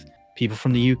with people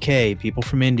from the UK, people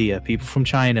from India, people from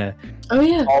China. Oh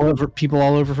yeah, people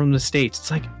all over from the States.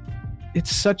 It's like,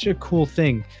 it's such a cool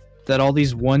thing that all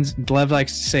these ones, Lev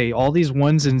likes to say, all these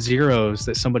ones and zeros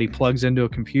that somebody plugs into a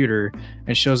computer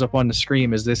and shows up on the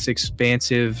screen as this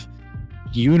expansive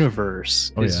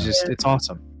universe. It's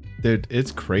awesome. Dude,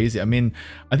 it's crazy. I mean,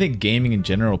 I think gaming in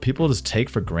general, people just take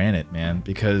for granted, man,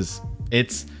 because I'll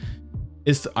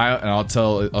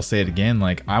say it again,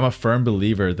 like, I'm a firm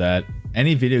believer that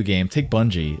any video game, take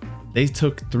Bungie, they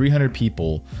took 300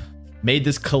 people, made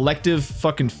this collective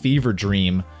fucking fever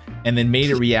dream, and then made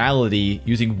it reality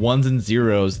using ones and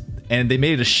zeros, and they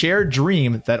made it a shared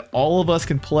dream that all of us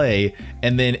can play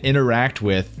and then interact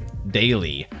with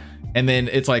daily. And then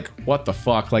it's like, what the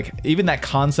fuck? Like, even that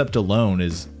concept alone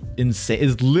is insane.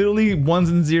 Is literally ones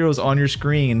and zeros on your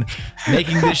screen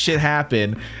making this shit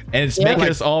happen, and it's making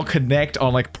us all connect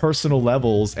on like personal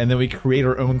levels, and then we create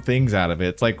our own things out of it.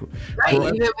 It's like, right,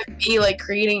 even with me like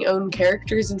creating own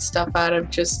characters and stuff out of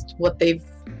just what they've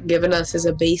given us as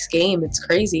a base game. It's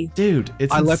crazy, dude.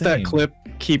 It's insane. Let that clip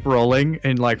keep rolling,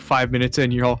 and like 5 minutes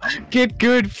in, you're all, get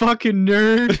good, fucking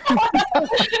nerd.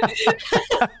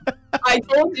 I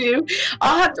told you,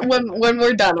 I'll have to, when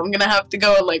we're done, I'm gonna have to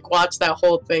go and like watch that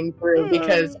whole thing through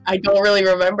because I don't really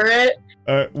remember it.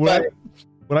 When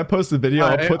I post the video,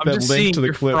 I'll put that link to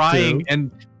the clip too. And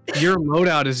your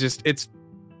loadout is just, it's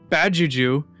Bad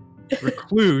Juju,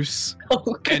 Recluse,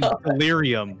 and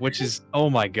Delirium, which is, oh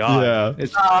my god. Yeah.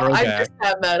 It's I missed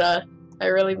that meta. I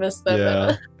really missed that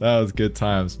meta. That was good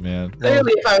times, man.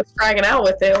 Clearly, if I was fragging out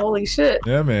with it, holy shit.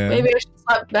 Yeah, man. Maybe I should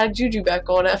slap Bad Juju back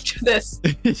on after this.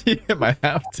 You might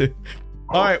have to.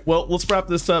 All right, well, let's wrap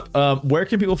this up. Where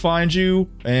can people find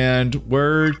you, and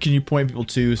where can you point people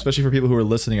to, especially for people who are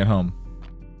listening at home?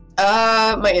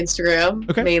 My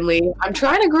Instagram, mainly. I'm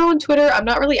trying to grow on Twitter. I'm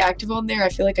not really active on there. I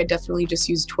feel like I definitely just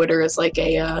use Twitter as like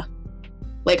a,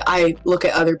 like I look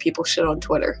at other people's shit on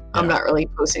Twitter. Yeah. I'm not really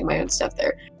posting my own stuff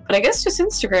there. But I guess just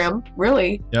Instagram,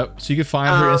 really. Yep. So you can find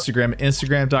her Instagram,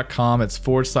 instagram.com. It's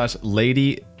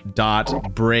 /lady.brave,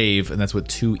 and that's with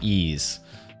 2 E's.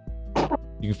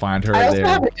 You can find her there. I also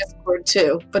have a Discord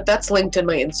too, but that's linked in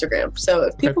my Instagram. So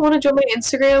if people want to join my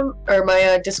Instagram or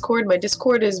my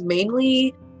Discord is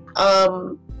mainly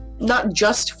not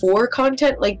just for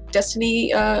content like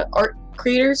Destiny art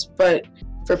creators, but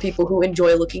for people who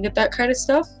enjoy looking at that kind of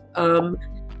stuff.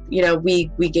 You know, we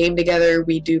game together,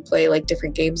 we do play like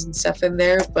different games and stuff in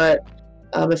there, but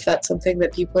if that's something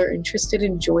that people are interested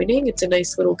in joining, it's a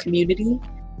nice little community.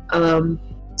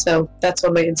 So that's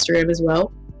on my Instagram as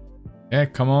well. Yeah,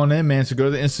 come on in, man. So go to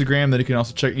the Instagram, then you can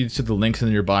also check you to the links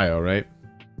in your bio, right?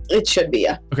 It should be,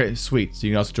 yeah. Okay, sweet. So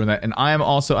you can also join that. And I'm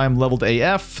leveled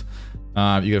AF.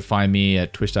 You can find me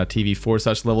at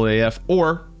twitch.tv/leveledaf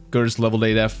or go to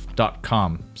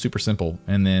leveledaf.com. Super simple.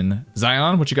 And then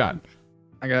Zion, what you got?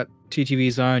 I got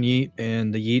TTV Zion Yeet,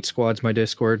 and the Yeet Squad's my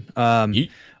Discord. Other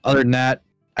than that,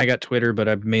 I got Twitter, but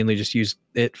I mainly just use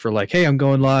it for like, hey, I'm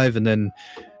going live, and then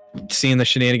seeing the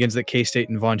shenanigans that K-State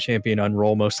and Von Champion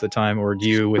unroll most of the time, or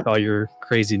you with all your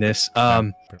craziness.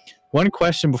 One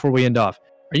question before we end off.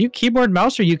 Are you keyboard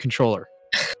mouse or you controller?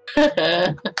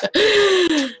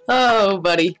 Oh,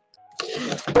 buddy.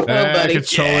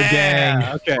 Controller gang.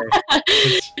 Okay.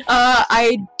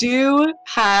 I do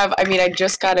have, I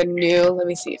just got a new, let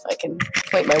me see if I can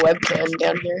point my webcam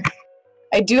down here.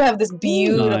 I do have this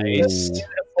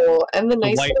beautiful, and the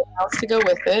nice little mouse to go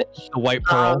with it. The white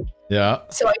pearl. Yeah.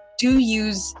 So I do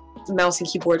use mouse and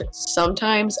keyboard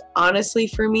sometimes. Honestly,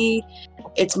 for me,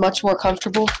 it's much more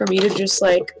comfortable for me to just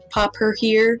like pop her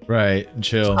here. Right, and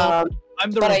chill. I'm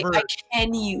the but reverse. I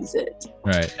can use it.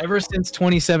 Right. Ever since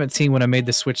 2017, when I made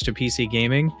the switch to PC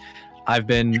gaming, I've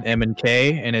been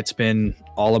M&K, and it's been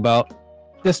all about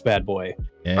this bad boy.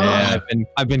 Yeah.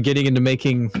 I've been getting into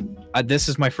making. This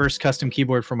is my first custom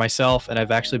keyboard for myself, and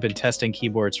I've actually been testing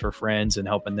keyboards for friends and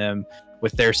helping them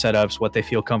with their setups, what they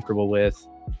feel comfortable with,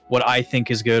 what I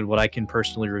think is good, what I can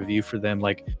personally review for them.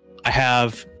 Like, I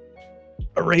have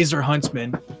a Razer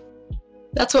Huntsman.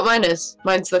 That's what mine is.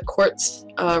 Mine's the Quartz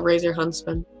Razer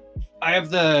Huntsman. I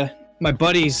have my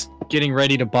buddy's getting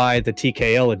ready to buy the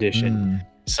TKL edition.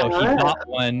 So he bought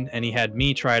one, and he had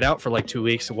me try it out for like 2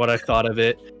 weeks of what I thought of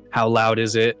it. how loud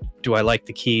is it? Do I like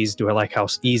the keys? Do I like how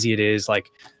easy it is? Like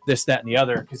this, that, and the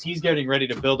other. Because he's getting ready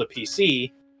to build a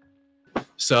PC.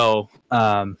 So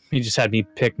he just had me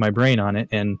pick my brain on it.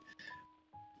 And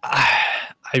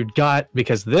I got,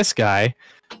 because this guy,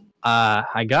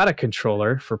 I got a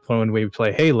controller for when we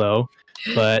play Halo,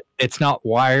 but it's not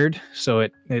wired, so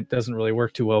it doesn't really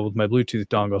work too well with my Bluetooth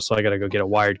dongle, so I gotta go get a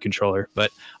wired controller. But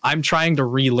I'm trying to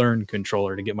relearn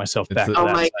controller to get myself back to Oh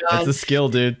that my side. God. It's a skill,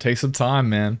 dude. Take some time,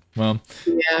 man. Well,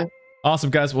 Yeah.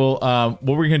 awesome, guys. Well,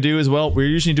 what we're going to do as well, we're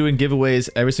usually doing giveaways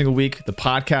every single week. The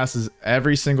podcast is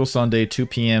every single Sunday, 2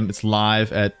 p.m. It's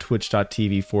live at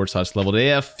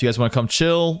twitch.tv/leveledaf. If you guys want to come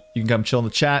chill, you can come chill in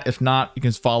the chat. If not, you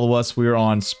can follow us. We're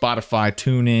on Spotify,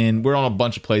 TuneIn. We're on a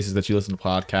bunch of places that you listen to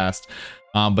podcasts.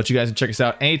 But you guys can check us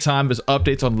out anytime. There's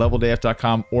updates on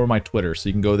leveledaf.com or my Twitter. So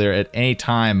you can go there at any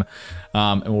time,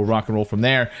 and we'll rock and roll from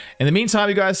there. In the meantime,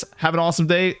 you guys have an awesome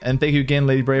day. And thank you again,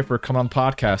 Lady Brave, for coming on the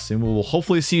podcast. And we'll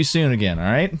hopefully see you soon again. All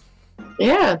right?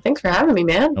 Yeah. Thanks for having me,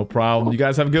 man. No problem. You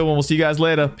guys have a good one. We'll see you guys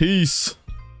later. Peace.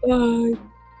 Bye.